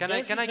 Right. But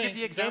can I give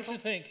the example?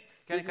 Don't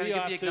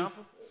you think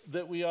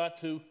that we ought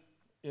to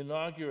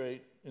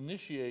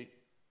initiate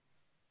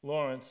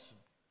Lawrence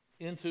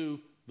into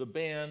the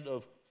band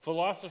of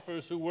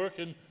philosophers who work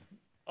in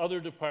other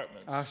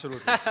departments?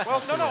 Absolutely.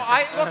 Well, no.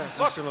 Look.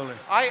 Absolutely.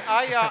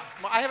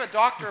 I have a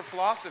doctor of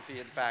philosophy,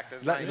 in fact.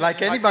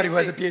 Like anybody who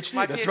has a PhD.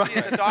 My that's PhD right.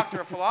 is a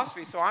doctor of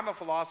philosophy, so I'm a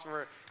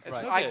philosopher.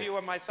 Right. I view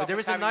myself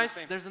as having the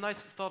same. There's a nice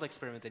thought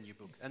experiment in your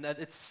book, and that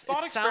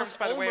thought experiments,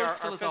 by the way, are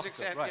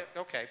physics. Right.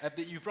 Okay.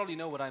 But you probably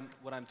know what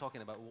I'm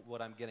talking about,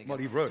 what I'm getting. Well,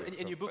 at. he wrote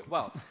in your book.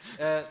 Well,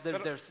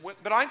 there's.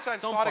 But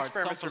Einstein's thought parts,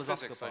 experiments are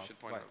physics. I should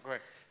point out.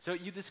 Right. So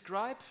you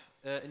describe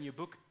in your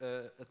book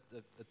a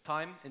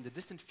time in the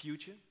distant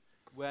future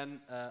when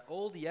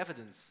all the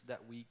evidence that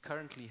we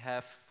currently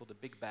have for the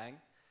Big Bang,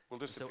 will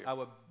disappear. so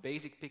our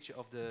basic picture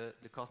of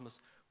the cosmos,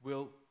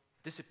 will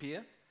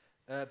disappear.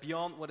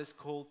 Beyond what is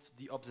called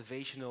the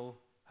observational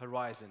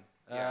horizon.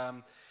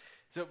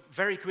 So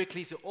very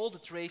quickly, so all the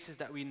traces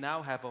that we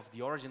now have of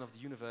the origin of the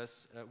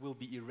universe will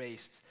be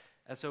erased.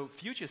 And so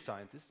future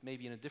scientists,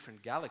 maybe in a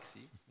different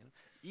galaxy,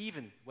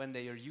 even when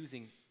they are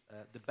using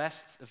the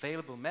best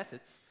available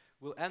methods,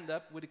 will end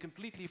up with a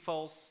completely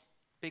false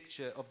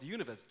picture of the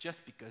universe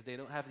just because they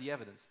don't have the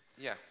evidence.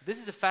 Yeah.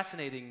 This is a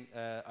fascinating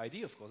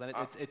idea, of course, and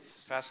it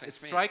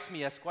strikes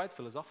me as quite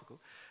philosophical.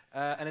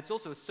 And it's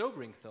also a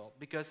sobering thought,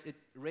 because it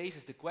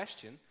raises the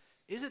question,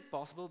 is it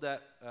possible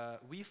that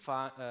we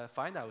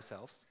find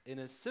ourselves in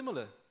a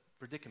similar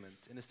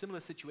predicament, in a similar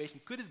situation?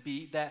 Could it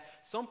be that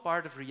some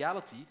part of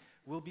reality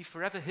will be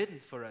forever hidden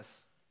for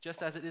us,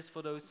 just as it is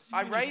for those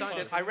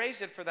scientists? I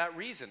raised it for that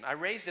reason. I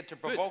raised it to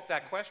provoke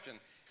that question,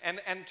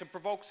 and to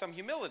provoke some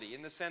humility,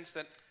 in the sense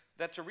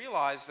that to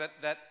realize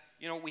that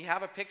we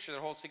have a picture that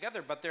holds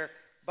together,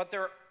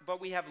 but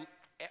we have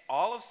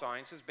all of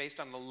science is based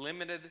on a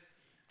limited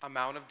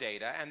amount of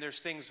data, and there's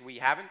things we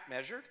haven't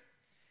measured,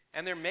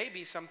 and there may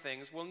be some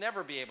things we'll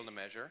never be able to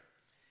measure,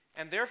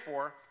 and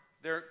therefore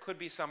there could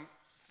be some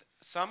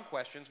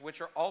questions which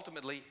are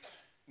ultimately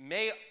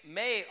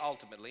may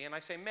ultimately, and I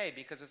say may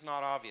because it's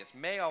not obvious,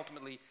 may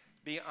ultimately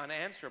be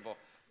unanswerable.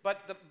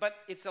 But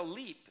it's a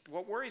leap.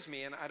 What worries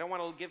me, and I don't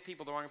want to give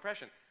people the wrong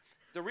impression,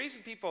 the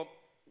reason people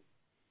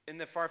in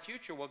the far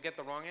future will get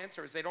the wrong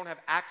answer is they don't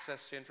have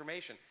access to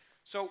information.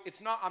 So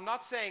I'm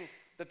not saying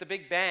that the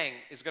Big Bang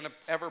is going to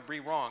ever be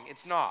wrong.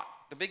 It's not.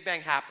 The Big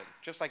Bang happened,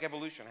 just like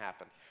evolution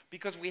happened,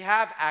 because we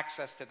have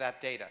access to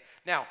that data.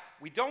 Now,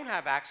 we don't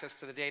have access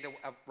to the data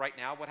of right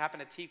now, what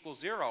happened at t equals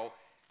 0,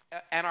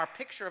 and our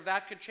picture of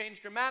that could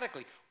change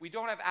dramatically. We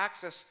don't have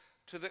access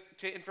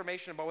to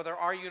information about whether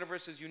our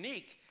universe is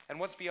unique and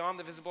what's beyond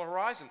the visible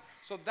horizon.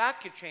 So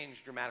that could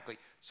change dramatically.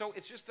 So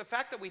it's just the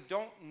fact that we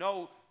don't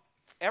know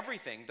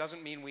everything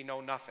doesn't mean we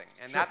know nothing.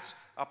 And that's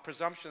a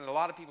presumption that a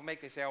lot of people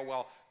make. They say, oh,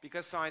 well,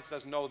 because science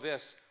doesn't know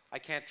this, I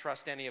can't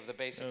trust any of the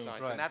basic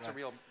science. right, And that's right. a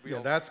real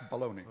Yeah, that's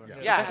baloney.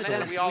 Yeah. yeah, Professor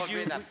and Dennett, we all would agree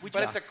you- on that. would But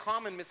you- it's a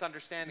common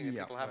misunderstanding that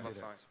Yeah, people have right, about it is.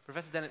 science.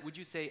 Professor Dennett, would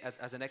you say,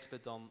 as an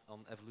expert on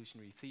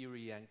evolutionary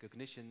theory and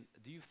cognition,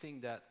 do you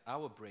think that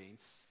our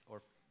brains,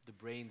 or the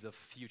brains of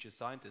future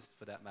scientists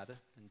for that matter,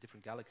 in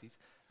different galaxies,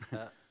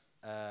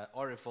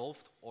 are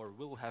evolved or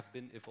will have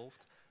been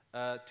evolved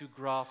to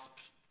grasp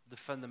the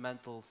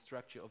fundamental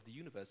structure of the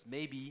universe?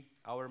 Maybe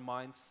our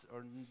minds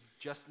are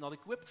just not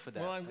equipped for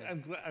that.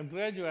 Well, I'm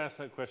glad you asked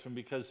that question,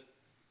 because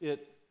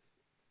it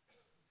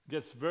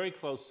gets very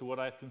close to what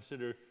I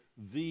consider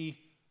the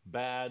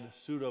bad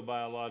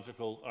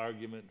pseudo-biological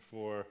argument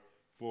for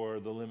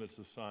the limits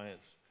of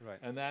science. Right.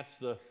 And that's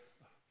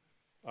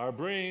our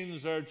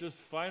brains are just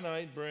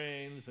finite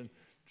brains, and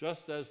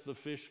just as the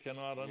fish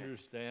cannot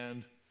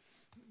understand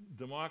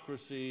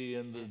democracy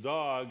and the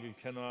dog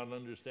cannot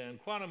understand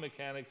quantum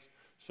mechanics,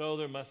 so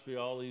there must be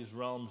all these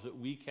realms that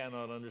we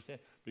cannot understand,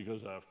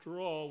 because after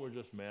all, we're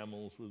just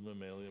mammals with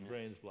mammalian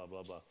brains, blah,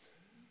 blah,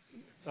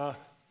 blah.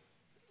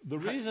 The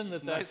reason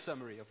that nice that's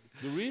summary of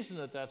the reason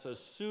that that's a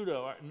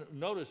pseudo.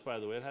 Notice, by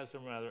the way, it has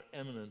some rather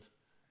eminent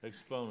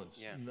exponents: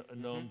 Yeah.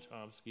 Noam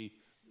Chomsky,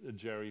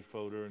 Jerry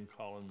Fodor, and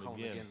Colin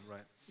McGinn,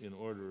 right. in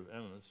order of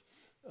eminence.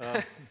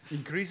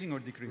 Increasing or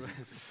decreasing?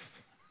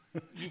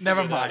 You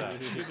Never figure that mind.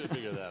 out. You can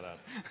figure that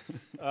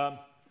out.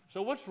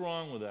 So what's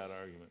wrong with that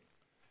argument?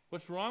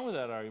 What's wrong with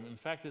that argument, in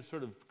fact, it's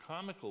sort of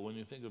comical when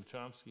you think of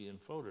Chomsky and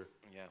Fodor,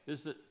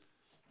 is that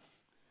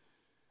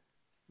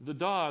the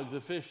dog, the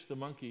fish, the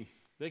monkey,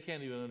 they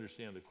can't even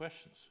understand the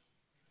questions.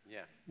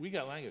 Yeah. We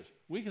got language.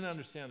 We can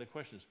understand the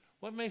questions.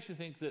 What makes you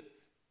think that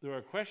there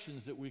are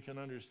questions that we can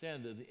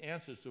understand, that the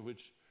answers to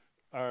which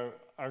are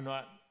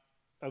not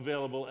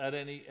available at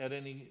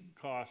any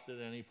cost, at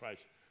any price?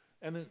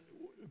 And then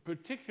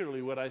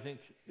particularly what I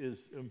think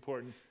is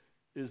important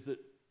is that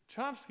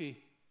Chomsky,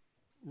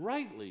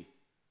 rightly,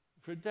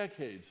 for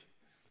decades,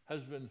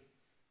 has been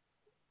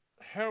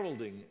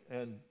heralding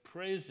and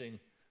praising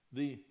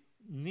the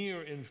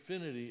near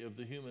infinity of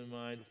the human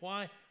mind.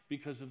 Why?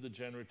 Because of the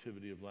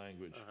generativity of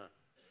language.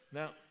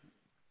 Now,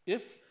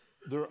 if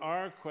there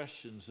are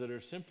questions that are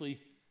simply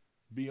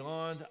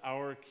beyond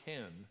our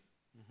ken,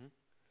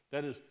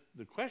 that is,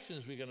 the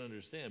questions we can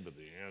understand, but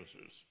the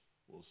answers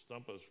will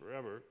stump us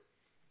forever,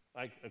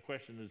 like a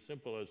question as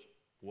simple as,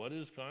 what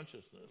is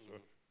consciousness? Or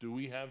do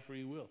we have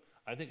free will?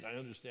 I think I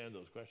understand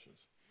those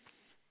questions.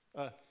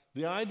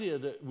 The idea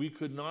that we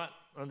could not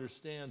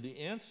understand the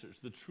answers,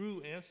 the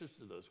true answers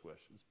to those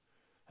questions,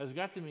 has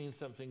got to mean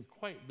something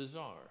quite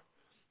bizarre.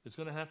 It's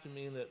going to have to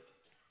mean that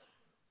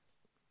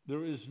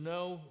there is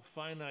no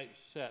finite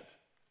set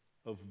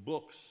of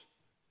books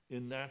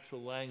in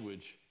natural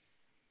language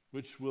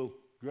which will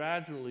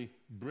gradually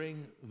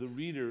bring the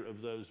reader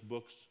of those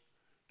books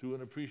to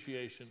an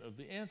appreciation of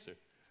the answer.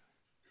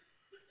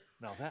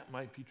 Now, that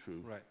might be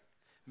true. Right.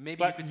 Maybe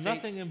But you could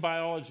nothing in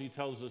biology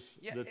tells us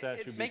Yeah, that should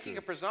it's be making true.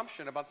 a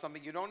presumption about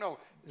something you don't know.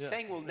 Yeah.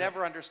 Saying we'll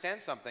never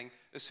understand something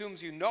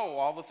assumes you know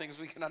all the things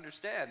we can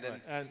understand.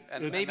 And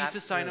and maybe that-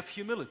 it's a sign of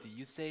humility.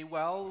 You say,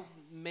 well,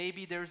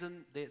 maybe there's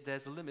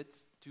a limit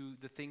to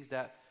the things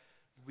that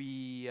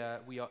we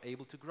are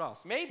able to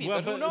grasp. Maybe,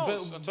 Well, but who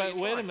knows? until but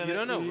you wait try. a minute. You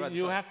don't know, right,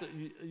 You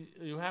fine.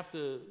 you have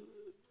to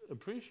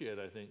appreciate,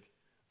 I think,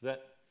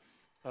 that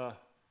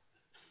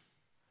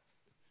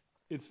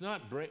it's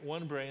not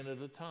one brain at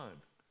a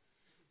time.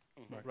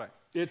 Right.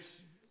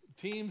 It's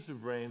teams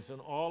of brains and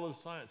all of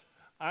science.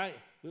 I'm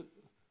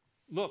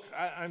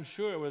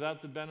sure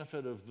without the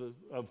benefit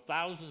of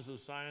thousands of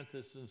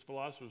scientists and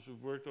philosophers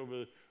who've worked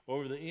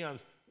over the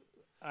eons,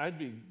 I'd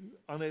be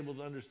unable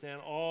to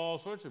understand all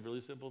sorts of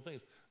really simple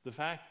things. The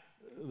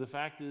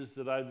fact is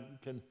that I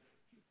can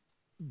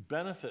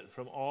benefit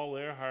from all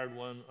their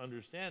hard-won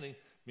understanding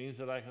means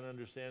that I can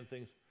understand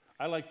things.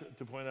 I like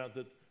to point out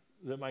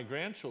that my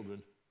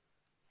grandchildren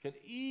can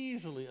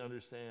easily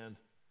understand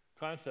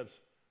concepts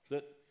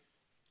that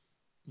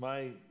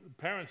my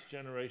parents'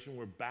 generation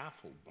were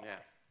baffled by. Yeah.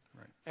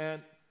 Right.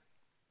 And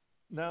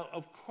now,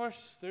 of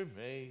course, there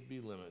may be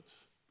limits,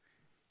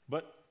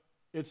 but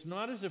it's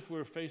not as if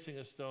we're facing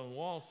a stone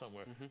wall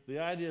somewhere. The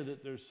idea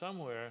that there's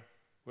somewhere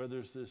where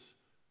there's this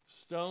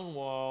stone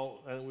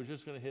wall and we're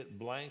just going to hit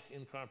blank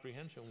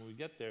incomprehension when we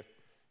get there,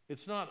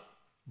 it's not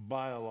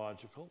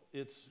biological,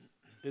 it's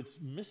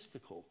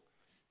mystical.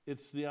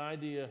 It's the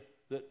idea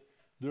that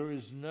there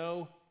is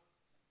no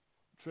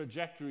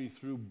trajectory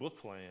through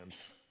book land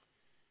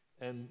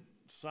and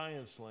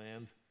science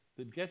land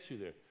that gets you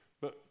there.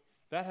 But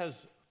that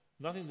has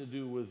nothing to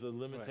do with the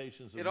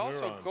limitations of It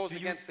neurons. also goes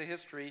against the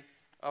history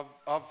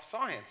of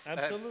science.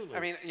 Absolutely. I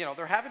mean,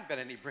 there haven't been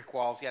any brick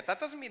walls yet. That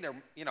doesn't mean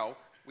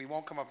we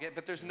won't come up again,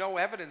 but there's no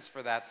evidence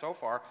for that so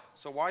far.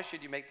 So why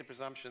should you make the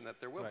presumption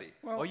that there will be?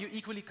 Well, are you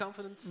equally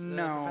confident,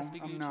 No, Professor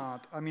Pigliucci? I'm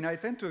not. I mean, I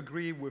tend to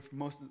agree with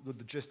most of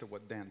the gist of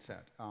what Dan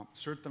said.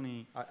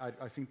 Certainly,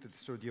 I think that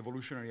sort of the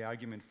evolutionary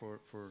argument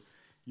for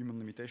human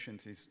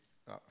limitations is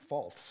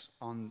false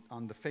on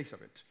the face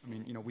of it. I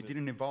mean, we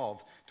didn't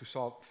evolve to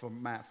solve for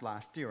Matt's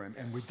last theorem,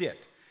 and we did.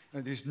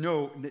 There's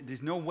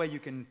no way you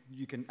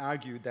can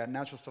argue that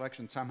natural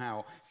selection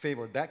somehow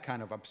favored that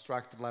kind of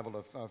abstract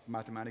level of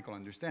mathematical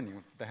understanding.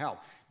 What the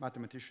hell?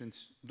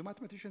 Do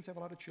mathematicians have a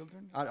lot of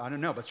children? I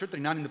don't know, but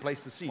certainly not in the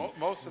Pleistocene.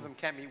 Most of them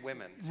can't meet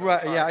women. So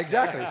right, yeah,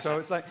 exactly. So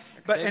it's like...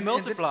 But, they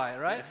multiply,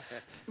 right?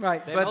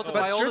 Right, They but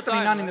multiply all the certainly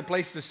time, not right? in the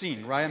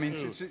Pleistocene, right? I mean,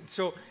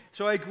 so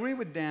I agree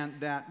with Dan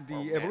that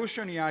the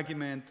evolutionary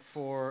argument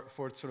for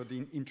sort of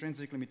the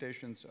intrinsic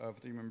limitations of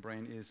the human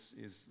brain is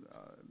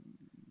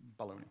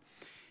baloney.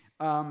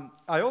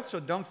 I also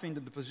don't think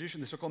that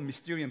the so-called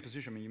Mysterian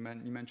position, I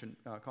mean, you mentioned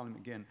Colin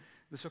again,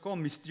 the so-called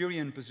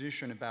Mysterian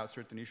position about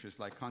certain issues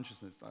like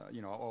consciousness,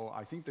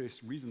 I think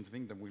there's reason to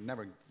think that we'll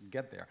never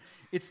get there.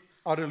 It's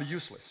utterly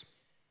useless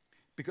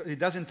because it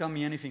doesn't tell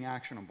me anything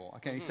actionable.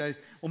 Okay, It says,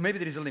 well, maybe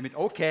there is a limit.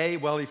 Okay,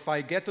 well, if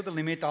I get to the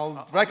limit,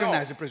 I'll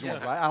recognize the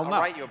presumable, right? I'll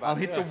write you about I'll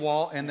hit the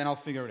wall and then I'll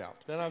figure it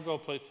out. Then I'll go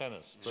play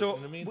tennis. But So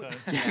in the meantime,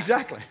 yeah,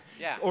 exactly.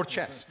 Yeah. Or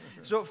chess.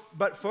 So,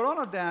 but for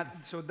all of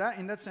that, so that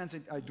in that sense,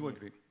 I do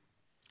agree.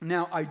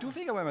 Now, I do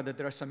think, however, that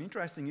there are some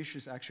interesting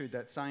issues actually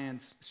that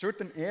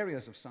certain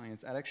areas of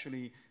science are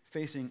actually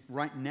facing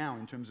right now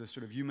in terms of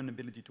sort of human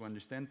ability to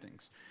understand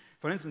things.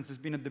 For instance, there's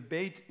been a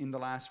debate in the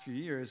last few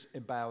years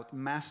about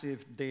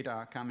massive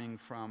data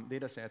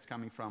sets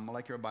coming from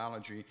molecular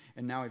biology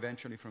and now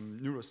eventually from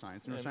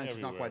neuroscience. Neuroscience is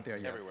not quite there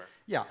yet. Everywhere.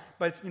 Yeah,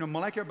 but it's,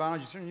 molecular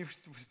biology, certainly you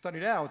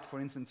studied out, for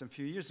instance, a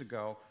few years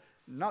ago,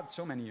 not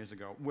so many years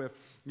ago, with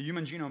the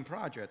Human Genome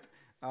Project,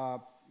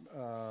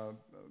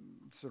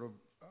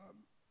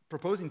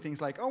 proposing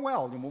things like, oh,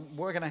 well,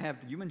 we're going to have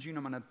the human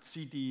genome on a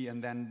CD,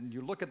 and then you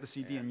look at the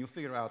CD and you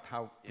figure out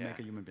how to make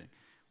a human being.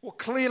 Well,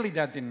 clearly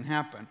that didn't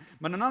happen.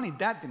 But not only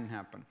that didn't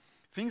happen,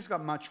 things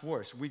got much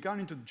worse. We got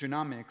into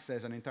genomics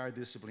as an entire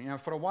discipline.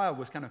 For a while, it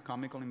was kind of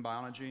comical in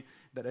biology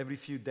that every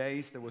few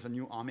days there was a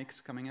new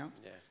omics coming out.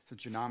 Yeah. So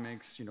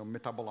genomics,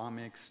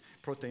 metabolomics,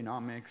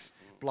 proteinomics,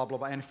 blah, blah,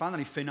 blah, and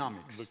finally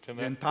phenomics.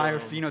 The entire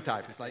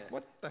phenotype. It's like,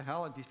 what the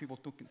hell are these people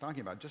talking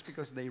about? Just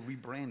because they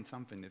rebrand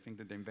something, they think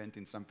that they're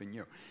inventing something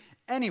new.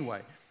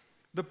 Anyway,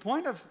 the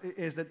point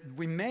is that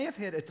we may have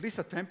hit at least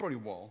a temporary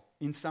wall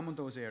in some of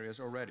those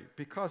areas already,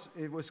 because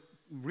it was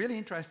really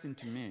interesting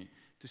to me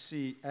to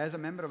see, as a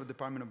member of the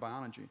Department of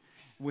Biology,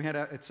 we had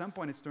at some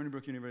point at Stony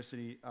Brook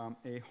University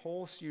a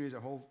whole series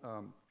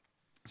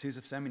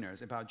of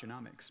seminars about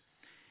genomics.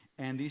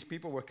 And these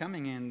people were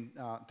coming in,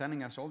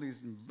 telling us all these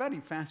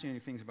very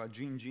fascinating things about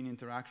gene-gene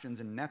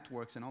interactions and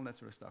networks and all that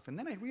sort of stuff. And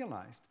then I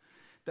realized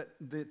that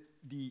the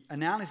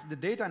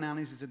data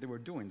analysis that they were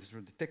doing,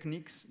 the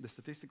techniques, the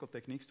statistical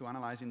techniques to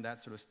analyzing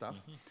that sort of stuff,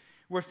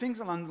 were things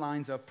along the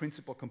lines of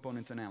principal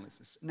components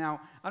analysis.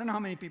 Now, I don't know how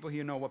many people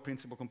here know what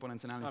principal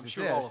components analysis is.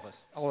 I'm sure all of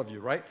us. All of you,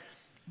 right?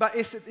 But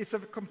it's a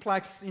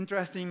complex,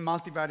 interesting,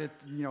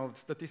 multivariate,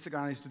 statistical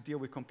analysis to deal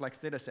with complex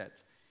data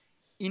sets.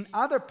 In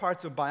other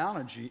parts of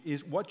biology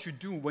is what you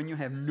do when you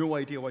have no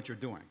idea what you're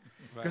doing.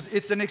 Because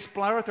it's an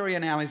exploratory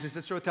analysis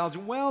that sort of tells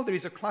you, well, there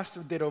is a cluster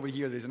of data over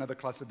here, there's another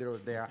cluster of data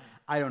over there.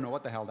 I don't know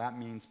what the hell that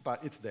means,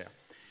 but it's there.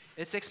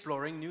 It's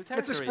exploring new territory.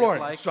 It's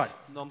exploring, like right.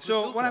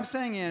 So what I'm club.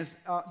 saying is,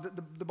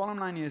 the bottom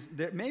line is,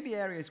 there may be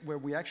areas where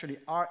we actually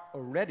are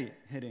already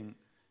hitting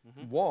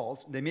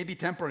walls. They may be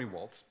temporary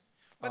walls.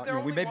 But they're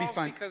only walls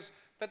because,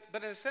 but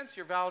in a sense,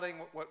 you're validating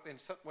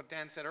what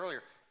Dan said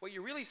earlier. What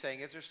you're really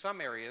saying is there's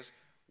some areas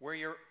where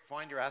you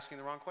find you're asking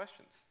the wrong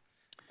questions.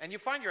 And you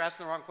find you're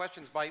asking the wrong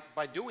questions by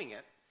doing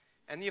it,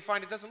 and you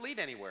find it doesn't lead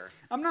anywhere.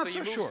 I'm not so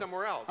you sure. move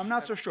somewhere else. I'm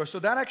not so sure. So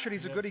that actually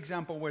is a good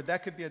example where there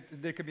could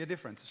be a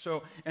difference.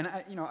 So, and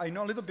I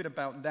know a little bit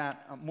about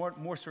that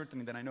more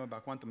certainly than I know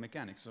about quantum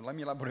mechanics. So let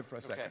me elaborate for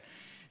a second.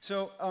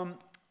 So,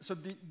 so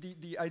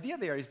the idea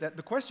there is that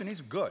the question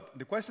is good.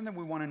 The question that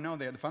we want to know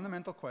there, the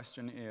fundamental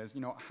question is,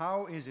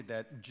 how is it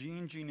that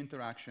gene-gene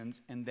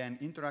interactions and then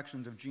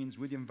interactions of genes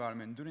with the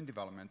environment during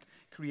development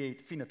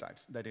create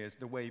phenotypes? That is,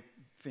 the way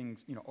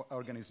things,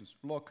 organisms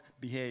look,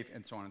 behave,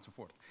 and so on and so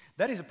forth.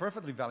 That is a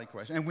perfectly valid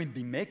question, and we've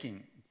been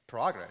making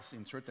progress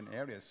in certain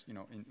areas,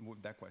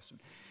 with that question.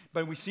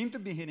 But we seem to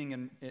be hitting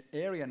an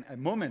area, a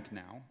moment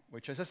now,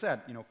 which, as I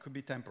said, could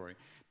be temporary,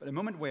 but a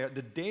moment where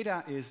the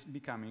data is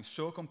becoming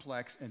so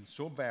complex and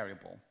so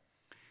variable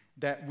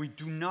that we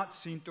do not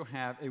seem to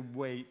have a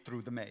way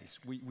through the maze.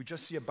 We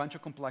just see a bunch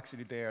of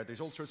complexity there. There's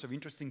all sorts of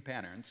interesting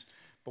patterns,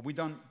 but we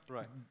don't.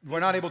 Right. We're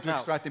not able to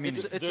extract the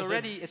meaning. It's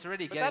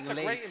already getting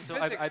late. So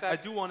I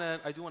do want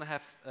to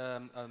have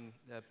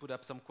put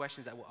up some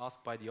questions that were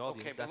asked by the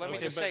audience. Okay, but let me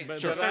just say,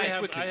 sure. I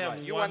have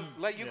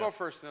let you go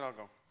first, then I'll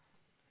go.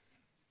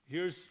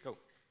 Here's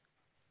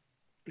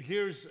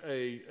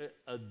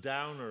a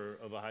downer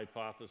of a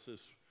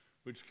hypothesis,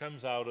 which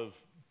comes out of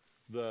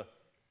the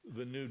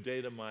new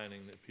data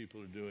mining that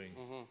people are doing,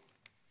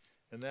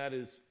 and that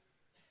is,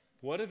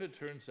 what if it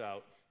turns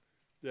out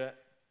that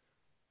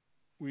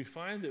we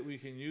find that we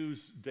can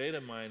use data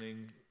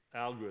mining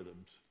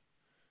algorithms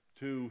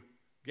to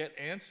get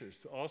answers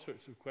to all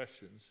sorts of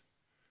questions,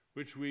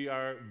 which we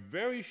are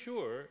very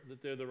sure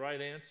that they're the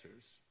right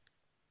answers,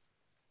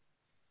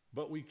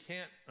 but we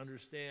can't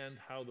understand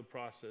how the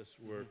process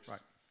works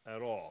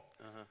at all.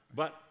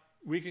 But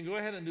we can go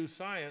ahead and do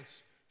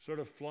science sort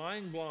of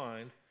flying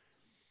blind,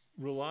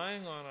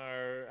 relying on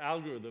our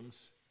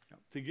algorithms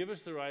to give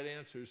us the right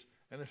answers.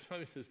 And if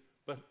somebody says,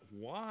 but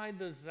why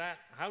does that,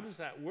 how does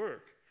that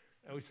work?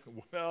 And we say,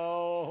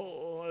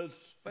 well,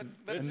 it's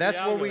and that's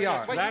where we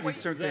are.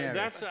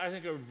 That's, I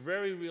think, a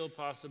very real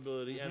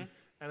possibility. And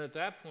at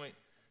that point,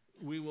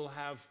 we will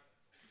have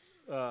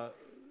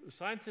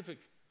scientific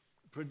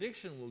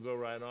prediction will go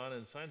right on,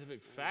 and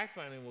scientific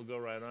fact-finding will go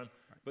right on,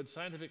 but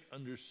scientific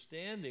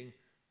understanding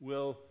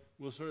will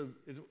sort of,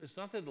 it's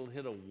not that it'll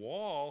hit a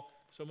wall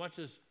so much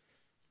as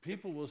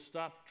people will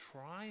stop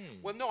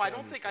trying. Well, no, I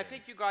don't think, I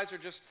think you guys are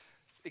just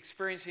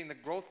experiencing the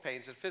growth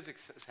pains that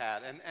physics has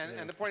had.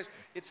 And the point is,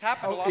 it's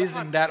happened a lot of times.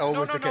 Isn't that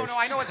always the case? No,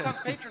 I know it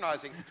sounds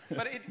patronizing,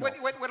 but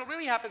what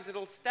really happens,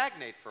 it'll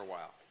stagnate for a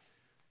while.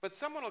 But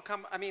someone will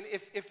come, I mean,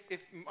 if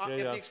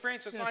the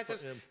experience of science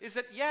is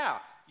that,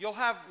 you'll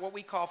have what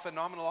we call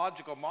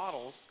phenomenological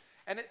models,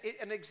 and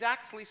an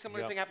exactly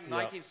similar thing happened in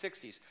the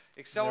 1960s.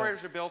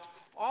 Accelerators are built,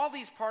 all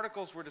these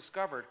particles were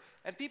discovered,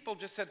 and people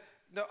just said,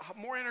 the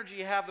more energy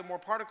you have, the more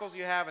particles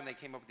you have, and they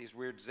came up with these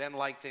weird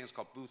Zen-like things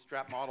called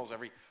bootstrap models.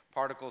 Every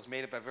particle is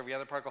made up of every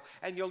other particle,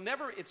 and you'll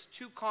never, it's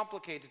too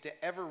complicated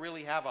to ever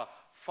really have a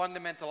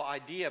fundamental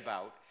idea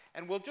about,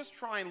 and we'll just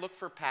try and look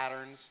for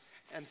patterns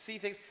and see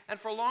things, and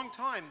for a long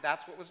time,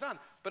 that's what was done.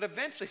 But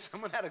eventually,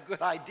 someone had a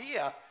good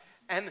idea,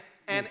 and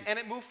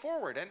it moved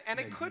forward, and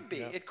it could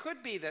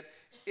be that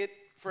it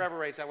forever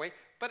rates that way,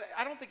 but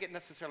I don't think it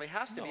necessarily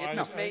has to be.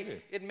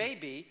 It may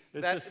be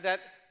that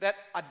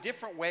a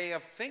different way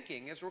of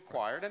thinking is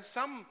required, and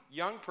some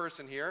young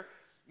person here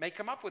may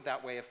come up with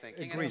that way of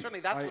thinking, and certainly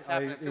that's what's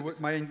happening in physics.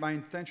 My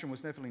intention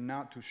was definitely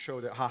not to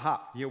show that,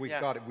 here we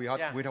got it, we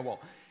hit a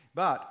wall.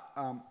 But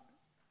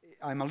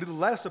I'm a little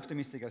less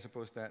optimistic, I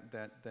suppose,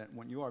 that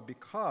when you are,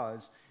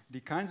 because the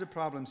kinds of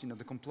problems,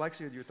 the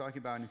complexity that you're talking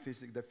about in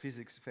physics, that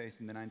physics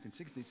faced in the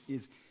 1960s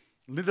is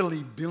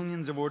literally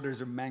billions of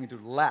orders of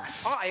magnitude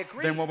less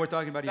than what we're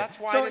talking about here. That's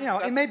why so,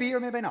 it may be or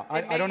maybe not.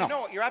 I don't know.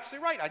 No, you're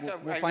absolutely right.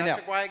 We'll find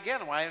out.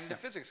 That's why I'm into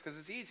physics, because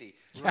it's easy.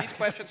 These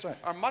questions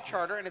are much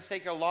harder, and it's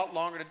taking a lot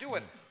longer to do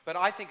it. But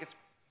I think it's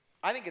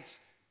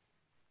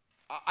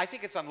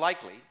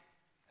unlikely.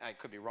 I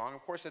could be wrong,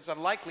 of course. It's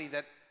unlikely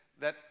that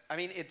I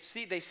mean,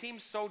 they seem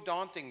so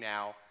daunting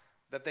now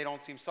that they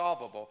don't seem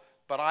solvable.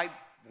 But I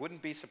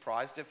wouldn't be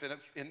surprised if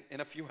in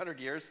a few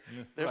hundred years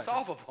they're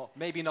solvable.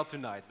 Maybe not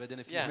tonight, but in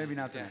a few. Maybe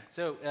not tonight.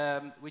 So,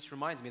 which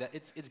reminds me that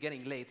it's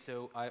getting late.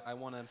 So I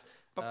want to.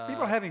 But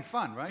people are having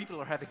fun, right?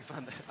 People are having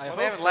fun. They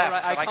haven't left,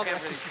 but I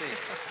can't really see.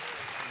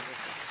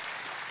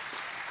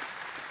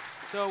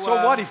 So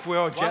what if we're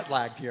all jet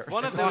lagged here?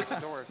 One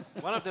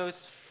of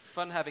those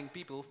fun-having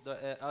people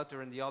out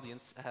there in the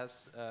audience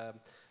has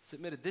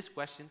submitted this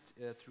question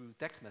through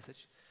text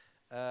message.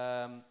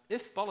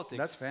 If politics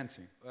That's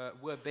fancy.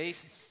 were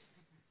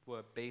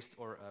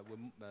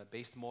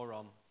based more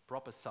on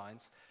proper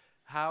science,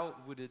 how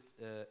would it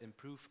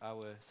improve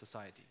our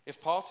society? If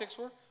politics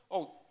were?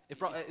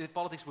 If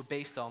politics were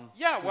based on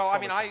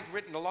I've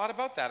written a lot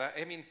about that.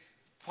 I mean,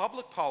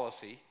 public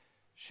policy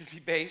should be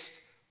based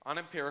on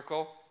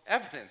empirical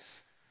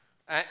evidence,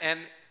 and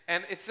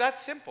it's that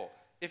simple.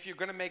 If you're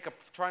going to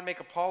try and make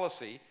a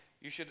policy,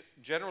 you should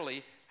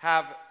generally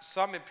have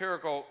some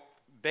empirical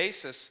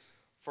basis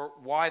for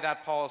why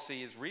that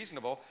policy is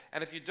reasonable.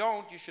 And if you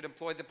don't, you should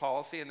employ the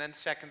policy and then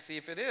check and see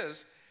if it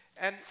is.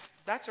 And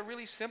that's a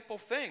really simple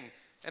thing.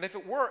 And if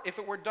it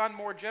were done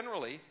more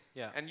generally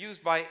and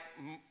used by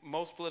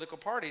most political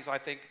parties, I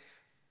think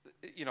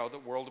the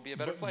world would be a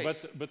better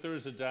place. But there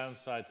is a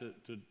downside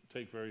to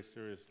take very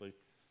seriously,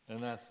 and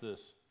that's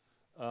this.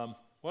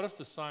 What if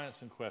the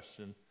science in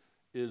question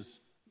is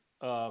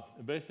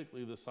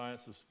basically the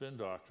science of spin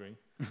doctoring,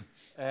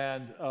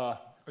 and are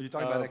you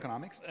talking about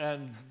economics?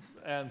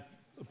 And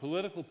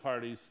political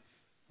parties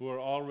who are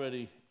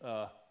already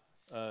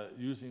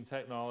using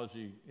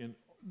technology in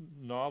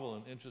novel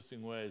and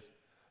interesting ways,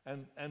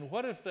 and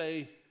what if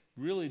they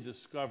really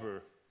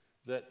discover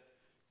that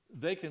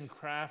they can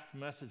craft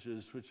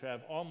messages which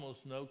have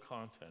almost no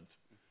content,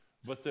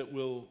 but that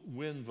will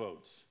win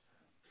votes,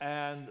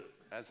 and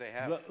as they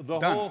have the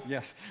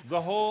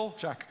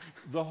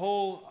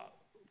whole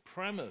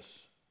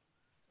premise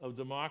of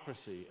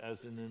democracy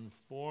as an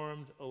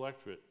informed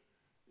electorate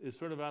is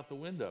sort of out the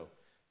window.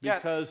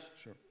 Because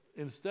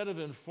instead of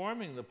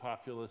informing the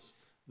populace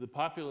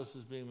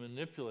is being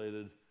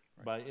manipulated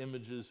by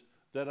images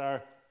that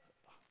are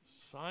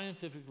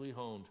scientifically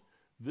honed.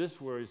 This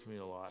worries me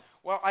a lot.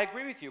 Well, I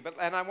agree with you,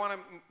 and I want to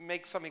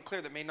make something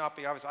clear that may not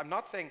be obvious. I'm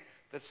not saying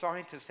that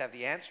scientists have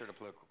the answer to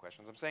political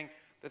questions. I'm saying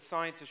that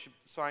science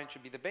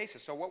should be the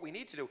basis. So what we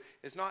need to do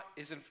is not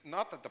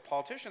that the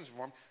politicians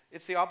inform,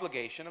 it's the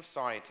obligation of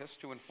scientists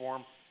to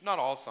inform, not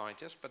all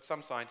scientists, but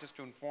some scientists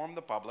to inform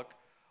the public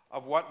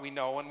of what we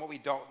know and what we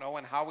don't know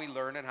and how we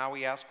learn and how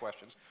we ask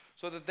questions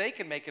so that they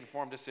can make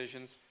informed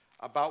decisions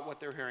about what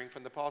they're hearing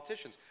from the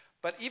politicians.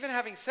 But even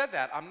having said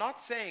that, I'm not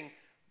saying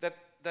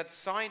that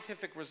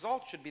scientific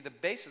results should be the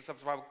basis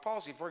of public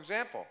policy. For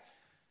example,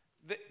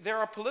 there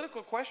are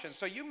political questions.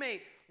 So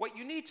what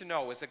you need to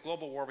know is that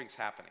global warming's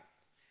happening.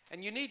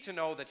 And you need to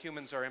know that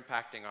humans are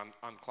impacting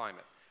on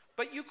climate.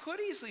 But you could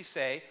easily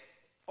say,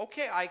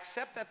 okay, I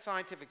accept that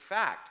scientific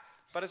fact,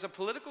 but as a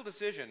political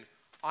decision,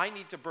 I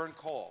need to burn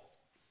coal.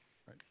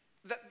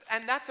 Right.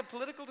 And that's a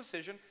political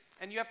decision,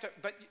 and you have to,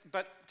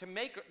 but to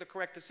make the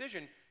correct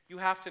decision, you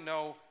have to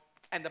know,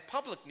 and the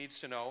public needs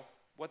to know,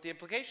 what the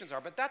implications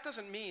are. But that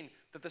doesn't mean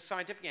that the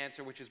scientific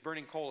answer, which is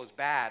burning coal is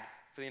bad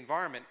for the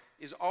environment,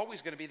 is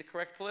always going to be the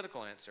correct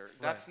political answer.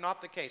 Right. That's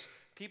not the case.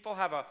 People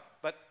have a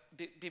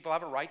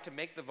right to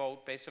make the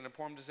vote based on an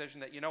informed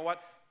decision that, you know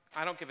what,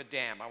 I don't give a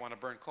damn, I want to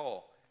burn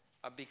coal.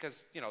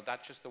 Because, you know,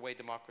 that's just the way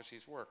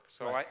democracies work.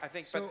 So right. I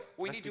think, but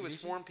we need to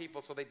inform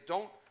people so they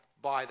don't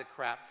buy the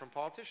crap from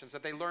politicians,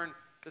 that they learn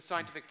the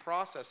scientific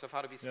process of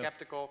how to be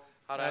skeptical,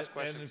 how to ask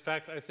questions. And in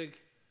fact, I think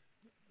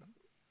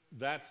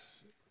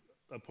that's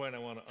a point I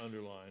want to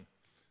underline.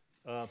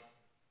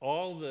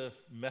 All the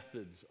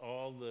methods,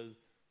 all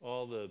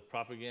the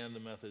propaganda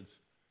methods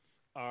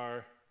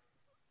are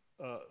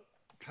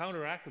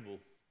counteractable,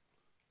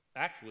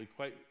 actually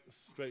quite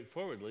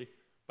straightforwardly,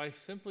 by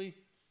simply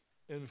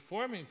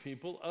informing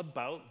people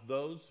about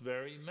those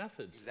very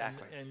methods.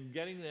 Exactly. And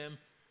getting them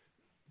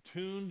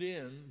tuned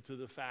in to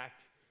the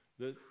fact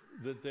that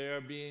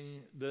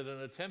that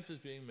an attempt is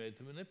being made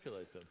to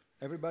manipulate them.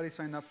 Everybody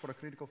signed up for a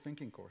critical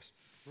thinking course.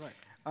 Right.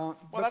 Well,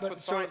 that's what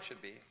science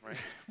should be, right?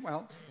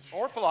 Well,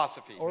 or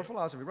philosophy. Or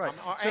philosophy, right.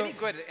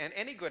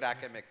 Any good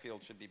academic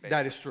field should be based.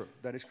 That is true.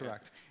 That is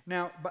correct.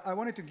 Now, but I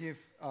wanted to give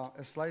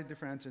a slightly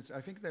different answer.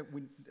 I think that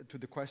to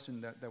the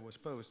question that was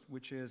posed,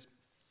 which is,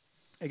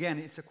 again,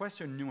 it's a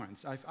question of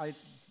nuance. I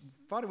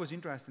thought it was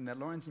interesting that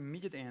Lauren's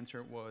immediate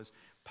answer was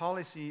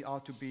policy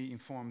ought to be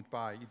informed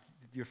by,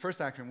 your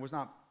first action was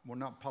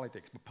not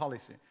politics, but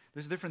policy.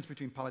 There's a difference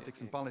between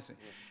politics and policy.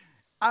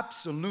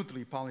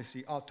 Absolutely,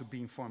 policy ought to be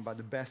informed by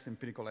the best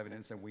empirical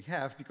evidence that we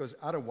have, because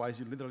otherwise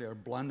you literally are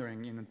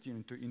blundering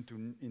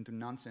into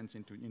nonsense,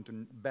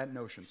 into bad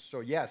notions. So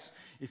yes,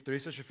 if there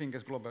is such a thing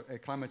as global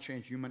climate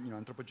change,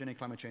 anthropogenic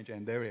climate change,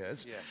 and there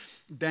is,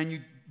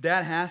 then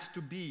that has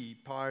to be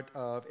part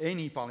of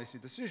any policy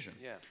decision.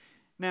 Yeah.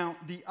 Now,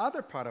 the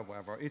other part,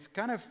 however,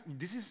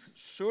 this is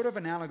sort of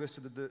analogous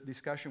to the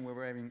discussion we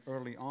were having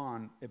early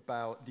on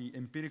about the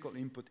empirical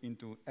input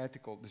into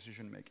ethical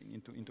decision-making,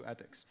 into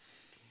ethics.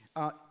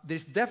 There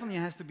definitely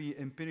has to be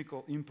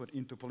empirical input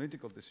into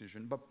political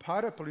decision, but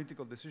part of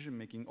political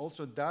decision-making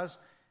also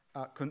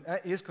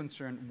is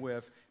concerned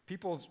with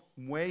people's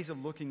ways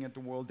of looking at the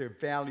world, their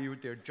value,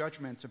 their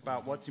judgments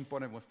about what's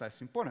important, what's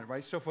less important,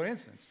 right? So, for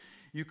instance,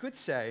 you could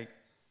say,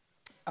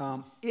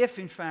 if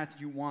in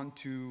fact you want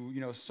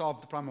to,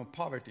 solve the problem of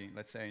poverty,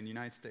 let's say in the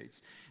United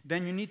States,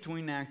 then you need to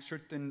enact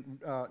certain,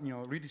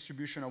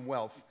 redistribution of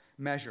wealth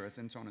measures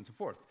and so on and so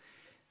forth.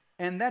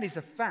 And that is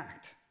a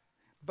fact.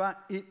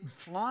 But it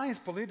flies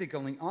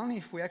politically only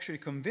if we actually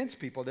convince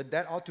people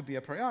that ought to be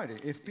a priority.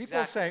 If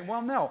people say,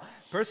 well, no,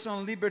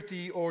 personal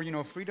liberty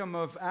or freedom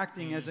of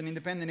acting as an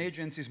independent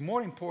agency is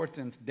more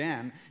important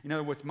than, in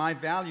other words, my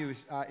value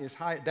is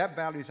high, that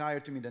value is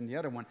higher to me than the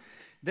other one,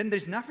 then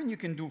there's nothing you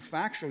can do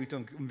factually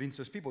to convince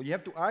those people. You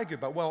have to argue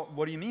about, well,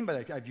 what do you mean by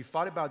that? Have you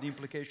thought about the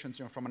implications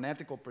from an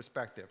ethical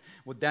perspective?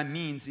 What that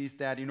means is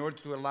that in order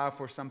to allow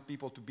for some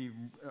people to be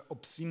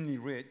obscenely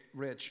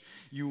rich,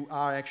 you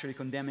are actually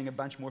condemning a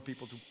bunch more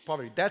people to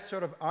poverty. That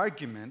sort of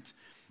argument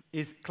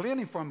is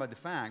clearly informed by the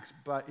facts,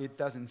 but it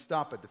doesn't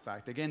stop at the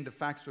fact. Again, the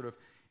facts sort of,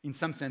 in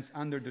some sense,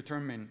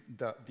 underdetermine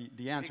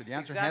the answer. The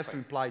answer has to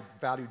imply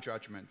value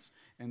judgments,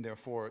 and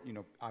therefore,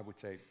 I would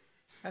say,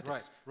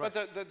 ethics. Right.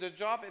 But the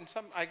job,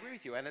 I agree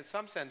with you, and in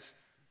some sense,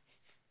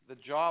 the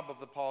job of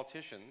the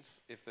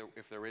politicians, if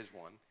there is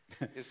one,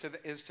 is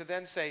to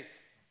then say,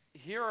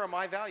 here are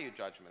my value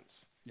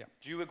judgments. Yeah.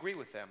 Do you agree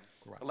with them?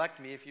 Correct. Elect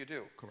me if you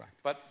do. Correct.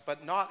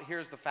 But not,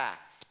 here's the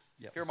facts.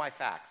 Yes. Here are my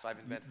facts. I've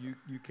invented them.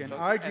 You can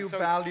argue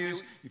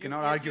values. You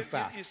cannot argue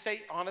facts. You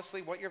say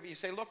honestly you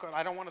say. Look,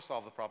 I don't want to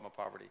solve the problem of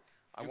poverty.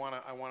 I want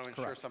to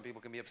ensure some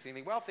people can be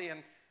obscenely wealthy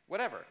and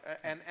whatever.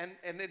 And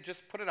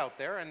just put it out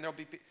there, and there'll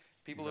be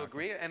people who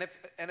agree. And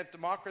if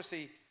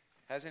democracy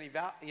has any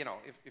value,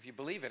 if you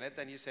believe in it,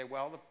 then you say,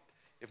 well,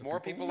 if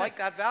more people like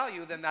that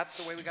value, then that's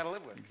the way we got to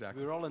live with.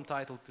 Exactly. We're all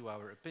entitled to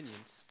our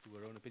opinions,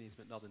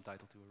 but not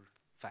entitled to our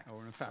facts.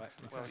 Our own facts.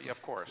 Right. Well, yeah,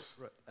 of course.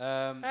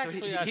 Right.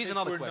 Actually, so here's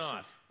another question.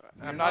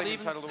 I'm not even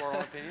entitled to our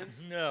own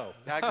opinions? No.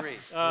 I agree.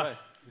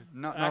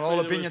 Not all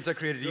opinions are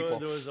created equal.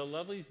 There was a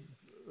lovely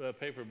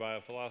paper by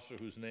a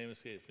philosopher whose name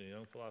escapes me, a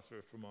young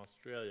philosopher from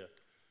Australia,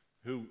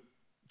 who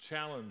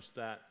challenged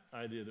that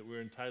idea that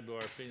we're entitled to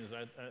our opinions.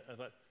 I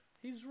thought,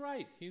 he's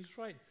right.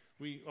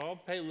 We all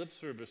pay lip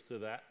service to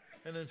that.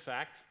 And in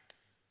fact,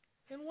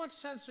 in what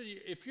sense are you,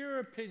 if your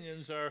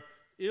opinions are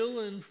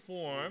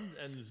ill-informed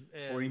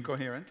or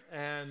incoherent,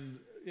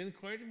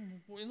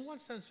 In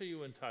what sense are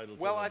you entitled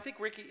to Well, them? I think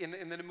Ricky,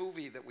 in the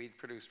movie that we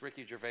produced,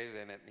 Ricky Gervais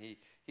in it, and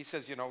he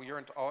says,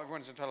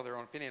 everyone's entitled to their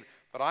own opinion,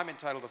 but I'm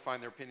entitled to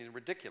find their opinion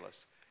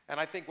ridiculous. And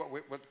I think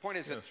what the point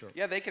is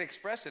that, they can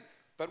express it,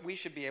 but we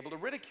should be able to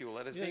ridicule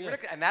it as being yeah.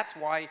 ridiculous. And that's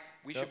why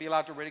we should be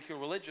allowed to ridicule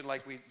religion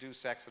like we do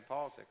sex and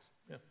politics.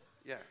 Yeah.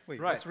 Yeah. Wait,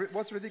 Right.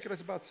 what's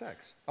ridiculous about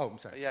sex? Oh, I'm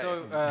sorry. Yeah,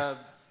 So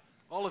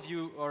all of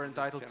you are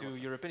entitled to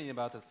your opinion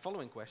about the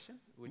following question,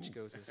 which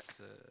goes as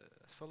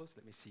follows.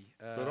 Let me see.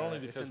 But only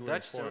it's because in we're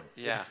Dutch, so informed.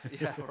 Yeah.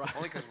 yeah, right.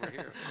 Only because we're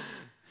here.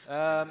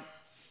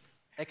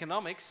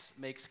 Economics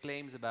makes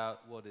claims about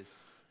what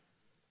is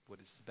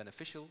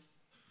beneficial,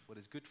 what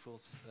is good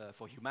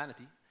for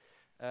humanity.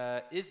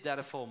 Is that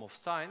a form of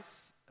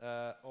science,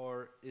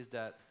 or is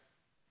that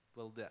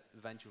will that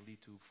eventually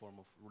lead to a form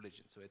of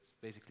religion? So it's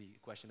basically a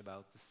question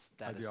about the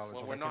status. Ideology.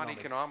 Well, of we're not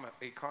economics.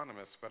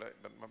 economists,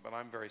 but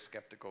I'm very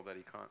skeptical that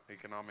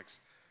economics.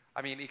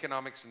 I mean,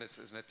 economics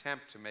is an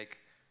attempt to make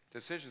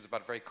decisions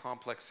about very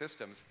complex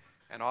systems,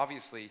 and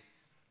obviously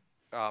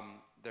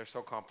they're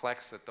so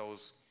complex that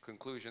those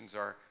conclusions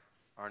are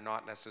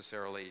not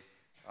necessarily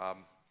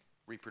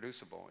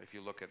reproducible. If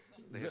you look at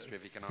the history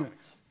of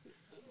economics.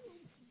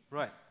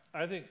 Right.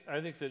 I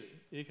think that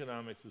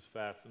economics is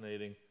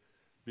fascinating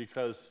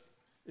because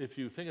if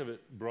you think of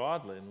it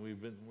broadly, and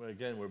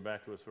we're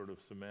back to a sort of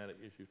semantic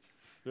issue,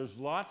 there's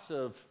lots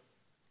of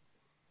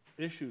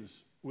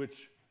issues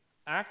which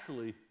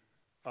actually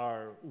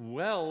are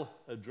well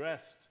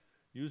addressed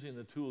using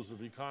the tools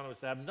of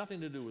economists that have nothing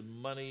to do with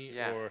money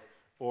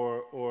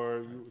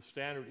or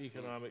standard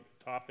economic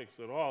topics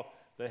at all.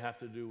 They have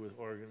to do with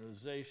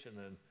organization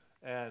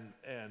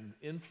and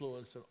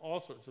influence and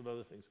all sorts of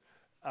other things.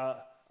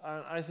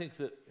 I think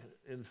that,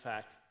 in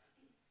fact,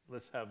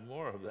 let's have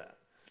more of that.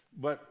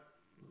 But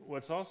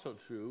what's also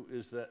true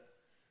is that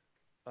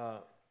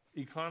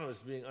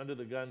economists, being under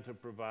the gun to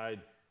provide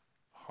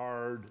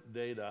hard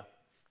data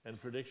and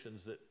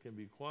predictions that can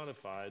be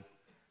quantified,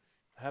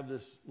 have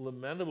this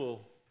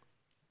lamentable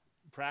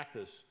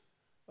practice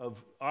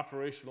of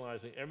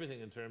operationalizing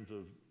everything in terms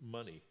of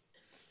money.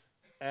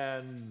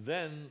 And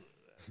then,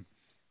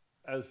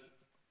 as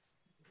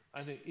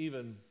I think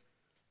even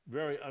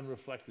very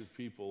unreflective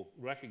people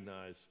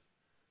recognize,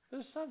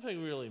 there's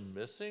something really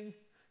missing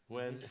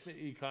when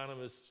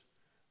economists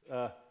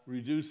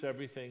reduce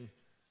everything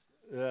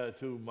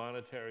to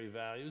monetary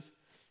values.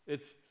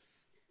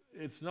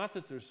 It's not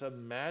that there's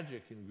some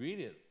magic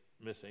ingredient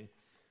missing.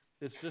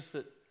 It's just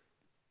that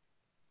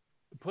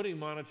putting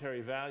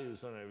monetary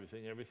values on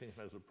everything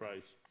has a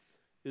price,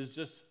 is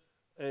just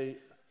a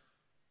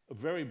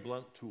very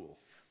blunt tool.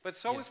 But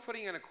so is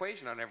putting an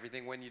equation on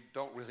everything when you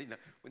don't really know,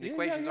 when the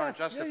equations aren't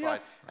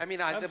justified. I mean,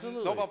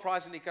 the Nobel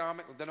Prize in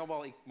economics, the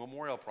Nobel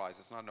Memorial Prize,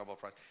 it's not a Nobel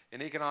Prize,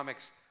 in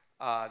economics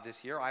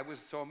this year, I was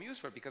so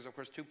amused for it because, of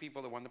course, two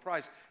people that won the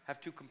prize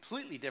have two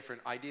completely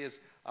different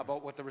ideas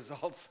about what the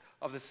results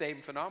of the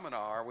same phenomena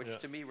are, which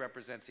to me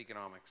represents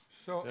economics.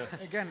 So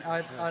again,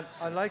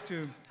 I like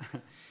to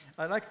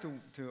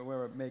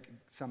make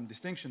some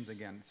distinctions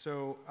again.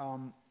 So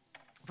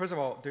first of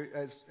all,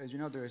 as you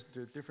know,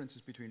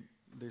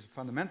 there's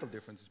fundamental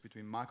differences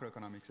between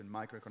macroeconomics and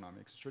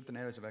microeconomics. Certain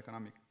areas of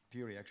economic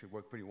theory actually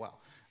work pretty well.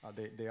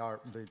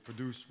 They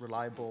produce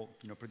reliable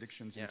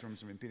predictions in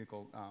terms of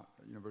empirical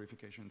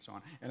verification and so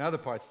on, and other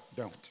parts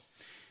don't.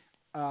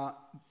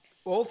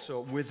 Also,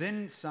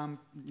 within some,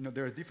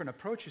 there are different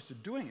approaches to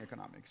doing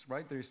economics,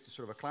 right? There's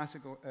sort of a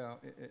classical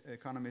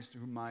economist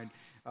who might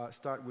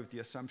start with the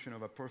assumption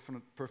of a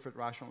perfect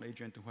rational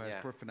agent who has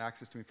perfect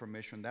access to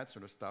information, that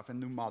sort of stuff, and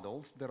new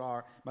models that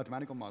are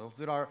mathematical models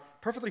that are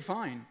perfectly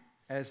fine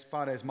as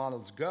far as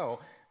models go.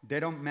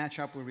 They don't match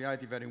up with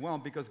reality very well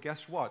because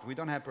guess what? We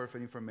don't have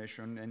perfect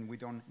information and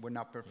we're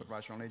not perfect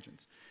rational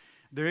agents.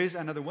 There is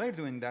another way of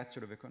doing that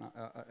sort of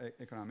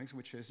economics,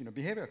 which is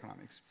behavior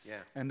economics,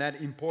 and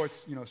that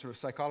imports sort of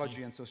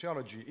psychology and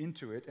sociology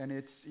into it, and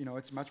it's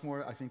much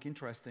more, I think,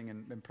 interesting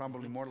and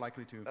probably more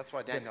likely to. That's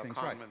why Daniel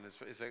Kahneman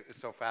is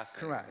so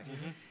fascinating. Correct.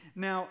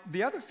 Now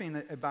the other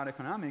thing about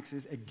economics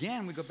is,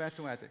 again, we go back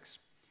to ethics.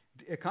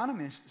 The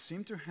economists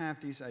seem to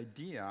have this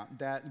idea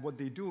that what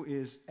they do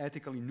is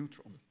ethically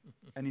neutral,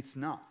 and it's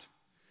not.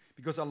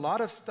 Because a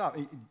lot of stuff,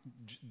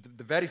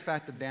 the very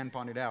fact that Dan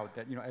pointed out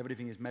that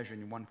everything is measured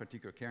in one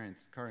particular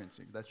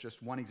currency, that's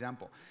just one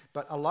example.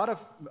 But a lot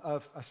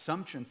of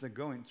assumptions that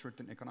go in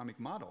certain economic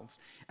models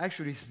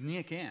actually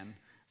sneak in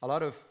a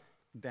lot of,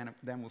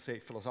 Dan will say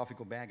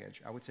philosophical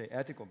baggage, I would say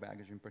ethical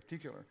baggage in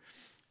particular.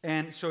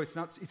 And so it's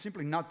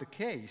simply not the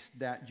case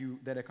that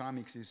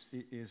economics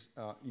is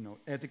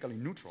ethically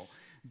neutral.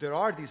 There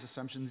are these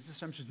assumptions. These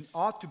assumptions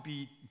ought to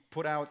be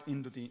put out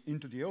into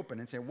the open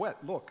and say, well,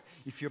 look,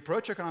 if you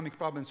approach economic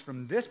problems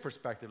from this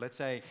perspective, let's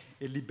say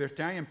a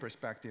libertarian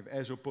perspective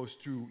as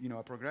opposed to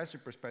a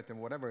progressive perspective,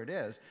 whatever it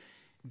is,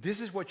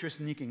 this is what you're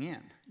sneaking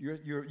in.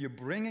 You're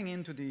bringing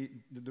into the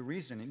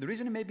reasoning. The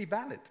reasoning may be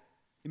valid.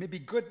 It may be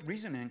good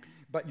reasoning,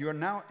 but you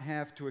now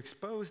have to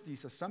expose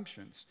these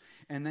assumptions,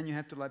 and then you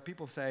have to let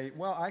people say,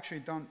 well, I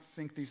actually don't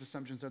think these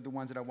assumptions are the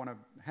ones that I want to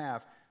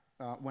have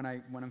when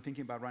I'm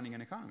thinking about running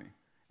an economy.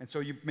 And so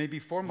you may be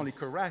formally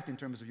correct in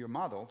terms of your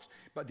models,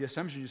 but the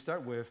assumption you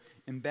start with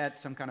embed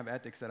some kind of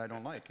ethics that I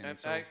don't like. And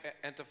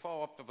to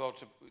follow up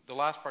about the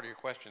last part of your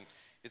question,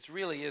 it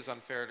really is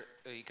unfair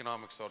to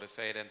economics, though, to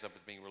say it ends up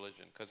as being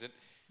religion, because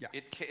you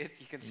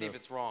can see if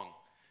it's wrong.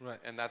 Right.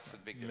 And that's the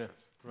big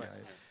difference. Right.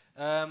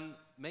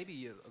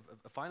 Maybe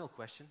a final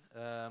question.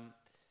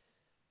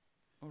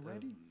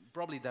 Already?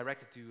 Probably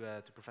directed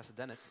to Professor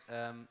Dennett.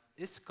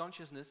 Is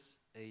consciousness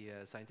a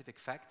scientific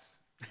fact?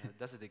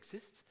 Does it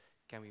exist?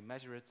 Can we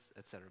measure it,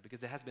 etc.? Because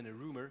there has been a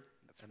rumor,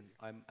 and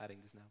I'm adding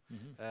this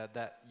now,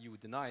 that you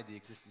deny the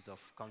existence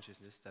of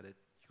consciousness, that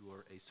you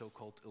are a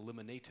so-called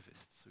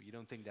eliminativist. So you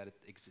don't think that it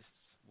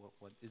exists.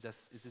 Is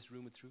this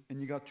rumor true?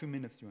 And you got 2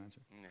 minutes to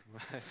answer.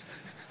 Right.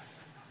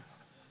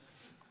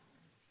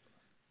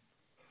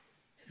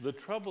 The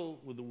trouble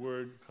with the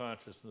word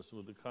consciousness,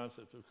 with the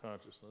concept of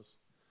consciousness,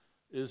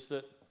 is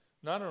that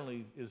not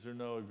only is there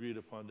no agreed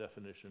upon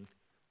definition,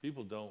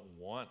 people don't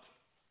want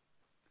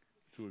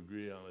to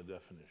agree on a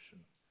definition.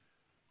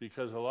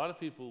 Because a lot of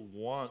people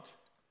want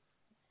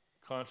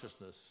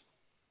consciousness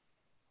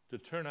to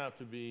turn out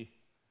to be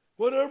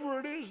whatever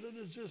it is that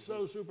is just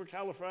so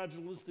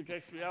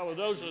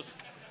supercalifragilisticexpialidocious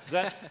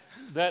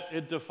that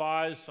it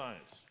defies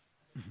science.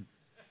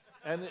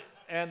 And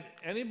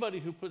anybody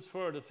who puts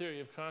forward a theory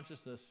of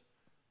consciousness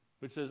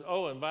which says,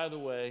 oh, and by the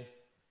way,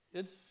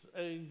 it's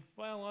a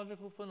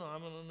biological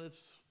phenomenon,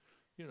 it's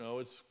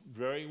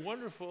very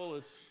wonderful,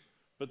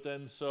 but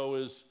then so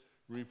is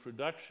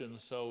reproduction,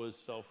 so is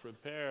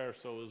self-repair,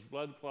 so is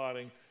blood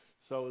clotting,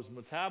 so is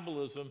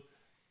metabolism.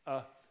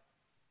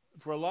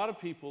 For a lot of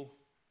people,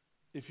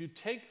 if you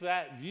take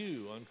that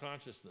view on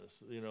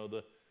consciousness,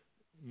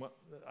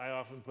 I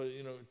often put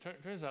it,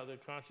 it turns out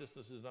that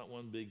consciousness is not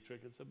one big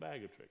trick, it's a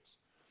bag of tricks.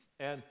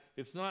 And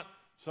it's not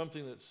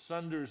something that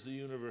sunders the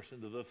universe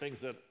into the things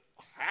that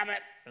have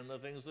it and the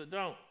things that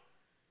don't.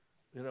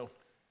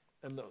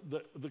 And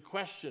the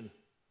question,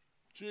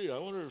 gee, I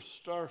wonder if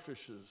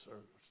starfish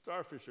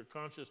are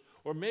conscious,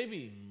 or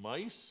maybe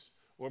mice,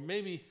 or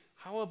maybe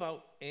how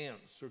about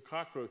ants or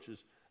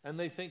cockroaches? And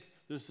they think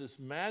there's this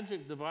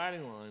magic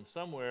dividing line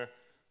somewhere,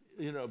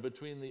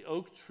 between the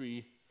oak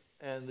tree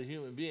and the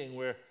human being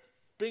where,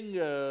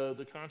 bingo,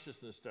 the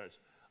consciousness starts.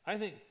 I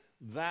think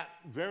that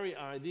very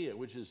idea,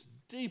 which is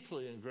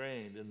deeply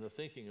ingrained in the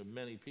thinking of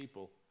many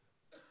people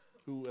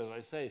who, as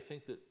I say,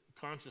 think that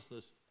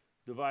consciousness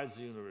divides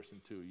the universe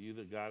in two. You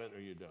either got it or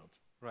you don't.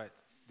 Right.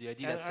 The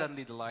idea that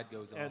suddenly the light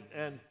goes on.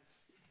 And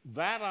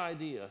that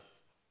idea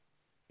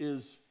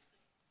is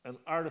an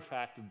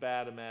artifact of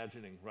bad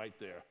imagining right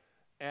there.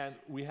 And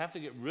we have to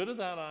get rid of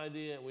that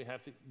idea, and we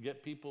have to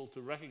get people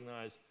to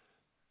recognize,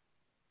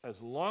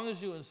 as long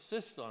as you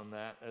insist on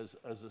that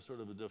as a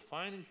sort of a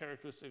defining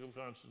characteristic of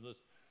consciousness,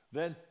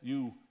 then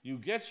you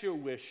get your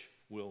wish.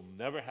 We'll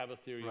never have a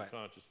theory of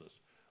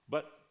consciousness.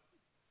 But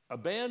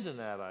abandon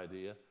that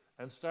idea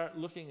and start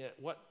looking at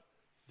what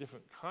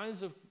different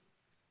kinds of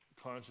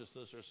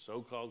consciousness, or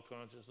so-called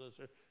consciousness,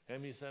 or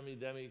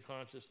hemi-semi-demi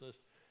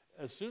consciousness.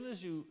 As soon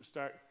as you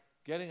start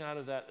getting out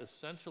of that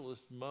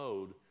essentialist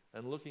mode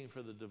and looking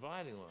for the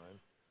dividing line,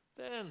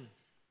 then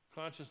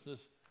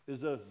consciousness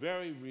is a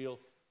very real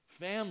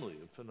family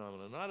of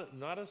phenomena,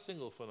 not a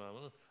single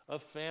phenomenon, a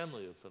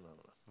family of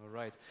phenomena. All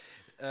right.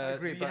 I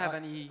agree, do you have I-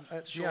 any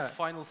short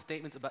final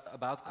statements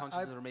about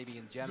consciousness, or maybe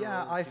in general?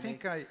 Yeah, I to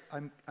think make?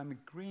 I'm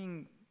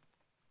agreeing.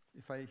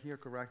 If I hear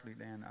correctly,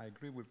 Dan, I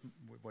agree with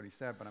what he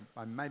said, but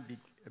I might be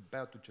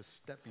about to just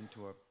step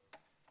into a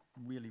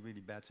really, really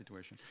bad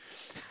situation.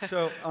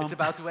 So It's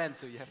about to end,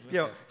 so you have to be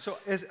yeah. careful. So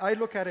as I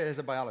look at it as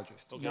a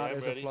biologist, Okay, not I'm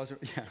as ready. a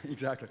philosopher. Yeah,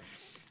 exactly.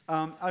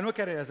 I look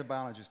at it as a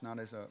biologist, not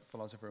as a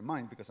philosopher of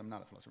mind, because I'm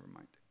not a philosopher of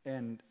mind.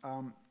 And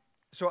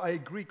so I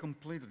agree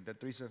completely that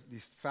there is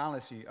this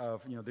fallacy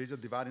of, there is a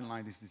dividing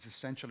line, this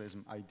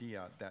essentialism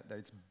idea that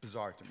it's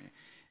bizarre to me.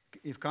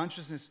 If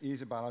consciousness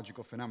is a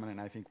biological phenomenon, and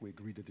I think we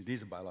agree that it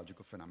is a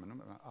biological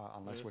phenomenon,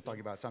 unless we're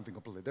talking about something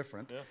completely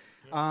different,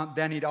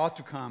 then it ought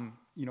to come,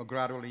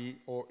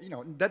 gradually, or,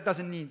 that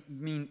doesn't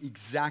mean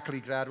exactly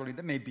gradually.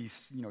 There may be,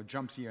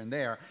 jumps here and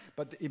there,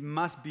 but it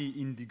must be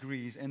in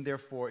degrees, and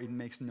therefore it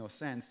makes no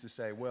sense to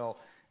say, well,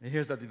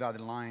 here's the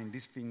dividing line,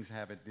 these things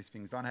have it, these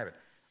things don't have it.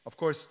 Of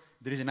course,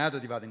 there is another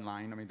dividing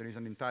line. I mean, there is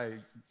an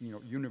entire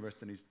universe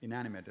that is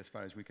inanimate as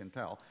far as we can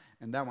tell.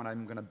 And that one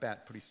I'm going to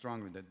bet pretty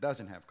strongly that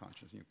doesn't have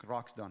consciousness.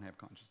 Rocks don't have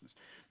consciousness.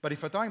 But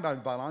if we're talking about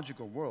a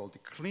biological world,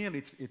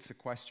 clearly it's a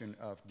question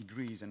of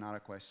degrees and not a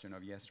question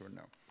of yes or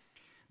no.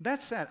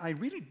 That said, I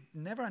really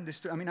never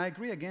understood. I mean, I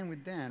agree again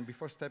with Dan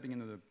before stepping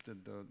into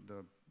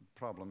the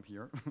problem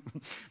here,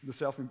 the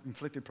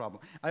self-inflicted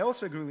problem. I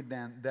also agree with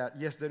Dan that,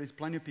 yes, there is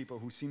plenty of people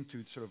who seem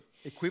to sort of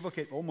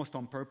equivocate almost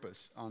on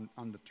purpose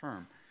on the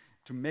term,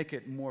 to make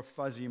it more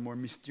fuzzy, more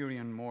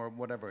Mysterian, more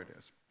whatever it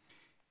is.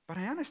 But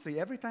I honestly,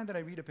 every time that I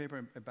read a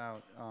paper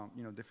about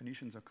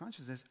definitions of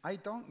consciousness, I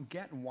don't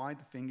get why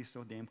the thing is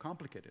so damn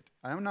complicated.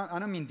 I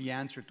don't mean the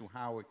answer to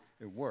how it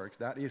works.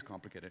 That is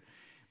complicated.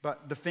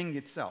 But the thing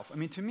itself. I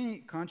mean, to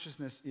me,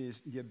 consciousness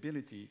is the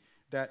ability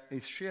that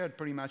is shared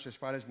pretty much, as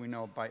far as we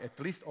know, by at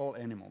least all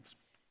animals,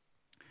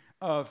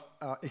 of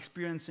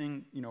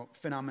experiencing,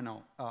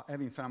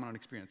 having phenomenal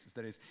experiences.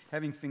 That is,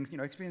 having things,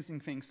 experiencing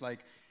things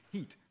like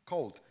heat,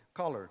 cold,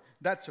 color,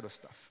 that sort of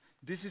stuff.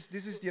 This is the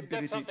That's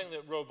ability. something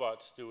that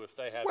robots do if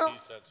they have Well,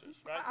 heat sensors,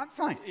 right? I'm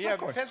fine. Yeah, of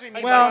course. depends what you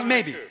mean Well, by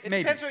maybe, It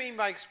maybe. depends what you mean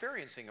by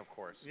experiencing, of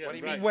course. Yeah, What do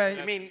you right. mean? Well, Do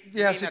you mean,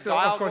 yes, a it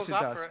dial of course goes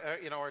it up, does.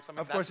 or, or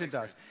something? Of course it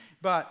does.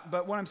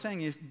 But what I'm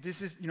saying is,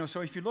 this is,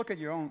 so if you look at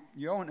your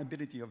own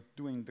ability of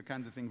doing the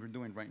kinds of things we're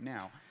doing right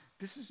now,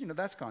 this is,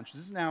 that's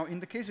consciousness. Now,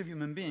 in the case of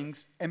human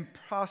beings, and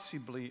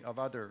possibly of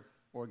other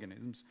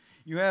organisms,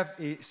 you have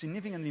a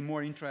significantly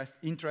more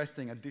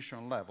interesting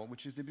additional level,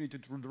 which is the ability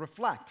to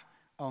reflect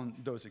on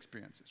those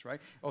experiences, right?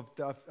 Of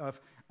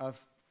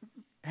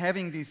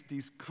having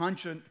these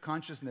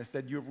consciousness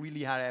that you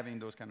really are having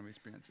those kind of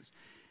experiences.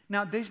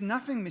 Now, there's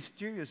nothing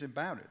mysterious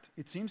about it.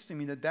 It seems to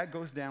me that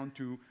goes down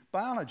to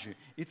biology.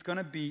 It's going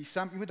to be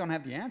we don't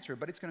have the answer,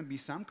 but it's going to be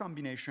some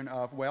combination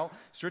of, well,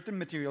 certain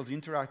materials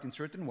interact in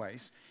certain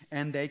ways,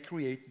 and they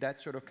create that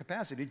sort of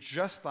capacity,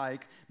 just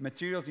like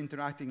materials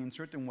interacting in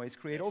certain ways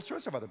create all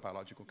sorts of other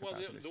biological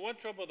capacities. Well, the one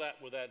trouble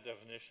with that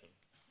definition,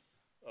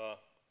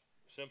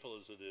 simple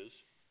as it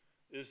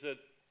is that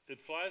it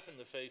flies in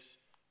the face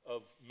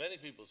of many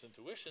people's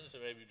intuitions,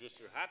 and maybe just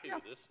they're happy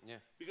with this,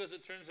 because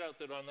it turns out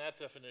that on that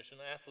definition,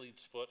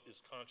 athlete's foot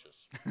is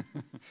conscious.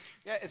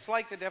 Yeah, it's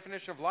like the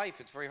definition of life.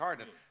 It's very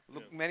hard.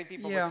 Look, many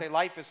people would say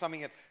life is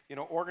something that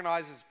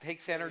organizes,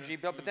 takes energy,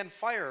 but then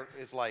fire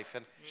is life.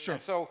 And, and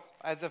so,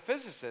 as a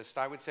physicist,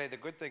 I would say the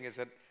good thing is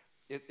that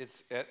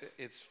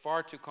it's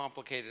far too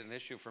complicated an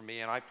issue for me,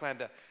 and I plan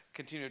to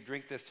continue to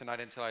drink this tonight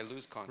until I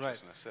lose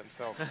consciousness. Right. And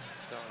so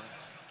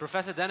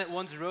Professor Dennett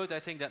once wrote, I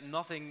think, that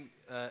nothing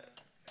that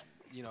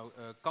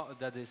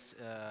is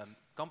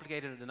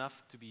complicated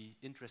enough to be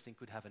interesting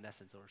could have an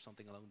essence or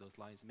something along those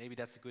lines. Maybe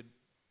that's a good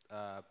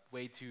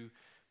way to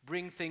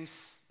bring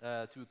things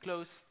to a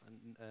close.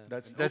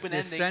 That's the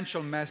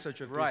essential message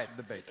of this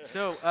debate.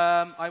 So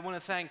I want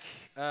to thank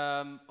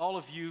all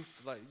of you.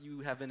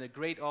 You have been a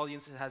great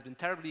audience. It has been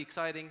terribly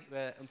exciting.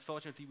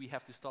 Unfortunately, we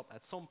have to stop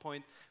at some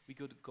point. We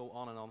could go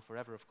on and on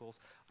forever, of course.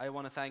 I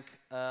want to thank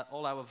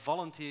all our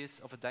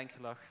volunteers of the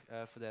Denkgelag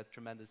for their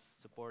tremendous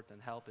support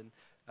and help in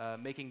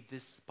making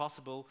this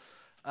possible.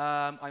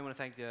 I want to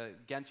thank the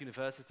Ghent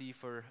University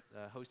for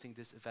hosting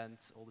this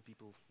event, all the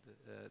people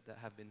that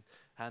have been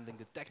handling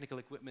the technical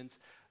equipment,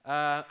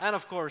 and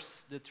of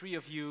course the three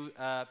of you,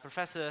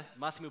 Professor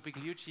Massimo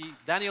Pigliucci,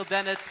 Daniel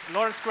Dennett,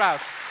 Lawrence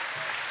Krauss.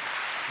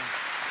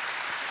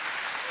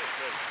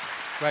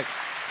 Right.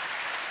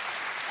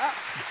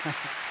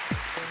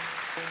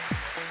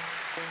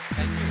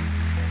 Thank you.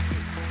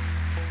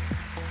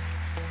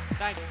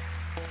 Thanks.